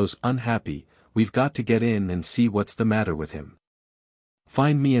fellow's unhappy, we've got to get in and see what's the matter with him.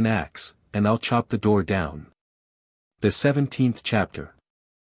 Find me an axe, and I'll chop the door down. The 17th chapter.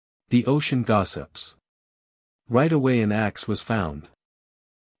 The ocean gossips. Right away an axe was found.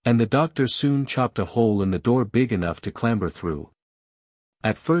 And the doctor soon chopped a hole in the door big enough to clamber through.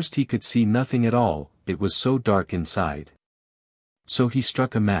 At first he could see nothing at all, it was so dark inside. So he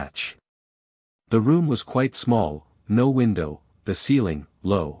struck a match. The room was quite small, no window, the ceiling,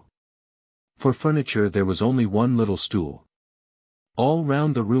 low. For furniture there was only one little stool. All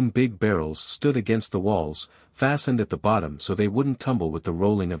round the room big barrels stood against the walls, fastened at the bottom so they wouldn't tumble with the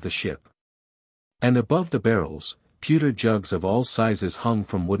rolling of the ship. And above the barrels, pewter jugs of all sizes hung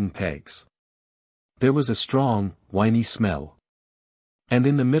from wooden pegs. There was a strong, winey smell. And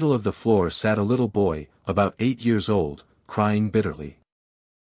in the middle of the floor sat a little boy, about 8 years old, crying bitterly.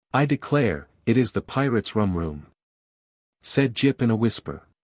 I declare, it is the pirate's rum room, said Jip in a whisper.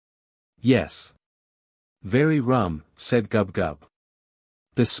 Yes. Very rum, said Gub-Gub.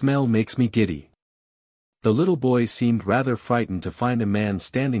 The smell makes me giddy. The little boy seemed rather frightened to find a man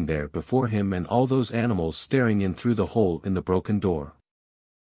standing there before him and all those animals staring in through the hole in the broken door.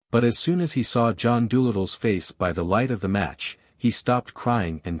 But as soon as he saw John Dolittle's face by the light of the match, he stopped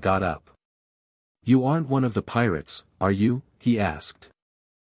crying and got up. You aren't one of the pirates, are you? He asked.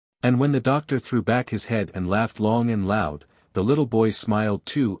 And when the doctor threw back his head and laughed long and loud, the little boy smiled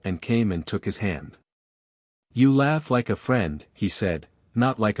too and came and took his hand. You laugh like a friend, he said,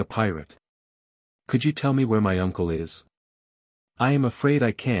 not like a pirate. Could you tell me where my uncle is? I am afraid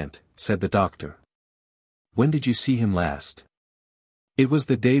I can't, said the doctor. When did you see him last? It was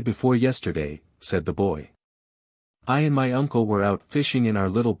the day before yesterday, said the boy. I and my uncle were out fishing in our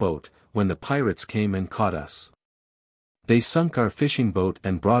little boat, when the pirates came and caught us. They sunk our fishing boat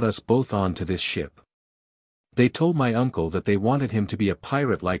and brought us both on to this ship. They told my uncle that they wanted him to be a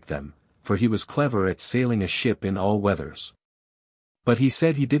pirate like them, for he was clever at sailing a ship in all weathers. But he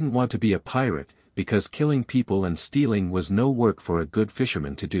said he didn't want to be a pirate, because killing people and stealing was no work for a good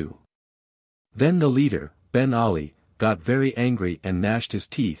fisherman to do. Then the leader, Ben Ali, got very angry and gnashed his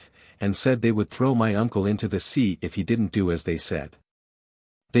teeth, and said they would throw my uncle into the sea if he didn't do as they said.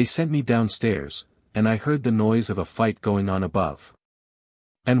 They sent me downstairs, and I heard the noise of a fight going on above.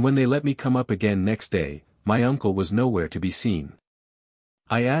 And when they let me come up again next day, my uncle was nowhere to be seen.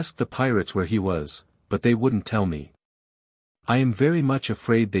 I asked the pirates where he was, but they wouldn't tell me. I am very much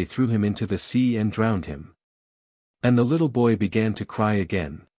afraid they threw him into the sea and drowned him." And the little boy began to cry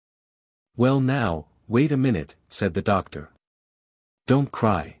again. "Well now, wait a minute," said the doctor. "Don't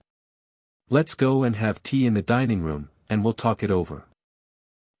cry. Let's go and have tea in the dining room, and we'll talk it over.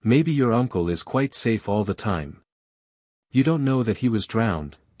 Maybe your uncle is quite safe all the time. You don't know that he was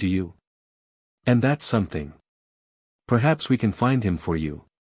drowned, do you? And that's something. Perhaps we can find him for you.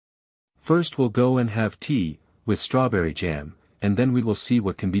 First we'll go and have tea, with strawberry jam, and then we will see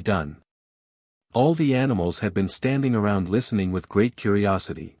what can be done." All the animals had been standing around listening with great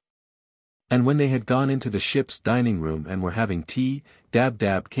curiosity. And when they had gone into the ship's dining room and were having tea,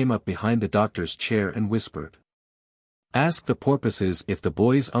 Dab-Dab came up behind the doctor's chair and whispered, "Ask the porpoises if the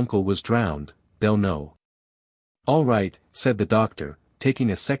boy's uncle was drowned, they'll know." "All right," said the doctor, taking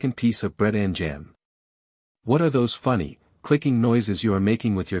a second piece of bread and jam. "What are those funny, clicking noises you are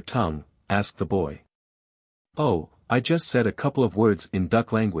making with your tongue?" asked the boy. "Oh, I just said a couple of words in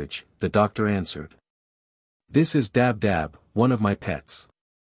duck language," the doctor answered. "This is Dab-Dab, one of my pets."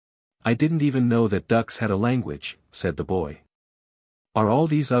 "I didn't even know that ducks had a language," said the boy. "Are all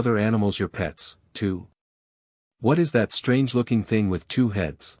these other animals your pets, too? What is that strange-looking thing with two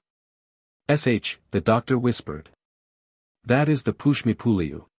heads?" The doctor whispered. "That is the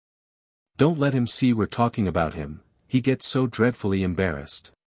Pushmi-Puliu. Don't let him see we're talking about him, he gets so dreadfully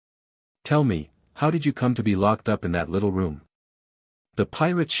embarrassed. Tell me, how did you come to be locked up in that little room?" "The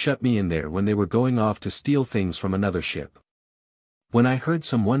pirates shut me in there when they were going off to steal things from another ship. When I heard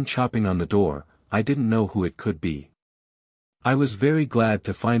someone chopping on the door, I didn't know who it could be. I was very glad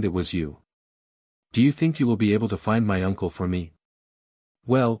to find it was you. Do you think you will be able to find my uncle for me?"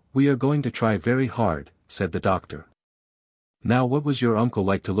 "Well, we are going to try very hard," said the doctor. "Now what was your uncle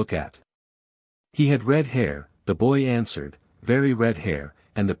like to look at?" "He had red hair," the boy answered, "very red hair,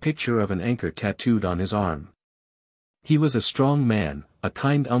 and the picture of an anchor tattooed on his arm. He was a strong man, a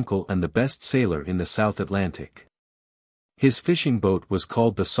kind uncle and the best sailor in the South Atlantic. His fishing boat was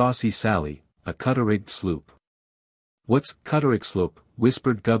called the Saucy Sally, a cutter-rigged sloop." "What's cutter-rigged sloop?"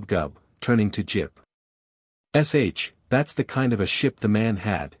 whispered Gub-Gub, turning to Jip. That's the kind of a ship the man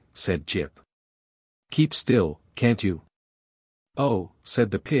had," said Jip. "Keep still, can't you?" "Oh,"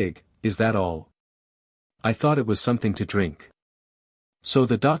 said the pig, "is that all? I thought it was something to drink." So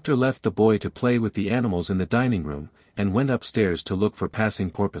the doctor left the boy to play with the animals in the dining room, and went upstairs to look for passing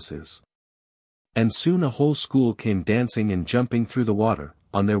porpoises. And soon a whole school came dancing and jumping through the water,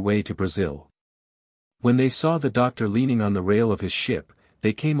 on their way to Brazil. When they saw the doctor leaning on the rail of his ship,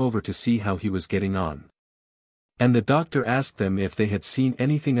 they came over to see how he was getting on. And the doctor asked them if they had seen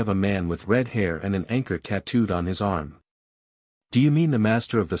anything of a man with red hair and an anchor tattooed on his arm. "Do you mean the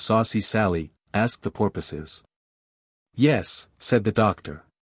master of the Saucy Sally?" asked the porpoises. "Yes," said the doctor.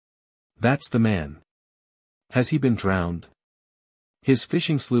 "That's the man. Has he been drowned?" "His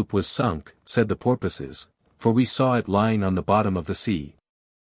fishing sloop was sunk," said the porpoises, "for we saw it lying on the bottom of the sea.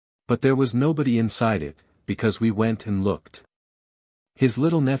 But there was nobody inside it, because we went and looked. His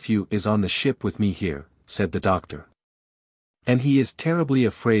little nephew is on the ship with me here," said the doctor. "And he is terribly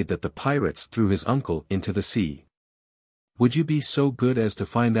afraid that the pirates threw his uncle into the sea. Would you be so good as to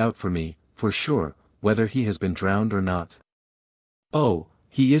find out for me, for sure, whether he has been drowned or not?" "Oh,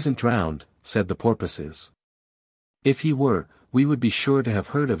 he isn't drowned," said the porpoises. "If he were, we would be sure to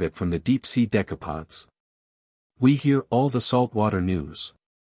have heard of it from the deep-sea decapods. We hear all the saltwater news.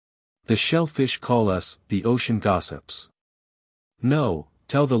 The shellfish call us the ocean gossips. No,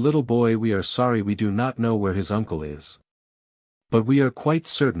 tell the little boy we are sorry we do not know where his uncle is. But we are quite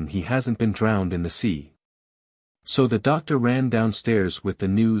certain he hasn't been drowned in the sea." So the doctor ran downstairs with the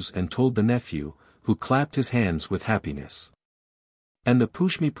news and told the nephew, who clapped his hands with happiness. And the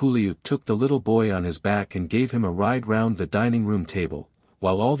Pushmi-Puliu took the little boy on his back and gave him a ride round the dining room table,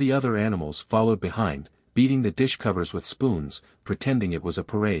 while all the other animals followed behind, beating the dish covers with spoons, pretending it was a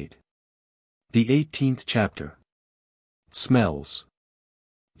parade. The 18th chapter. Smells.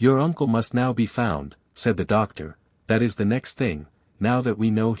 "Your uncle must now be found," said the doctor, "that is the next thing, now that we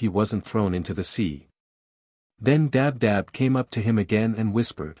know he wasn't thrown into the sea." Then Dab-Dab came up to him again and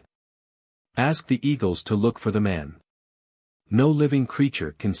whispered, "Ask the eagles to look for the man. No living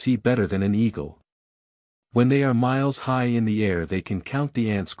creature can see better than an eagle. When they are miles high in the air they can count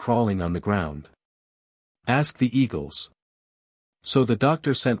the ants crawling on the ground. Ask the eagles." So the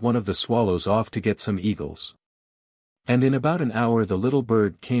doctor sent one of the swallows off to get some eagles. And in about an hour the little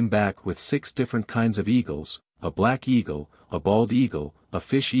bird came back with 6 different kinds of eagles, a black eagle, a bald eagle, a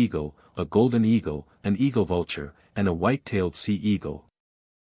fish eagle, a golden eagle, an eagle vulture, and a white-tailed sea eagle.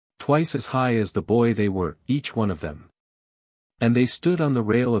 Twice as high as the boy they were, each one of them. And they stood on the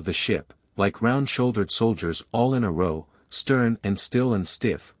rail of the ship, like round-shouldered soldiers all in a row, stern and still and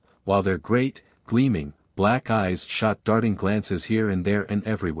stiff, while their great, gleaming, black eyes shot darting glances here and there and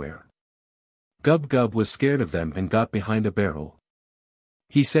everywhere. Gub-Gub was scared of them and got behind a barrel.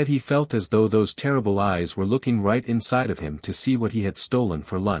 He said he felt as though those terrible eyes were looking right inside of him to see what he had stolen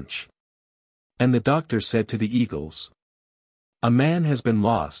for lunch. And the doctor said to the eagles, "A man has been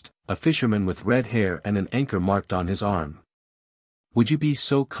lost, a fisherman with red hair and an anchor marked on his arm. Would you be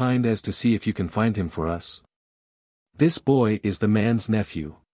so kind as to see if you can find him for us? This boy is the man's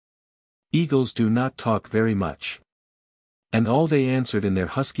nephew." Eagles do not talk very much. And all they answered in their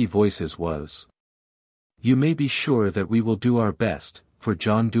husky voices was, "You may be sure that we will do our best, for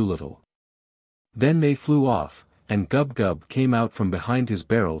John Dolittle." Then they flew off, and Gub-Gub came out from behind his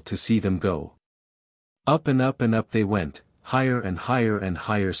barrel to see them go. Up and up and up they went, higher and higher and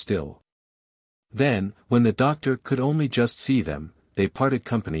higher still. Then, when the doctor could only just see them, they parted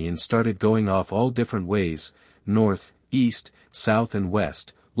company and started going off all different ways, north, east, south and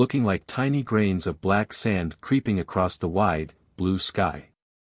west, looking like tiny grains of black sand creeping across the wide, blue sky.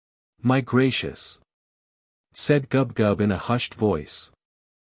 "My gracious!" said Gub-Gub in a hushed voice.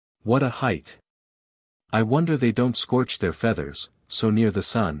 "What a height! I wonder they don't scorch their feathers, so near the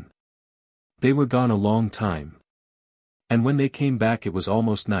sun." They were gone a long time. And when they came back it was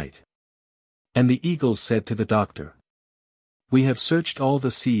almost night. And the eagles said to the doctor, "We have searched all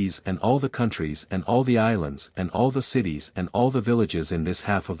the seas and all the countries and all the islands and all the cities and all the villages in this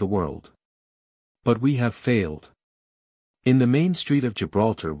half of the world. But we have failed. In the main street of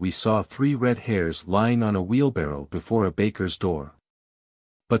Gibraltar we saw 3 red hares lying on a wheelbarrow before a baker's door.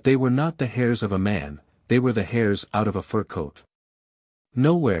 But they were not the hairs of a man, they were the hairs out of a fur coat.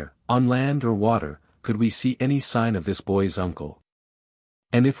 Nowhere, on land or water, could we see any sign of this boy's uncle.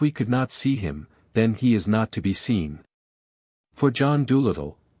 And if we could not see him, then he is not to be seen. For John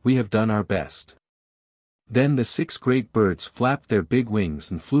Dolittle, we have done our best." Then the 6 great birds flapped their big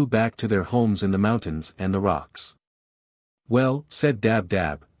wings and flew back to their homes in the mountains and the rocks. "Well," said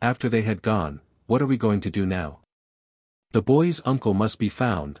Dab-Dab, after they had gone, "what are we going to do now? The boy's uncle must be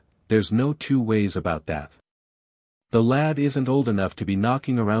found, there's no 2 ways about that. The lad isn't old enough to be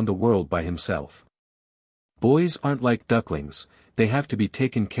knocking around the world by himself. Boys aren't like ducklings, they have to be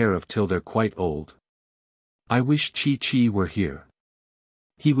taken care of till they're quite old. I wish Chee-Chee were here.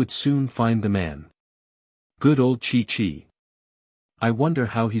 He would soon find the man. Good old Chee-Chee. I wonder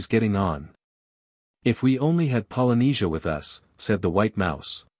how he's getting on. If we only had Polynesia with us," said the white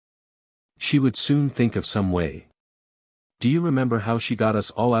mouse. "She would soon think of some way. Do you remember how she got us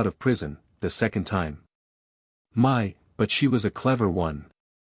all out of prison, the second time? My, but she was a clever one."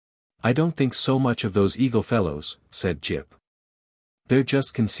 "I don't think so much of those eagle fellows," said Jip. "They're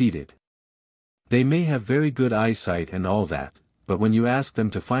just conceited. They may have very good eyesight and all that, but when you ask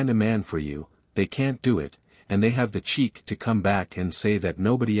them to find a man for you, they can't do it, and they have the cheek to come back and say that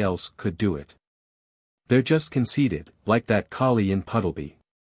nobody else could do it. They're just conceited, like that collie in Puddleby.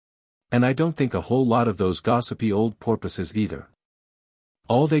 And I don't think a whole lot of those gossipy old porpoises either.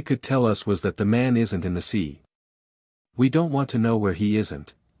 All they could tell us was that the man isn't in the sea. We don't want to know where he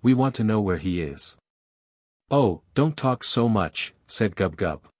isn't, we want to know where he is." "Oh, don't talk so much," said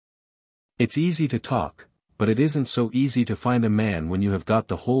Gub-Gub. "It's easy to talk, but it isn't so easy to find a man when you have got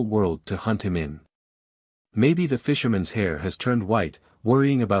the whole world to hunt him in. Maybe the fisherman's hair has turned white,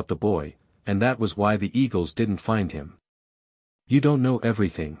 worrying about the boy, and that was why the eagles didn't find him. You don't know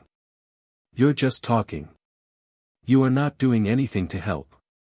everything. You're just talking. You are not doing anything to help.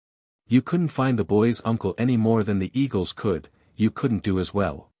 You couldn't find the boy's uncle any more than the eagles could, you couldn't do as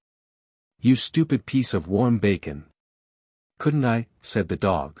well. You stupid piece of warm bacon." "Couldn't I?" said the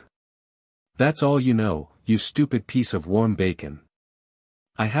dog. "That's all you know, you stupid piece of warm bacon.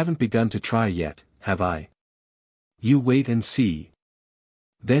 I haven't begun to try yet, have I? You wait and see."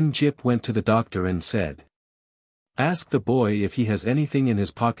 Then Jip went to the doctor and said, "Ask the boy if he has anything in his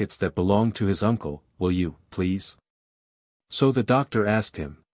pockets that belonged to his uncle, will you, please?" So the doctor asked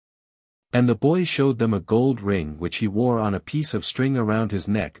him. And the boy showed them a gold ring which he wore on a piece of string around his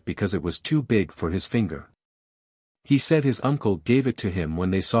neck because it was too big for his finger. He said his uncle gave it to him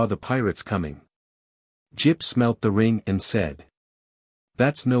when they saw the pirates coming. Jip smelt the ring and said,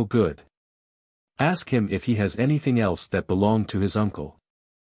 "That's no good. Ask him if he has anything else that belonged to his uncle."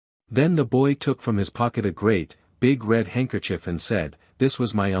 Then the boy took from his pocket a great, big red handkerchief and said, "This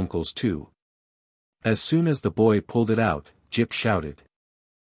was my uncle's too." As soon as the boy pulled it out, Jip shouted.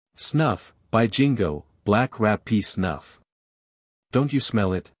 "Snuff, by jingo, black rap-pea snuff. Don't you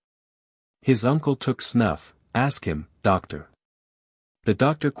smell it?" His uncle took snuff. "Ask him, doctor." The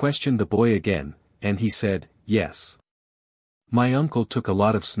doctor questioned the boy again, and he said, "Yes. My uncle took a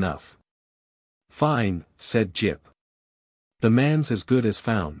lot of snuff." "Fine," said Jip. "The man's as good as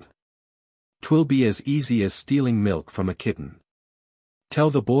found. 'Twill be as easy as stealing milk from a kitten. Tell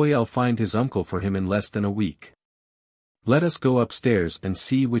the boy I'll find his uncle for him in less than a week. Let us go upstairs and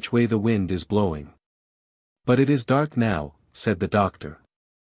see which way the wind is blowing." "But it is dark now," said the doctor.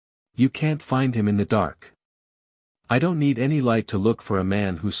 "You can't find him in the dark." "I don't need any light to look for a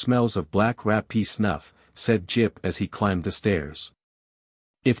man who smells of black rap-pea snuff," said Jip as he climbed the stairs.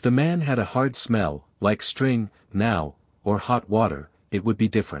 "If the man had a hard smell, like string, now, or hot water, it would be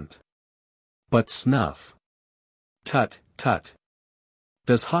different. But snuff. Tut, tut.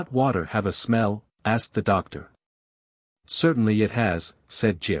 Does hot water have a smell?" asked the doctor. "Certainly it has,"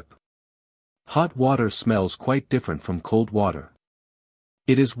 said Jip. "Hot water smells quite different from cold water.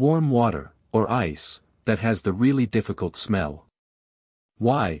 It is warm water, or ice, that has the really difficult smell.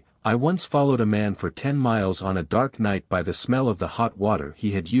 Why, I once followed a man for 10 miles on a dark night by the smell of the hot water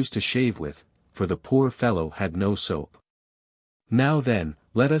he had used to shave with, for the poor fellow had no soap. Now then,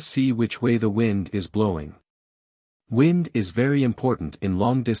 let us see which way the wind is blowing. Wind is very important in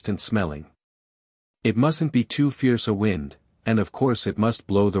long-distance smelling. It mustn't be too fierce a wind, and of course it must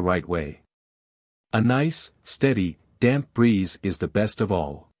blow the right way. A nice, steady, damp breeze is the best of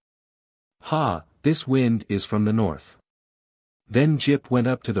all. Ha, this wind is from the north." Then Jip went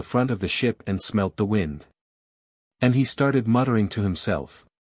up to the front of the ship and smelt the wind. And he started muttering to himself.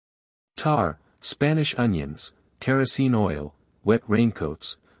 "Tar, Spanish onions, kerosene oil, wet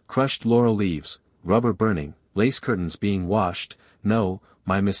raincoats, crushed laurel leaves, rubber burning, lace curtains being washed, no,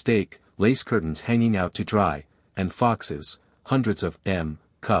 my mistake, lace curtains hanging out to dry, and foxes, hundreds of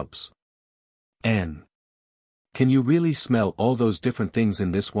cubs. N. Can you really smell all those different things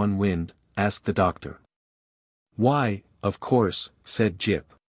in this one wind?" asked the doctor. "Why, of course," said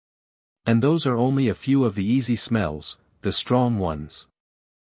Jip. "And those are only a few of the easy smells, the strong ones.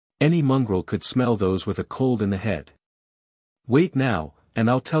 Any mongrel could smell those with a cold in the head. Wait now, and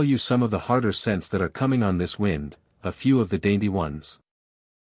I'll tell you some of the harder scents that are coming on this wind, a few of the dainty ones."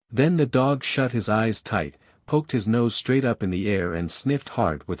 Then the dog shut his eyes tight, poked his nose straight up in the air and sniffed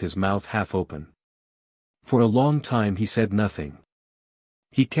hard with his mouth half open. For a long time he said nothing.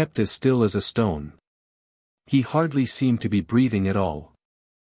 He kept as still as a stone. He hardly seemed to be breathing at all.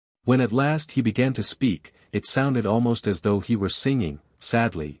 When at last he began to speak, it sounded almost as though he were singing,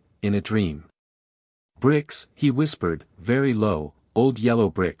 sadly, in a dream. "Bricks," he whispered, very low, "old yellow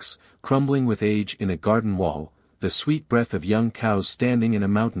bricks, crumbling with age in a garden wall, the sweet breath of young cows standing in a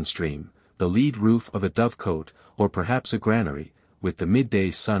mountain stream, the lead roof of a dovecote, or perhaps a granary, with the midday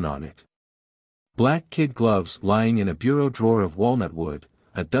sun on it. Black kid gloves lying in a bureau drawer of walnut wood,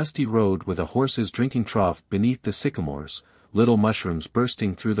 a dusty road with a horse's drinking trough beneath the sycamores, little mushrooms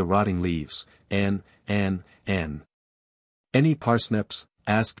bursting through the rotting leaves, and. "Any parsnips?"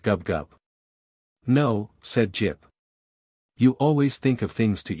 asked Gub-Gub. "No," said Jip. "You always think of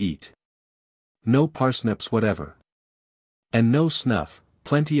things to eat. No parsnips whatever. And no snuff,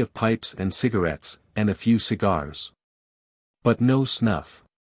 plenty of pipes and cigarettes, and a few cigars. But no snuff.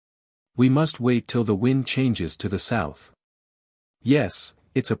 We must wait till the wind changes to the south." "Yes,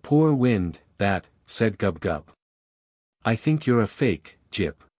 it's a poor wind, that," said Gub-Gub. "I think you're a fake,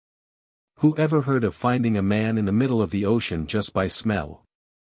 Jip. Who ever heard of finding a man in the middle of the ocean just by smell?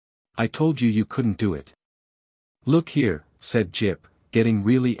 I told you you couldn't do it." "Look here," said Jip, getting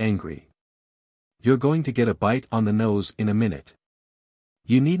really angry. "You're going to get a bite on the nose in a minute.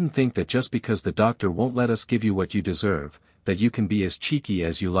 You needn't think that just because the doctor won't let us give you what you deserve, that you can be as cheeky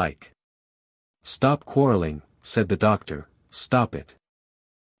as you like." "Stop quarreling," said the doctor, "stop it.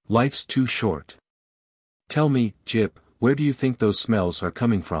 Life's too short. Tell me, Jip, where do you think those smells are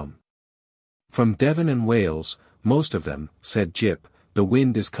coming from?" "From Devon and Wales, most of them," said Jip, "the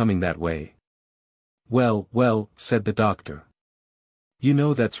wind is coming that way." "Well, well," said the doctor. "You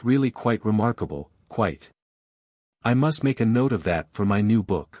know that's really quite remarkable, quite. I must make a note of that for my new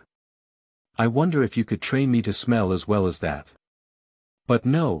book. I wonder if you could train me to smell as well as that. But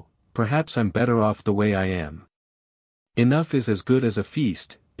no, perhaps I'm better off the way I am. Enough is as good as a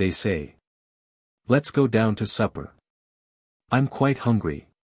feast, they say. Let's go down to supper. I'm quite hungry."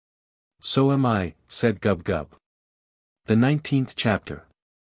 "So am I," said Gub-Gub. The 19th chapter.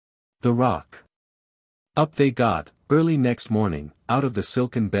 The Rock. Up they got, early next morning, out of the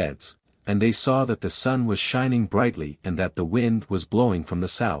silken beds, and they saw that the sun was shining brightly and that the wind was blowing from the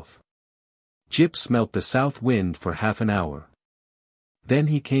south. Jip smelt the south wind for half an hour. Then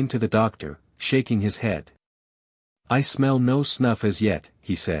he came to the doctor, shaking his head. "I smell no snuff as yet,"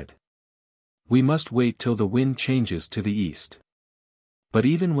 he said. "We must wait till the wind changes to the east." But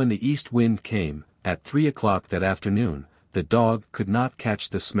even when the east wind came, at 3 o'clock that afternoon, the dog could not catch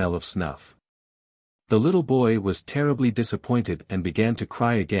the smell of snuff. The little boy was terribly disappointed and began to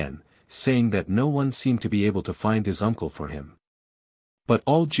cry again, saying that no one seemed to be able to find his uncle for him. But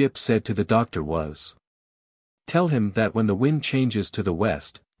all Jip said to the doctor was, "Tell him that when the wind changes to the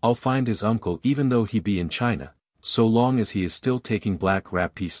west, I'll find his uncle even though he be in China, so long as he is still taking black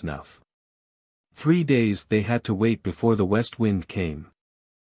rappee snuff." 3 days they had to wait before the west wind came.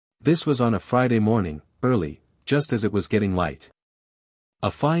 This was on a Friday morning, early, just as it was getting light.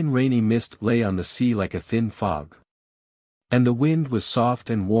 A fine rainy mist lay on the sea like a thin fog. And the wind was soft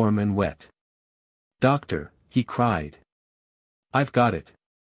and warm and wet. "Doctor," he cried. "I've got it."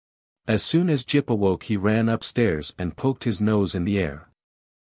 As soon as Jip awoke he ran upstairs and poked his nose in the air.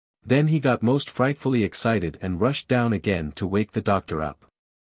 Then he got most frightfully excited and rushed down again to wake the doctor up.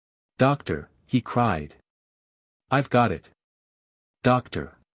 "Doctor," he cried. "I've got it.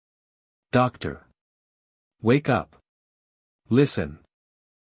 Doctor. Doctor. Wake up. Listen.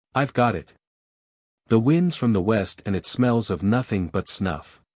 I've got it. The wind's from the west and it smells of nothing but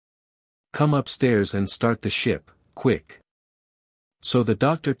snuff. Come upstairs and start the ship, quick." So the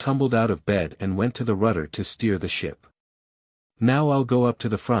doctor tumbled out of bed and went to the rudder to steer the ship. "Now I'll go up to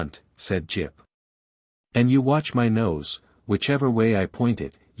the front," said Jip. "And you watch my nose, whichever way I point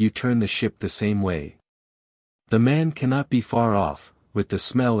it, you turn the ship the same way. The man cannot be far off, with the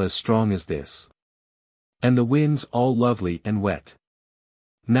smell as strong as this. And the wind's all lovely and wet.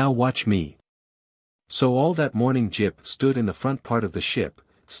 Now watch me." So all that morning Jip stood in the front part of the ship,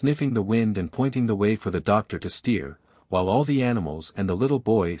 sniffing the wind and pointing the way for the doctor to steer, while all the animals and the little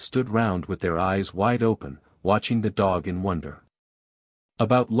boy stood round with their eyes wide open, watching the dog in wonder.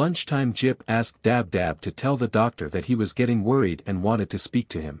 About lunchtime Jip asked Dab-Dab to tell the doctor that he was getting worried and wanted to speak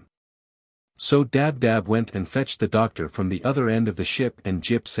to him. So Dab-Dab went and fetched the doctor from the other end of the ship and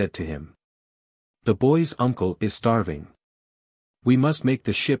Jip said to him, "The boy's uncle is starving. We must make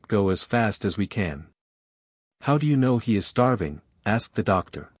the ship go as fast as we can." "How do you know he is starving?" asked the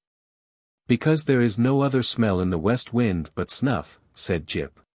doctor. "Because there is no other smell in the west wind but snuff," said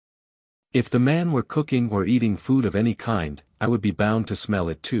Jip. "If the man were cooking or eating food of any kind, I would be bound to smell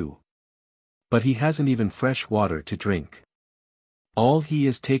it too. But he hasn't even fresh water to drink. All he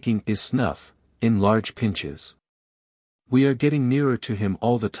is taking is snuff, in large pinches. We are getting nearer to him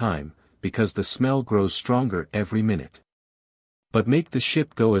all the time, because the smell grows stronger every minute. But make the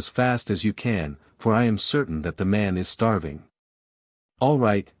ship go as fast as you can, for I am certain that the man is starving." "All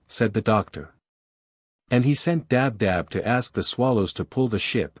right," said the doctor. And he sent Dab-Dab to ask the swallows to pull the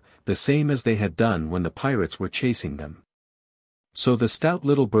ship, the same as they had done when the pirates were chasing them. So the stout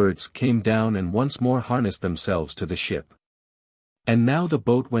little birds came down and once more harnessed themselves to the ship. And now the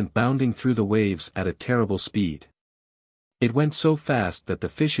boat went bounding through the waves at a terrible speed. It went so fast that the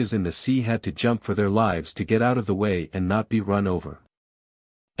fishes in the sea had to jump for their lives to get out of the way and not be run over.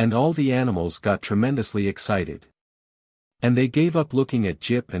 And all the animals got tremendously excited. And they gave up looking at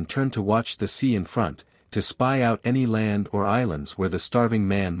Jip and turned to watch the sea in front, to spy out any land or islands where the starving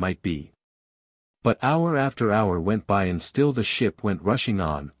man might be. But hour after hour went by and still the ship went rushing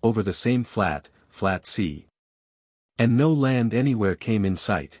on, over the same flat sea. And no land anywhere came in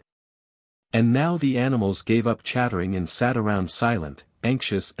sight. And now the animals gave up chattering and sat around silent,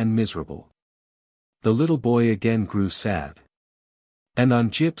 anxious and miserable. The little boy again grew sad. And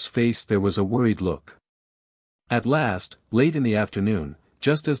on Jip's face there was a worried look. At last, late in the afternoon,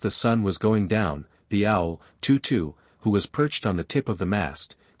 just as the sun was going down, the owl, Tutu, who was perched on the tip of the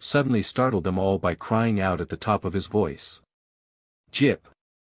mast, suddenly startled them all by crying out at the top of his voice. "Jip!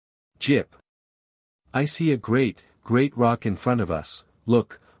 Jip! I see a great rock in front of us.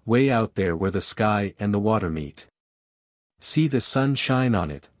 Look, way out there where the sky and the water meet. See the sun shine on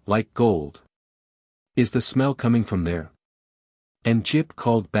it, like gold. Is the smell coming from there?" And Jip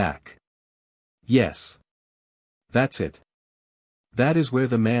called back, "Yes. That's it. That is where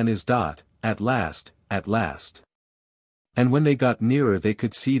the man is. At last, at last." And when they got nearer they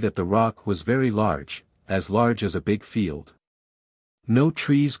could see that the rock was very large as a big field. No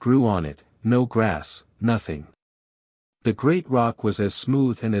trees grew on it, no grass, nothing. The great rock was as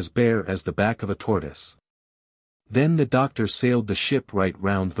smooth and as bare as the back of a tortoise. Then the doctor sailed the ship right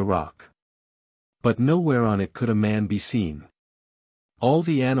round the rock. But nowhere on it could a man be seen. All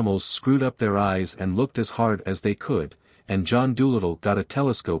the animals screwed up their eyes and looked as hard as they could, and John Dolittle got a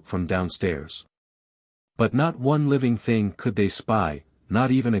telescope from downstairs. But not one living thing could they spy,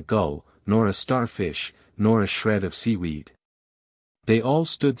 not even a gull, nor a starfish, nor a shred of seaweed. They all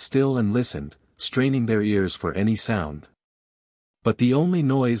stood still and listened, straining their ears for any sound. But the only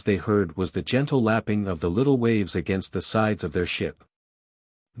noise they heard was the gentle lapping of the little waves against the sides of their ship.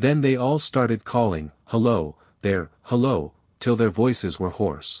 Then they all started calling, "Hello, there, hello," till their voices were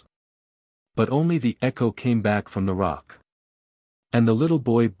hoarse. But only the echo came back from the rock. And the little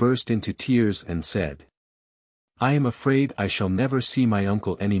boy burst into tears and said, "I am afraid I shall never see my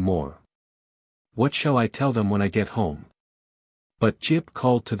uncle any more. What shall I tell them when I get home?" But Jip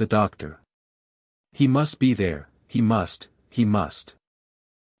called to the doctor. "He must be there, he must.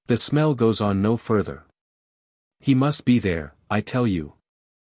 The smell goes on no further. He must be there, I tell you.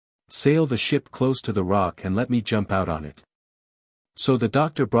 Sail the ship close to the rock and let me jump out on it." So the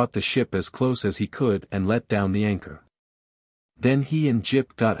doctor brought the ship as close as he could and let down the anchor. Then he and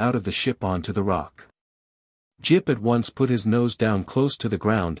Jip got out of the ship onto the rock. Jip at once put his nose down close to the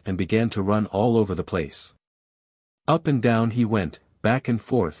ground and began to run all over the place. Up and down he went, back and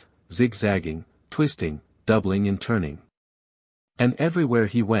forth, zigzagging, twisting, doubling and turning. And everywhere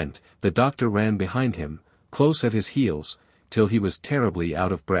he went, the doctor ran behind him, close at his heels, till he was terribly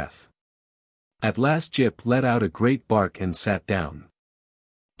out of breath. At last Jip let out a great bark and sat down.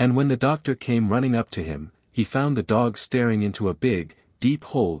 And when the doctor came running up to him, he found the dog staring into a big, deep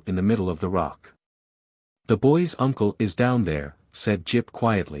hole in the middle of the rock. "The boy's uncle is down there," said Jip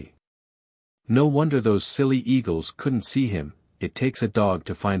quietly. "No wonder those silly eagles couldn't see him, it takes a dog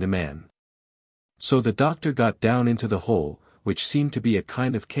to find a man." So the doctor got down into the hole, which seemed to be a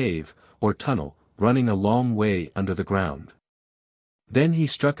kind of cave, or tunnel, running a long way under the ground. Then he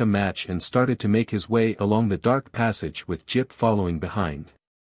struck a match and started to make his way along the dark passage with Jip following behind.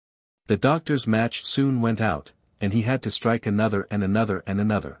 The doctor's match soon went out, and he had to strike another and another and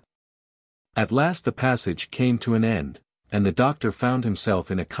another. At last the passage came to an end, and the doctor found himself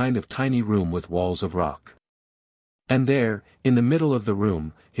in a kind of tiny room with walls of rock. And there, in the middle of the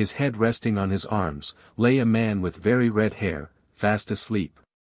room, his head resting on his arms, lay a man with very red hair, fast asleep.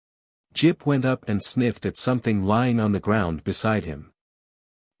 Jip went up and sniffed at something lying on the ground beside him.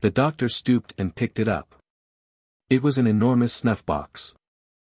 The doctor stooped and picked it up. It was an enormous snuff-box.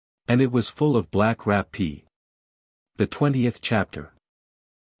 And it was full of black rapee. The 20th chapter.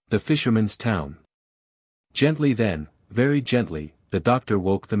 The Fisherman's Town. Gently then, very gently, the doctor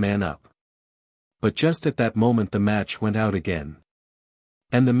woke the man up. But just at that moment the match went out again.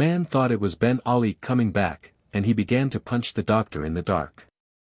 And the man thought it was Ben Ali coming back, and he began to punch the doctor in the dark.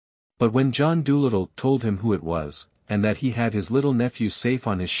 But when John Dolittle told him who it was, and that he had his little nephew safe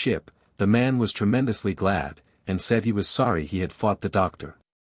on his ship, the man was tremendously glad, and said he was sorry he had fought the doctor.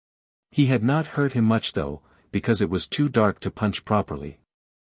 He had not hurt him much though, because it was too dark to punch properly.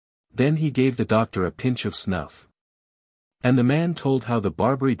 Then he gave the doctor a pinch of snuff. And the man told how the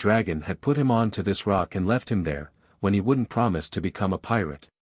Barbary dragon had put him on to this rock and left him there, when he wouldn't promise to become a pirate.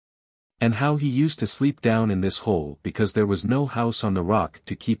 And how he used to sleep down in this hole because there was no house on the rock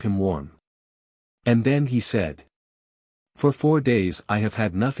to keep him warm. And then he said, "For 4 days I have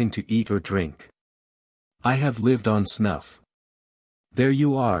had nothing to eat or drink. I have lived on snuff." "There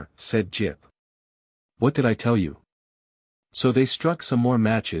you are," said Jip. "What did I tell you?" So they struck some more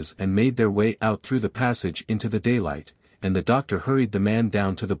matches and made their way out through the passage into the daylight, and the doctor hurried the man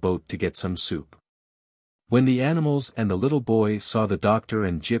down to the boat to get some soup. When the animals and the little boy saw the doctor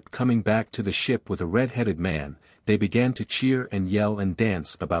and Jip coming back to the ship with a red-headed man, they began to cheer and yell and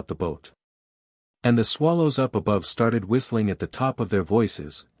dance about the boat. And the swallows up above started whistling at the top of their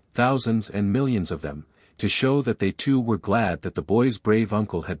voices, thousands and millions of them, to show that they too were glad that the boy's brave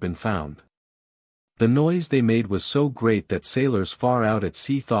uncle had been found. The noise they made was so great that sailors far out at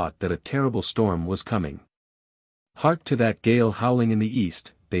sea thought that a terrible storm was coming. "Hark to that gale howling in the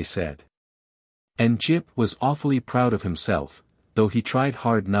east," they said. And Jip was awfully proud of himself, though he tried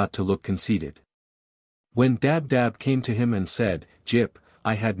hard not to look conceited. When Dab-Dab came to him and said, "Jip,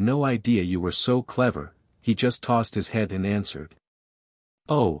 I had no idea you were so clever," he just tossed his head and answered,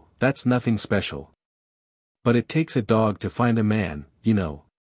 "Oh, that's nothing special. But it takes a dog to find a man, you know.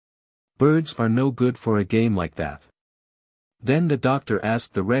 Birds are no good for a game like that." Then the doctor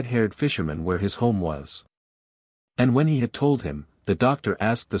asked the red-haired fisherman where his home was. And when he had told him, the doctor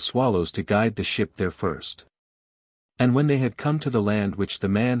asked the swallows to guide the ship there first. And when they had come to the land which the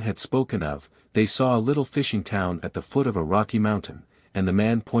man had spoken of, they saw a little fishing town at the foot of a rocky mountain, and the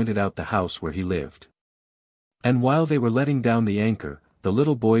man pointed out the house where he lived. And while they were letting down the anchor, the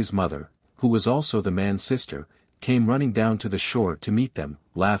little boy's mother, who was also the man's sister, came running down to the shore to meet them,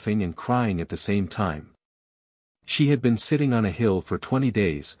 laughing and crying at the same time. She had been sitting on a hill for 20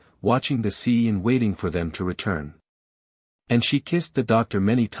 days, watching the sea and waiting for them to return. And she kissed the doctor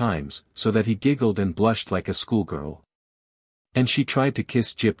many times, so that he giggled and blushed like a schoolgirl. And she tried to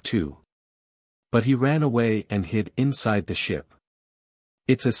kiss Jip too. But he ran away and hid inside the ship.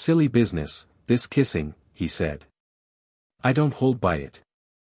 "It's a silly business, this kissing," he said. "I don't hold by it.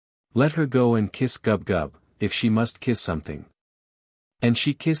 Let her go and kiss Gub Gub, if she must kiss something." And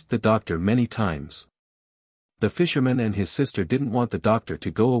she kissed the doctor many times. The fisherman and his sister didn't want the doctor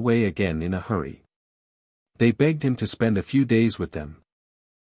to go away again in a hurry. They begged him to spend a few days with them.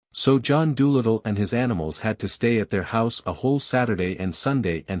 So John Dolittle and his animals had to stay at their house a whole Saturday and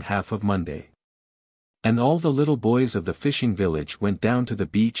Sunday and half of Monday. And all the little boys of the fishing village went down to the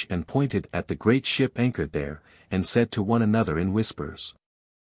beach and pointed at the great ship anchored there, and said to one another in whispers,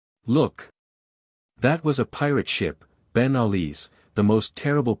 "Look! That was a pirate ship, Ben Ali's, the most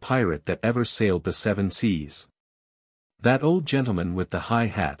terrible pirate that ever sailed the seven seas. That old gentleman with the high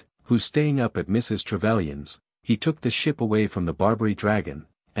hat, who's staying up at Mrs. Trevelyan's, he took the ship away from the Barbary Dragon,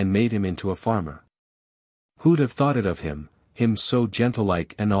 and made him into a farmer. Who'd have thought it of him so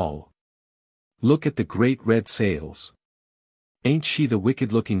gentle-like and all? Look at the great red sails. Ain't she the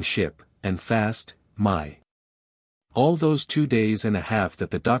wicked-looking ship, and fast, my?" All those 2 days and a half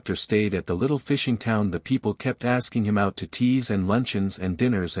that the doctor stayed at the little fishing town, the people kept asking him out to teas and luncheons and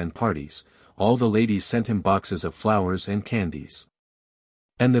dinners and parties. All the ladies sent him boxes of flowers and candies.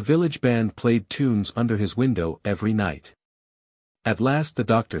 And the village band played tunes under his window every night. At last the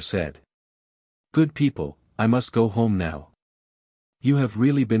doctor said, "Good people, I must go home now. You have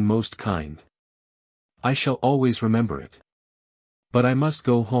really been most kind. I shall always remember it. But I must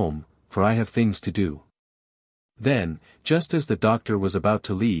go home, for I have things to do." Then, just as the doctor was about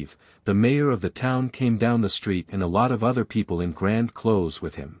to leave, the mayor of the town came down the street and a lot of other people in grand clothes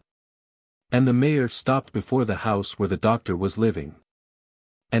with him. And the mayor stopped before the house where the doctor was living.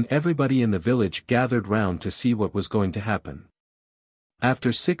 And everybody in the village gathered round to see what was going to happen.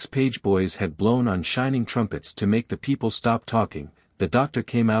 After 6 page boys had blown on shining trumpets to make the people stop talking, the doctor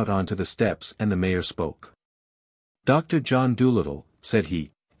came out onto the steps and the mayor spoke. "Dr. John Dolittle," said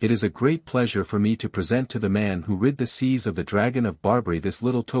he, "it is a great pleasure for me to present to the man who rid the seas of the Dragon of Barbary this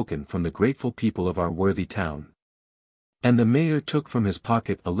little token from the grateful people of our worthy town." And the mayor took from his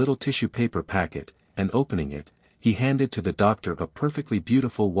pocket a little tissue paper packet, and opening it, he handed to the doctor a perfectly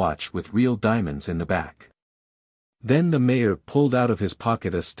beautiful watch with real diamonds in the back. Then the mayor pulled out of his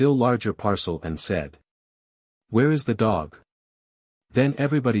pocket a still larger parcel and said, "Where is the dog?" Then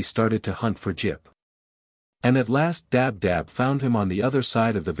everybody started to hunt for Jip. And at last Dab Dab found him on the other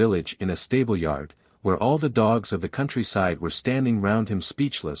side of the village in a stable yard, where all the dogs of the countryside were standing round him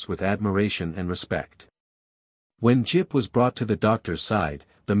speechless with admiration and respect. When Jip was brought to the doctor's side,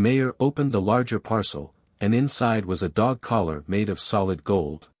 the mayor opened the larger parcel, and inside was a dog collar made of solid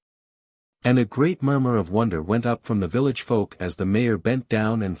gold. And a great murmur of wonder went up from the village folk as the mayor bent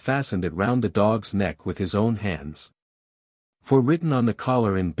down and fastened it round the dog's neck with his own hands. For written on the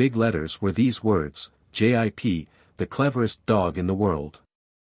collar in big letters were these words, "Jip, the cleverest dog in the world."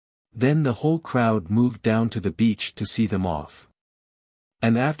 Then the whole crowd moved down to the beach to see them off.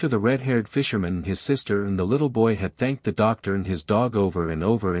 And after the red-haired fisherman, his sister and the little boy had thanked the doctor and his dog over and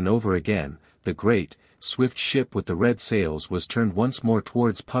over and over again, the great, swift ship with the red sails was turned once more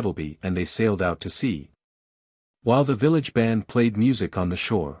towards Puddleby and they sailed out to sea, while the village band played music on the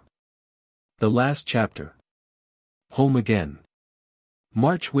shore. The last chapter. Home again.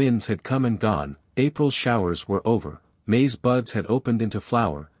 March winds had come and gone, April's showers were over, May's buds had opened into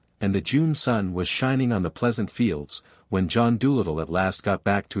flower, and the June sun was shining on the pleasant fields, when John Dolittle at last got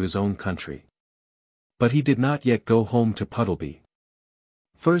back to his own country. But he did not yet go home to Puddleby.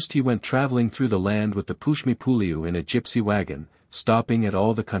 First he went travelling through the land with the Pushmi-Puliu in a gypsy wagon, stopping at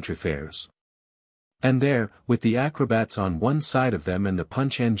all the country fairs. And there, with the acrobats on one side of them and the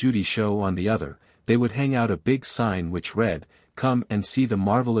Punch and Judy show on the other, they would hang out a big sign which read, "Come and see the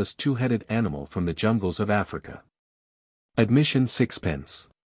marvelous two-headed animal from the jungles of Africa. Admission 6 pence."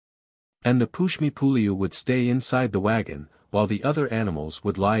 And the Pushmi-Puliu would stay inside the wagon, while the other animals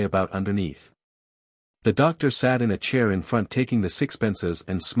would lie about underneath. The doctor sat in a chair in front taking the 6 pences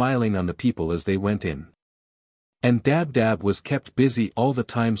and smiling on the people as they went in. And Dab Dab was kept busy all the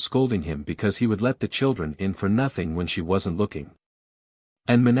time scolding him because he would let the children in for nothing when she wasn't looking.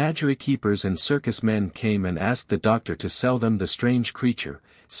 And menagerie keepers and circus men came and asked the doctor to sell them the strange creature,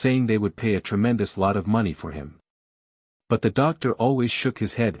 saying they would pay a tremendous lot of money for him. But the doctor always shook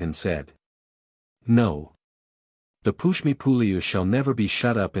his head and said, "No. The Pushmi-Puliu shall never be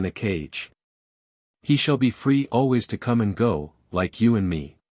shut up in a cage. He shall be free always to come and go, like you and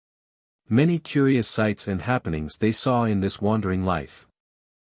me." Many curious sights and happenings they saw in this wandering life.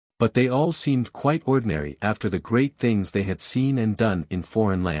 But they all seemed quite ordinary after the great things they had seen and done in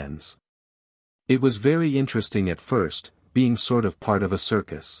foreign lands. It was very interesting at first, being sort of part of a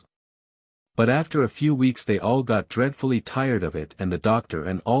circus. But after a few weeks they all got dreadfully tired of it, and the doctor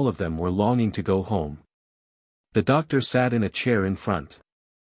and all of them were longing to go home. The doctor sat in a chair in front.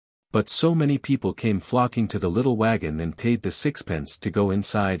 But so many people came flocking to the little wagon and paid the sixpence to go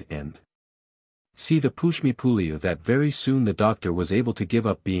inside and see the Pushmi-Puliu that very soon the doctor was able to give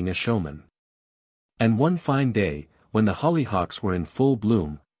up being a showman. And one fine day, when the hollyhocks were in full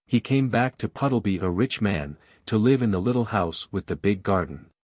bloom, he came back to Puddleby a rich man, to live in the little house with the big garden.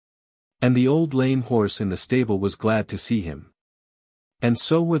 And the old lame horse in the stable was glad to see him. And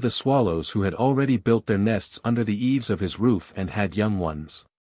so were the swallows who had already built their nests under the eaves of his roof and had young ones.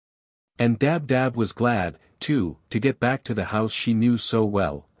 And Dab-Dab was glad, too, to get back to the house she knew so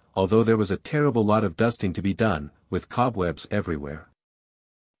well, although there was a terrible lot of dusting to be done, with cobwebs everywhere.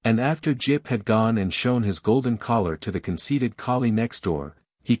 And after Jip had gone and shown his golden collar to the conceited collie next door,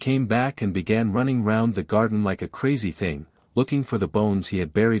 he came back and began running round the garden like a crazy thing, looking for the bones he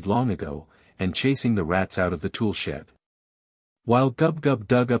had buried long ago, and chasing the rats out of the tool-shed. While Gub-Gub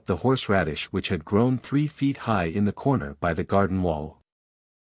dug up the horseradish which had grown 3 feet high in the corner by the garden wall.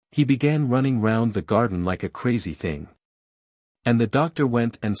 He began running round the garden like a crazy thing. And the doctor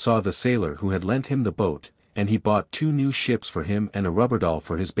went and saw the sailor who had lent him the boat, and he bought 2 new ships for him and a rubber doll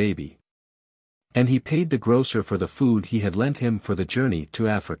for his baby. And he paid the grocer for the food he had lent him for the journey to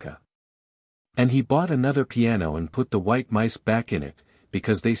Africa. And he bought another piano and put the white mice back in it,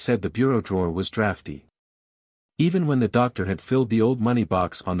 because they said the bureau drawer was drafty. Even when the doctor had filled the old money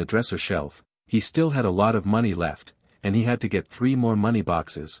box on the dresser shelf, he still had a lot of money left, and he had to get 3 more money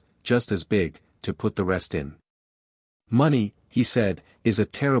boxes, just as big, to put the rest in. Money, he said, is a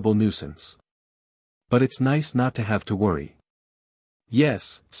terrible nuisance. But it's nice not to have to worry.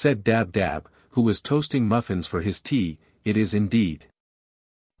 Yes, said Dab-Dab, who was toasting muffins for his tea, it is indeed.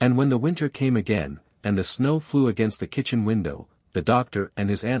 And when the winter came again, and the snow flew against the kitchen window, the doctor and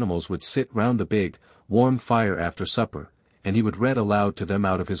his animals would sit round the big, warm fire after supper, and he would read aloud to them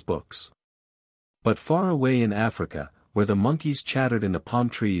out of his books. But far away in Africa, where the monkeys chattered in the palm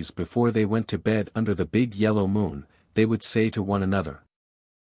trees before they went to bed under the big yellow moon, they would say to one another,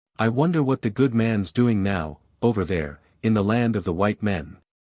 "I wonder what the good man's doing now, over there, in the land of the white men.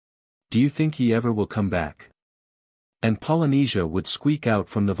 Do you think he ever will come back?" And Polynesia would squeak out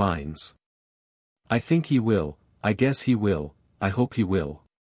from the vines, "I think he will, I guess he will, I hope he will."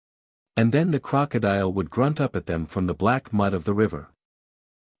 And then the crocodile would grunt up at them from the black mud of the river,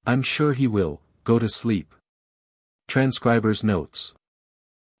 "I'm sure he will, go to sleep." Transcriber's notes.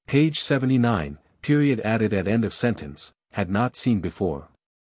 Page 79, period added at end of sentence, had not seen before.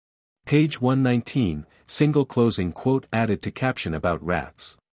 Page 119, single closing quote added to caption about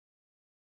rats.